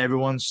and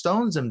everyone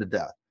stones him to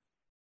death.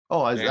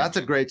 Oh, Damn. that's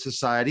a great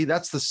society.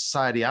 That's the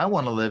society I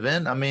want to live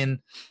in. I mean,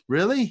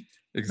 really? No,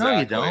 you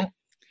Exactly. don't.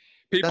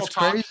 People That's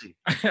talk, crazy.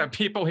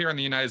 people here in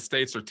the United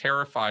States are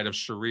terrified of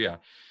Sharia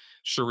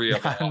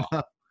Yeah,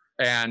 law.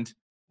 And,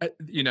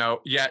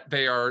 yet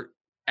they are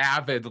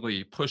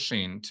avidly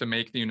pushing to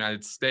make the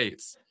United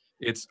States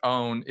its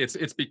own,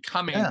 it's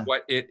becoming yeah,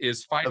 what it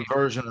is a fighting for,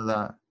 version of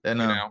that. I you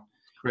know. know?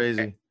 It's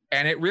crazy.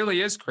 And it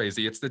really is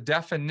crazy. It's the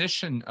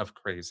definition of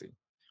crazy.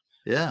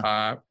 Yeah.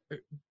 Uh,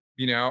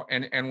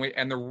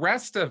 and the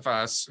rest of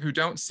us who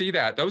don't see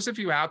that, those of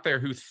you out there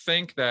who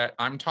think that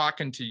I'm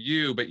talking to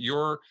you, but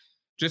you're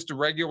just a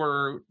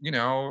regular,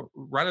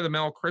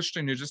 run-of-the-mill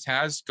Christian who just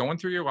has going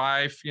through your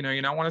life, you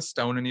don't want to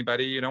stone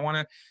anybody, you don't want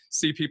to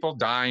see people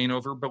dying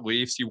over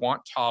beliefs, you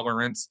want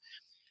tolerance.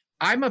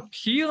 I'm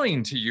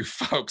appealing to you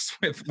folks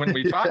when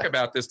we talk Yeah.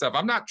 about this stuff.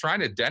 I'm not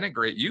trying to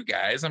denigrate you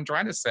guys. I'm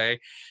trying to say,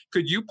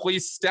 could you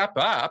please step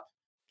up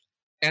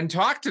and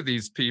talk to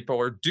these people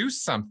or do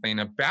something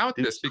about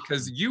this,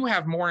 because you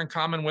have more in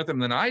common with them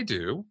than I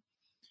do.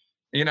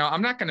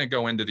 I'm not going to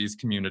go into these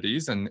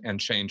communities and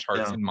change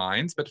hearts and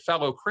minds, but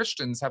fellow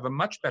Christians have a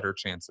much better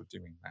chance of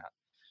doing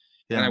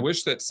that. And I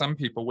wish that some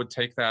people would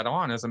take that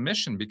on as a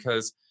mission,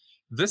 because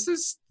this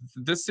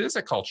is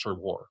a culture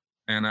war.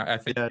 And I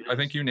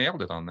think you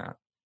nailed it on that.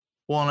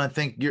 Well, and I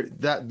think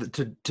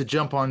to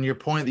jump on your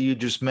point that you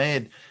just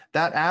made,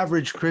 that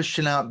average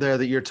Christian out there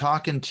that you're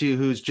talking to,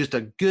 who's just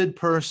a good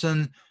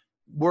person,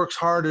 works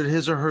hard at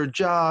his or her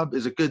job,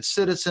 is a good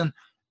citizen,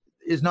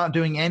 is not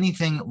doing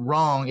anything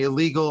wrong,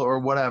 illegal, or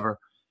whatever.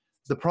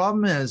 The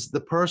problem is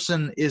the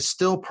person is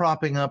still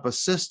propping up a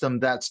system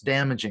that's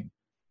damaging.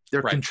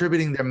 They're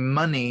contributing their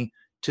money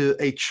to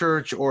a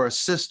church or a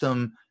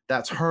system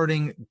that's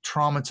hurting,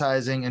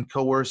 traumatizing, and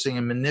coercing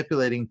and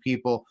manipulating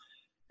people.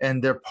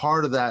 And they're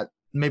part of that,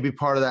 maybe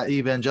part of that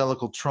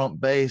evangelical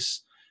Trump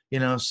base,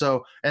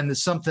 so, and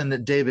there's something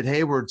that David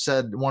Hayward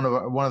said, one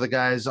of the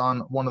guys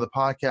on one of the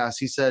podcasts.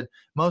 He said,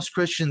 most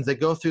Christians, they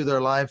go through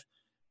their life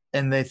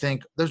and they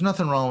think there's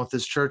nothing wrong with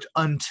this church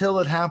until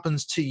it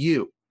happens to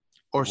you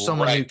or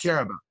someone you care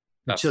about.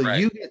 Until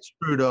you get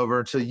screwed over,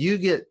 until you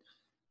get,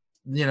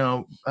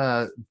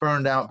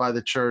 burned out by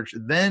the church,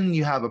 then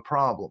you have a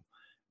problem.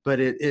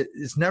 But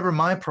it's never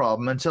my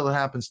problem until it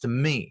happens to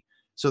me.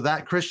 So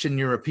that Christian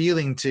you're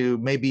appealing to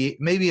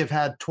maybe have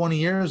had 20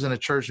 years in a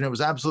church and it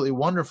was absolutely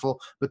wonderful,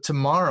 but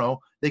tomorrow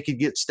they could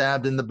get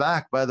stabbed in the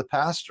back by the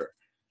pastor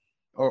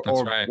or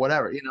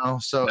whatever,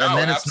 So no, and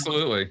then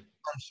absolutely.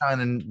 It's sunshine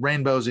and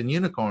rainbows and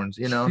unicorns,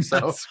 So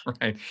that's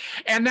right.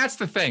 And that's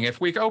the thing.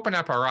 If we open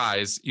up our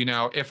eyes,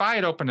 if I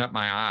had opened up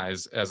my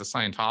eyes as a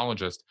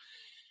Scientologist,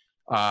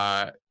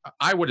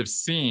 I would have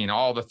seen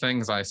all the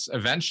things I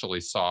eventually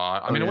saw.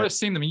 I would have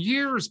seen them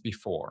years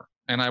before.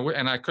 And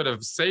I could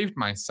have saved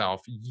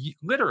myself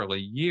literally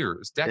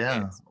years,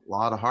 decades, a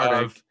lot of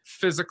heartache, of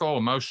physical,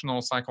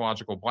 emotional,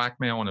 psychological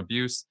blackmail and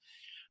abuse.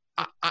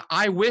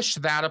 I wish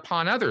that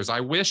upon others. I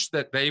wish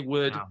that they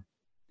would,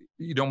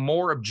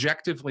 more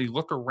objectively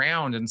look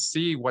around and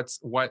see what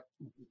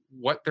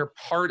they're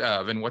part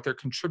of and what they're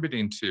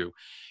contributing to,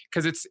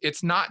 because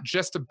it's not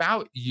just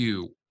about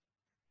you.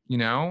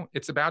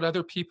 It's about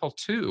other people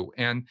too.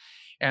 And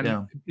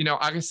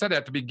like I said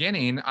at the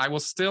beginning, I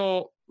will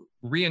still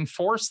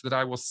reinforce that.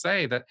 I will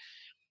say that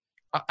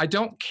I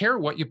don't care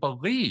what you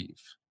believe.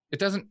 It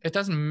doesn't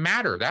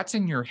matter. That's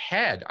in your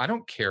head. I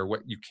don't care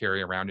what you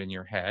carry around in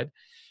your head,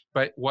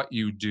 but what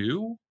you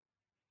do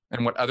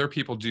and what other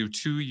people do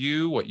to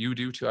you, what you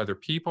do to other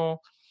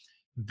people,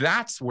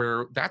 that's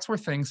where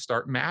things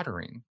start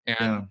mattering.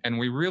 And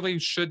we really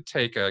should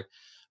take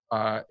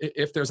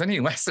if there's any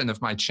lesson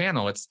of my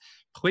channel, it's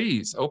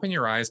please open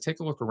your eyes, take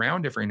a look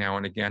around every now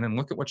and again and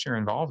look at what you're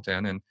involved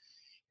in.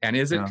 And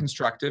is it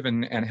constructive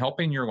and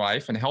helping your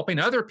life and helping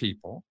other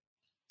people,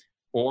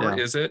 or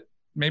is it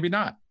maybe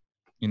not,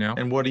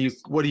 And what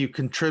are you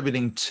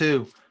contributing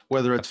to,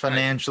 whether it's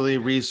financially,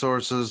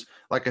 resources?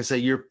 Like I say,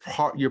 you're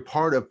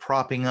part of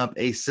propping up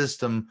a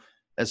system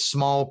as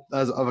small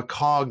as of a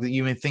cog that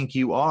you may think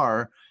you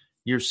are.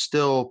 You're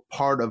still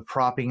part of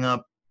propping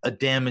up a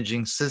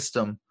damaging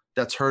system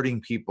that's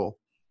hurting people.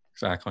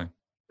 Exactly.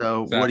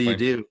 So what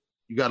do?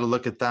 You got to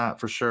look at that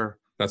for sure.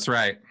 That's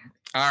right.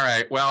 All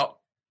right.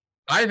 Well,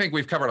 I think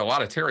we've covered a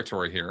lot of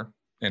territory here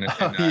in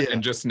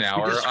just an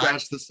hour. We just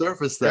scratched the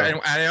surface there.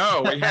 I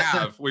know we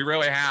have. We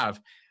really have.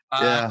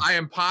 I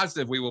am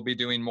positive we will be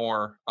doing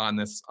more on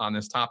this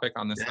topic,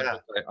 on this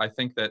subject. I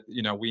think that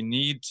we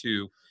need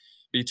to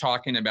be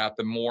talking about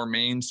the more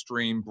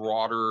mainstream,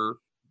 broader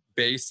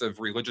base of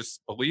religious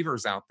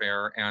believers out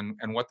there and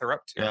what they're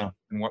up to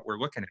and what we're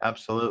looking at.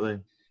 Absolutely.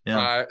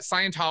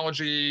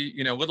 Scientology,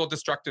 little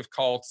destructive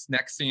cults,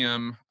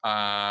 Nexium,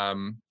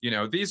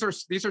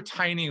 these are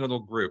tiny little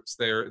groups.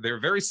 They're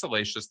very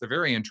salacious. They're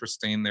very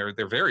interesting. They're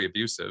very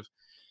abusive.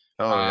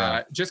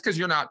 Just because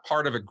you're not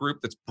part of a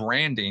group that's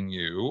branding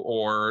you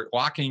or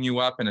locking you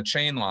up in a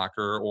chain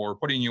locker or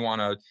putting you on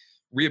a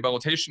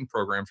rehabilitation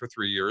program for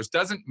 3 years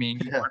doesn't mean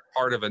you aren't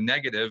part of a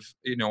negative,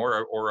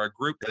 or a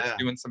group that's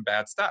doing some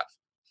bad stuff.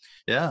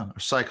 Yeah, or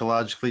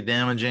psychologically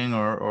damaging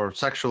or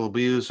sexual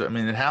abuse. I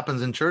mean, it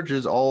happens in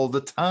churches all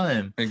the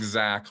time.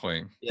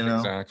 Exactly.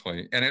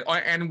 Exactly.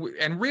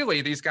 And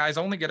really, these guys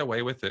only get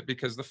away with it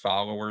because the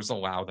followers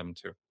allow them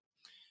to.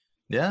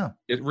 Yeah.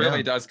 It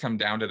really does come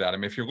down to that. I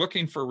mean, if you're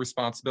looking for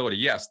responsibility,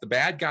 yes, the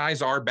bad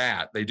guys are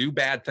bad. They do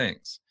bad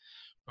things.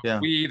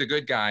 But we, the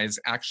good guys,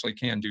 actually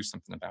can do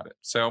something about it.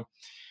 So,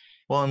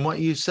 well, and what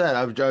you said,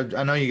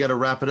 I know you got to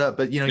wrap it up,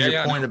 but your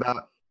point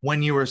about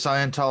when you were a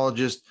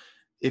Scientologist,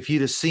 if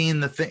you'd have seen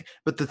the thing,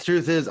 but the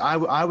truth is,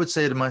 I would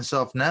say to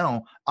myself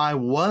now, I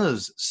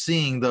was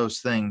seeing those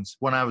things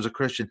when I was a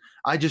Christian.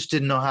 I just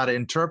didn't know how to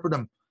interpret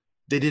them.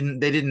 They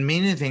didn't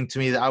mean anything to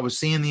me. That I was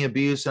seeing the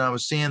abuse and I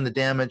was seeing the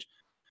damage.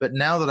 But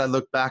now that I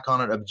look back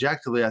on it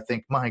objectively, I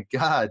think, my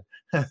God,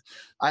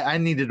 I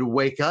needed to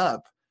wake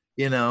up,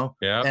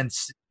 and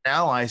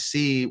now I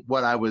see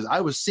what I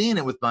was seeing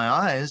it with my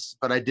eyes,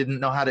 but I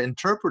didn't know how to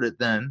interpret it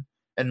then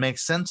and make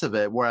sense of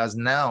it. Whereas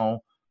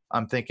now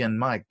I'm thinking,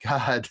 my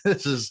God,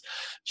 this is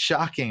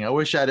shocking. I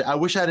wish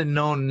I'd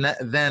known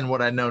then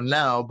what I know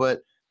now,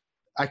 but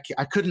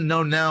I couldn't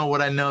know now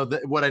what I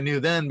knew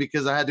then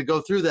because I had to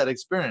go through that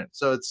experience.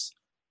 So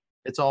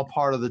it's all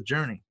part of the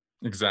journey.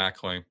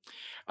 Exactly.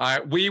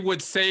 We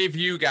would save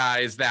you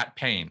guys that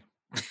pain.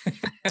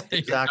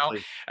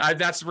 Exactly.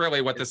 That's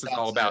really what this is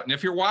all about. And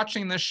if you're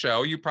watching this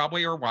show, you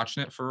probably are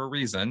watching it for a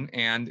reason.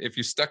 And if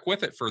you stuck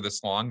with it for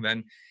this long,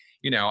 then,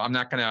 I'm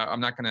not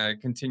gonna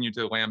continue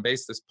to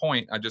lambaste this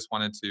point. I just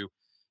wanted to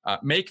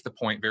make the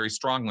point very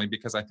strongly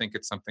because I think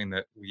it's something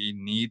that we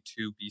need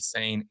to be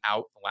saying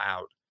out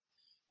loud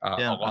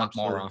a lot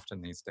more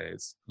often these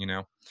days.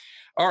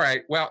 All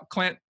right. Well,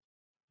 Clint,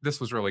 this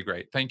was really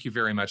great. Thank you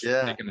very much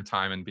for taking the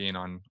time and being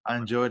on. I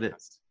enjoyed it.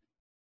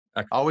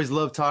 I always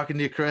love talking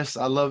to you, Chris.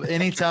 I love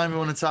anytime you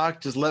want to talk,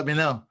 just let me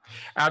know.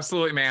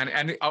 Absolutely, man.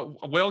 And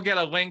we'll get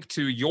a link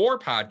to your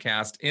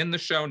podcast in the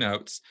show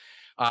notes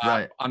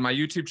on my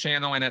YouTube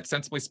channel and at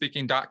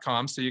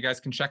sensiblyspeaking.com. So you guys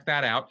can check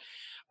that out.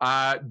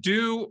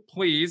 Do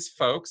please,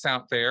 folks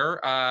out there,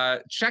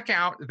 check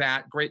out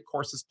that Great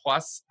Courses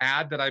Plus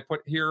ad that I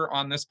put here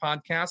on this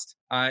podcast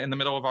in the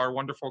middle of our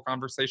wonderful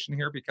conversation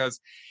here, because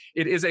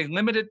it is a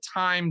limited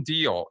time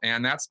deal.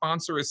 And that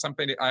sponsor is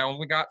something that I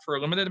only got for a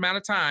limited amount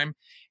of time.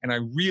 And I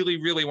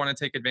really, really want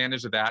to take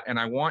advantage of that. And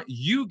I want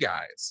you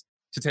guys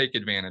to take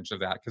advantage of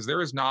that because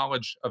there is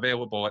knowledge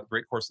available at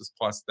Great Courses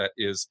Plus that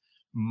is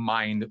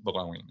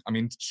mind-blowing. I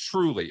mean,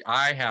 truly,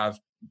 I have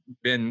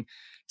been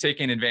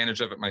taking advantage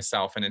of it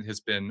myself, and it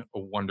has been a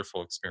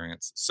wonderful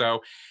experience.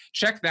 So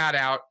check that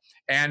out.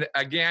 And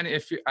again,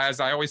 as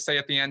I always say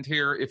at the end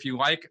here, if you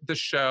like the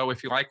show,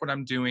 if you like what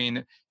I'm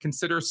doing,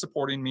 consider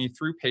supporting me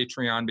through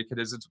Patreon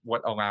because it's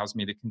what allows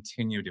me to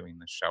continue doing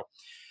this show.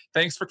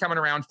 Thanks for coming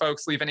around,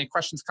 folks. Leave any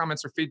questions,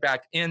 comments, or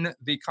feedback in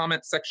the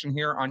comment section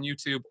here on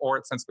YouTube or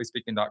at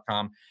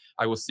sensiblyspeaking.com.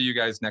 I will see you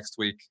guys next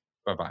week.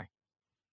 Bye-bye.